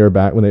remember when they were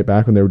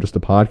just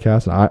a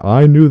podcast, and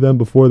I knew them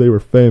before they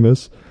were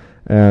famous,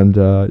 and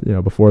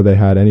before they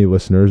had any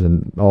listeners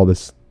and all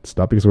this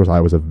stuff. Because of course I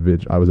was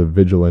a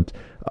vigilant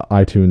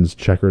iTunes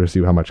checker to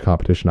see how much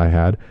competition I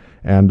had,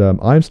 and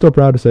I'm still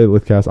proud to say that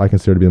Lithcast I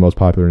consider to be the most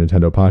popular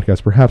Nintendo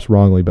podcast. Perhaps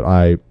wrongly, but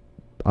I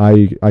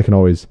can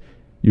always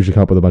usually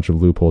come up with a bunch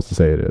of loopholes to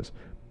say it is.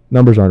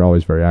 Numbers aren't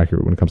always very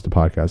accurate when it comes to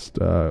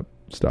podcast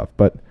stuff.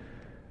 But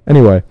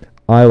anyway,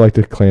 I like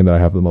to claim that I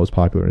have the most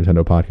popular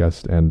Nintendo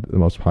podcast and the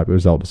most popular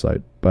Zelda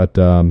site. But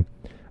I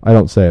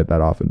don't say it that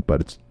often,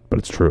 but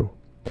it's true.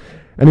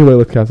 Anyway,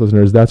 Lithcast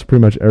listeners, that's pretty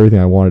much everything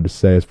I wanted to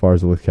say as far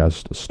as the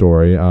Lithcast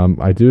story.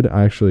 I did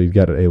actually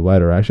get a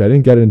letter. Actually, I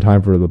didn't get it in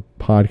time for the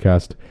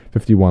podcast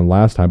 51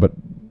 last time, but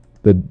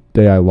the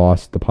day I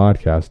lost the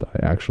podcast,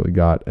 I actually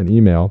got an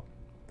email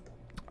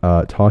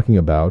talking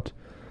about...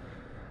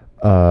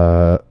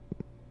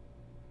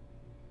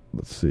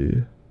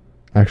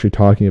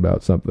 talking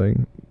about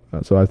something.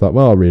 So I thought,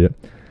 well, I'll read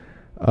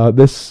it.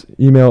 This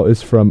email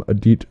is from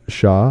Adit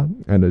Shah,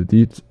 and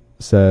Adit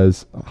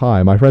says,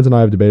 "Hi, my friends and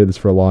I have debated this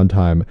for a long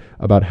time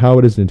about how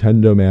it is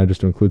Nintendo manages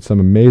to include some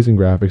amazing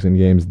graphics in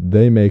games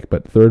they make,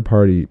 but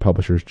third-party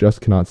publishers just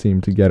cannot seem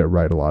to get it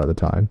right a lot of the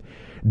time.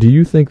 Do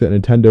you think that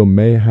Nintendo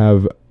may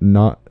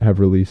not have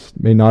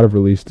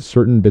released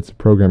certain bits of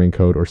programming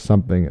code or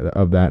something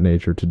of that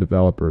nature to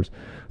developers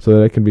so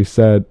that it can be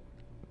said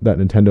that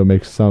Nintendo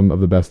makes some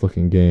of the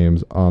best-looking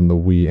games on the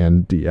Wii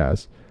and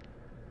DS?"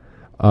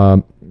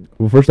 Well,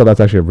 first off, that's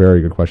actually a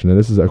very good question, and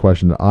this is a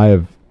question that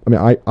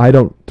I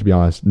don't, to be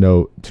honest,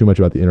 know too much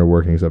about the inner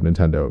workings of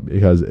Nintendo,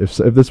 because if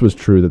this was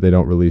true that they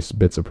don't release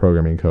bits of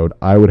programming code,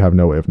 I would have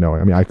no way of knowing.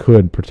 I mean, I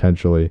could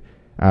potentially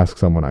ask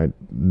someone,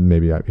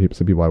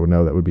 some people I would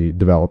know that would be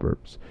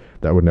developers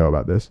that would know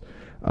about this.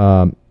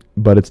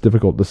 But it's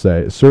difficult to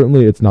say.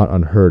 Certainly, it's not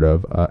unheard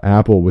of.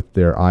 Apple, with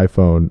their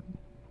iPhone,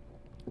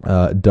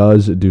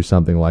 does do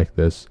something like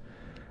this.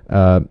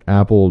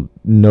 Apple,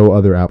 no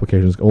other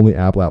applications, only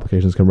Apple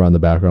applications can run in the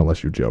background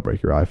unless you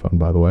jailbreak your iPhone,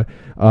 by the way,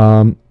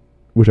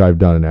 which I've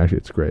done, and actually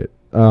it's great.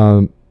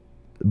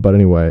 But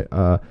anyway,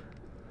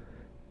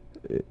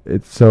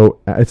 it's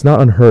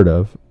not unheard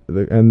of,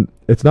 and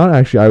it's not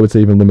actually, I would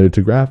say, even limited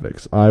to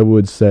graphics. I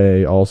would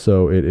say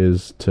also it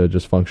is to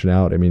just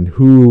functionality. I mean,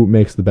 who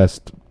makes the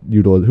best,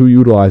 who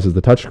utilizes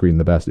the touchscreen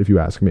the best? If you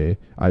ask me,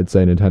 I'd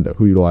say Nintendo.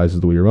 Who utilizes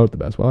the Wii Remote the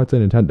best? Well, I'd say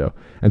Nintendo.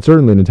 And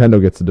certainly Nintendo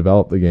gets to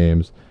develop the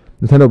games.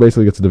 Nintendo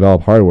basically gets to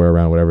develop hardware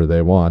around whatever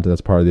they want, and that's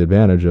part of the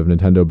advantage of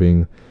Nintendo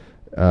being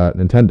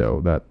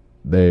Nintendo, that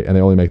they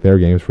only make their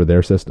games for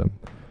their system,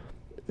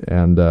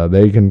 and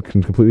they can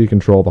completely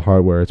control the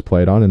hardware it's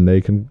played on, and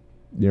they can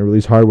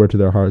release hardware to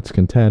their heart's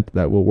content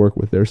that will work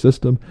with their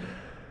system.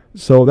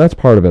 So that's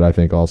part of it, I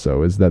think.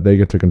 Also, is that they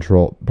get to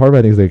control. Part of it,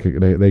 I think,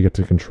 is they get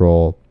to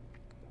control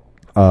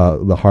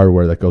the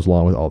hardware that goes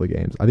along with all the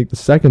games. I think the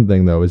second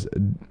thing, though, is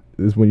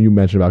when you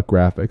mentioned about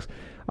graphics.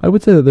 I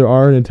would say that there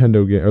are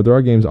there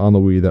are games on the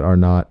Wii that are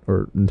not,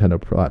 or Nintendo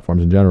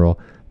platforms in general,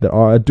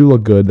 that do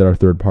look good, that are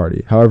third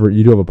party. However,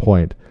 you do have a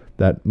point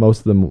that most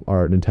of them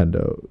are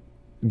Nintendo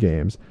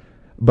games.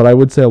 But I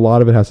would say a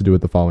lot of it has to do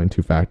with the following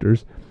two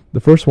factors. The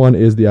first one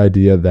is the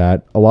idea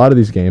that a lot of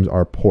these games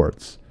are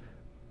ports.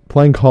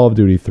 Playing Call of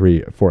Duty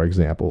 3, for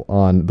example,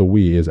 on the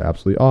Wii is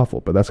absolutely awful,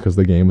 but that's because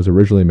the game was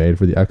originally made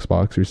for the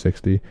Xbox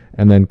 360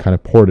 and then kind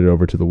of ported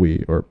over to the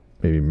Wii, or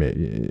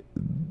maybe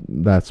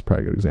that's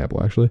probably a good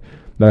example, actually.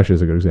 That actually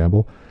is a good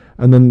example.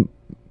 And then,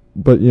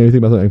 but you think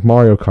about something like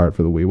Mario Kart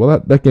for the Wii. Well,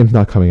 that game's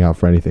not coming out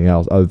for anything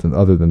else other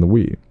than the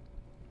Wii.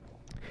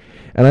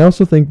 And I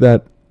also think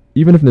that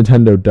even if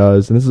Nintendo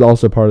does, and this is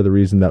also part of the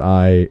reason that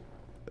I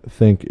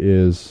think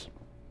is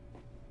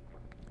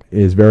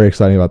very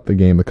exciting about the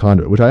game The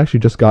Conduit, which I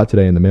actually just got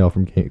today in the mail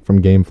from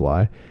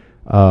GameFly.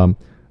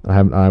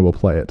 I will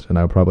play it, and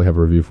I'll probably have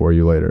a review for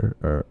you later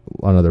or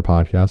on another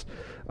podcast.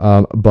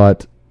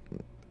 But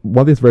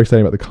one thing that's very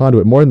exciting about the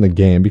Conduit, more than the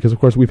game, because of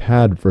course we've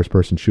had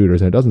first-person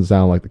shooters, and it doesn't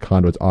sound like the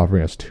Conduit's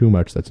offering us too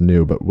much that's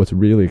new, but what's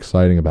really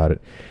exciting about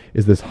it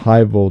is this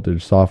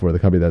high-voltage software. The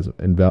company that's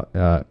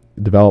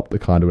developed the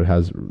Conduit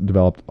has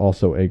developed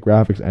also a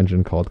graphics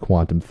engine called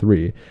Quantum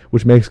 3,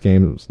 which makes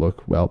games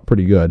look, well,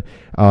 pretty good.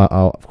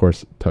 I'll, of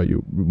course, tell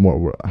you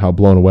more how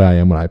blown away I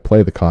am when I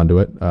play the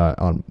Conduit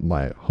on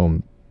my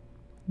home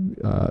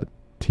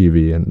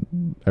TV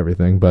and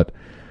everything, but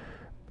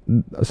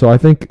so I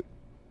think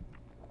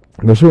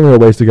there's certainly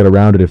ways to get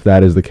around it if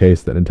that is the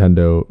case, that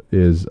Nintendo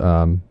is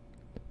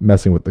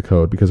messing with the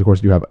code, because of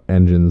course you have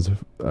engines,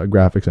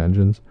 graphics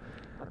engines.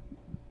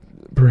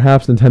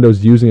 Perhaps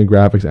Nintendo's using a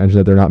graphics engine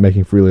that they're not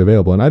making freely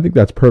available, and I think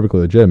that's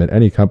perfectly legitimate.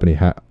 Any company,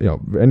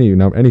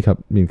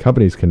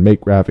 companies can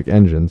make graphic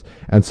engines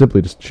and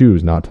simply just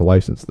choose not to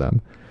license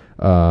them.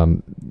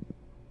 Now,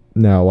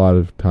 a lot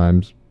of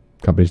times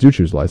companies do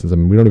choose to license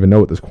them. We don't even know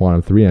what this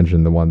Quantum 3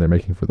 engine, the one they're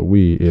making for the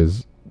Wii,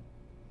 is,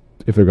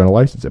 if they're going to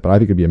license it, but I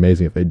think it'd be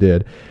amazing if they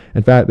did.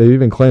 In fact, they've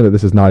even claimed that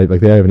this is not, like,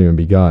 they haven't even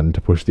begun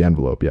to push the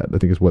envelope yet. I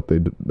think is what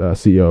the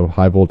CEO of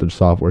High Voltage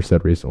Software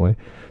said recently.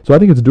 So I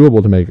think it's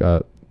doable to make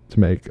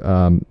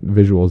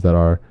visuals that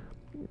are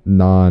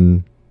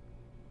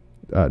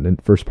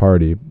first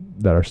party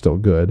that are still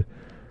good.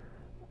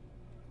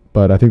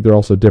 But I think they're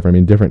also different. I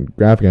mean, different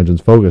graphic engines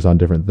focus on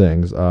different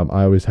things.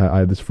 I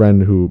had this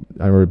friend who,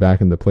 I remember back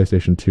in the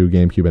PlayStation 2,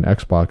 GameCube, and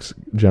Xbox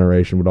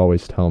generation, would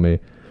always tell me,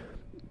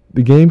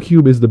 the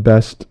GameCube is the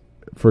best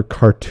for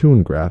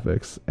cartoon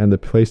graphics, and the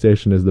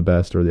PlayStation is the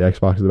best, or the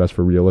Xbox is the best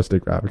for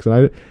realistic graphics.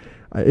 And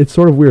it's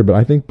sort of weird, but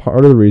I think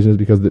part of the reason is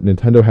because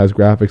Nintendo has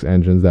graphics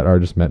engines that are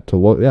just meant to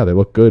look, they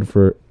look good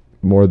for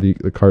more the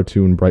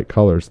cartoon bright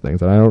colors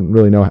things. And I don't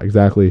really know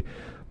exactly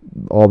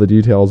all the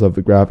details of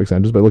the graphics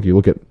engines, but you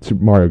look at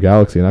Super Mario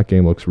Galaxy, and that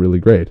game looks really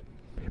great.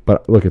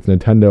 But look, it's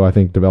Nintendo, I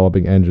think,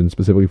 developing engines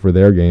specifically for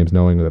their games,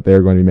 knowing that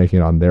they're going to be making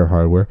it on their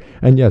hardware.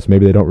 And yes,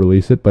 maybe they don't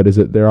release it, but is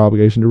it their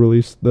obligation to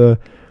release the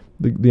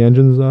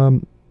engines?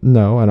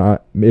 No. And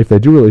if they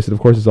do release it, of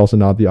course, it's also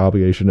not the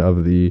obligation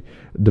of the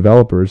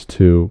developers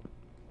to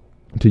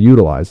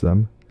utilize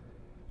them.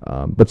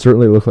 But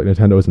certainly it looks like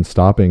Nintendo isn't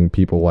stopping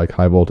people like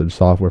High Voltage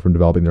Software from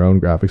developing their own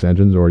graphics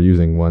engines or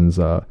using ones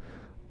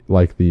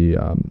like the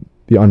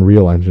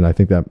Unreal Engine. I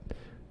think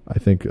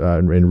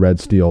in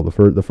Red Steel,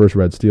 the first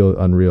Red Steel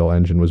Unreal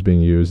Engine was being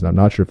used, and I'm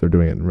not sure if they're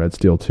doing it in Red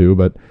Steel 2,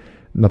 but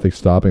nothing's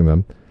stopping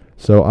them.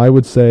 So I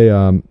would say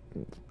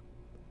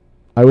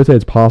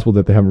it's possible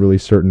that they haven't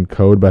released certain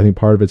code, but I think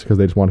part of it's because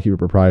they just want to keep it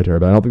proprietary.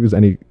 But I don't think it's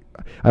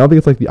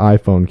like the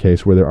iPhone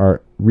case where there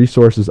are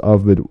resources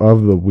of the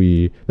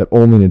Wii that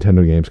only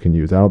Nintendo games can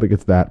use. I don't think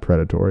it's that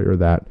predatory or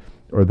that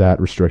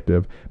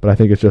restrictive, but I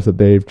think it's just that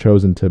they've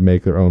chosen to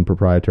make their own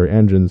proprietary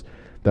engines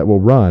that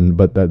will run,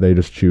 but that they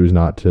just choose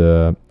not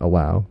to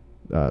allow.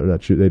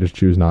 They just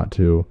choose not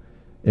to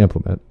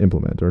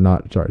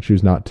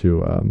choose not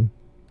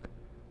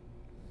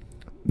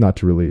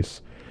to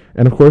release.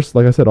 And of course,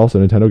 like I said,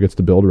 also Nintendo gets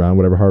to build around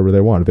whatever hardware they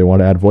want. If they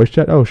want to add voice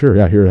chat, oh sure,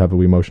 yeah, here have a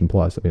Wii Motion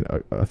Plus. I mean,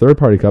 a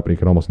third-party company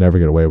can almost never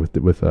get away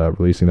with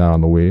releasing that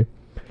on the Wii.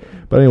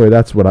 But anyway,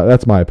 that's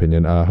my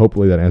opinion.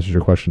 Hopefully that answers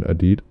your question,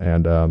 Adit.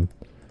 And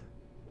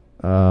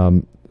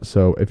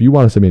so if you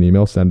want to send me an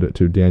email, send it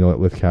to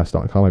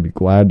daniel@lithcast.com. I'd be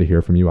glad to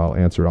hear from you. I'll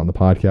answer it on the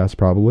podcast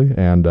probably,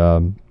 and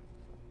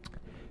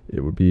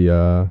it would be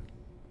good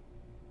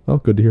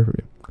to hear from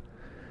you.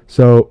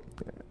 So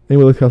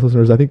anyway, Lithcast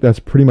listeners, I think that's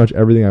pretty much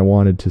everything I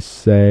wanted to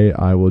say.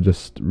 I will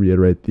just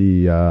reiterate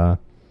the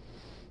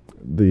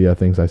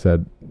things I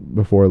said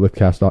before: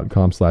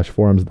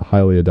 lithcast.com/forums,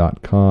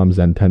 thehylia.com,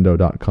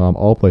 zentendo.com,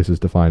 all places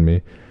to find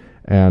me.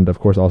 And of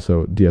course,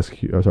 also DS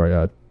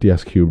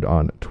Cubed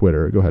on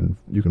Twitter. Go ahead and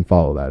you can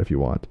follow that if you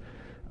want.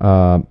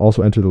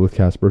 Also enter the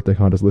Lithcast birthday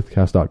contest,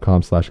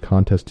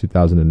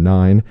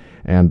 lithcast.com/contest2009,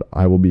 and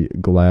I will be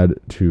glad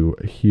to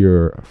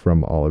hear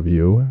from all of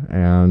you.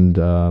 And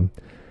I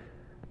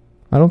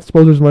don't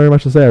suppose there's very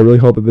much to say. I really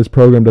hope that this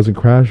program doesn't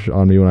crash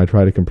on me when I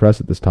try to compress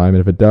it this time.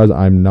 And if it does,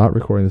 I'm not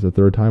recording this a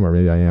third time, or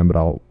maybe I am, but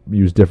I'll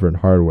use different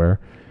hardware.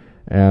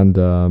 And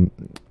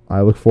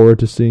I look forward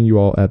to seeing you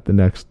all at the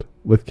next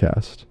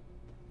Lithcast.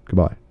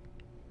 Goodbye.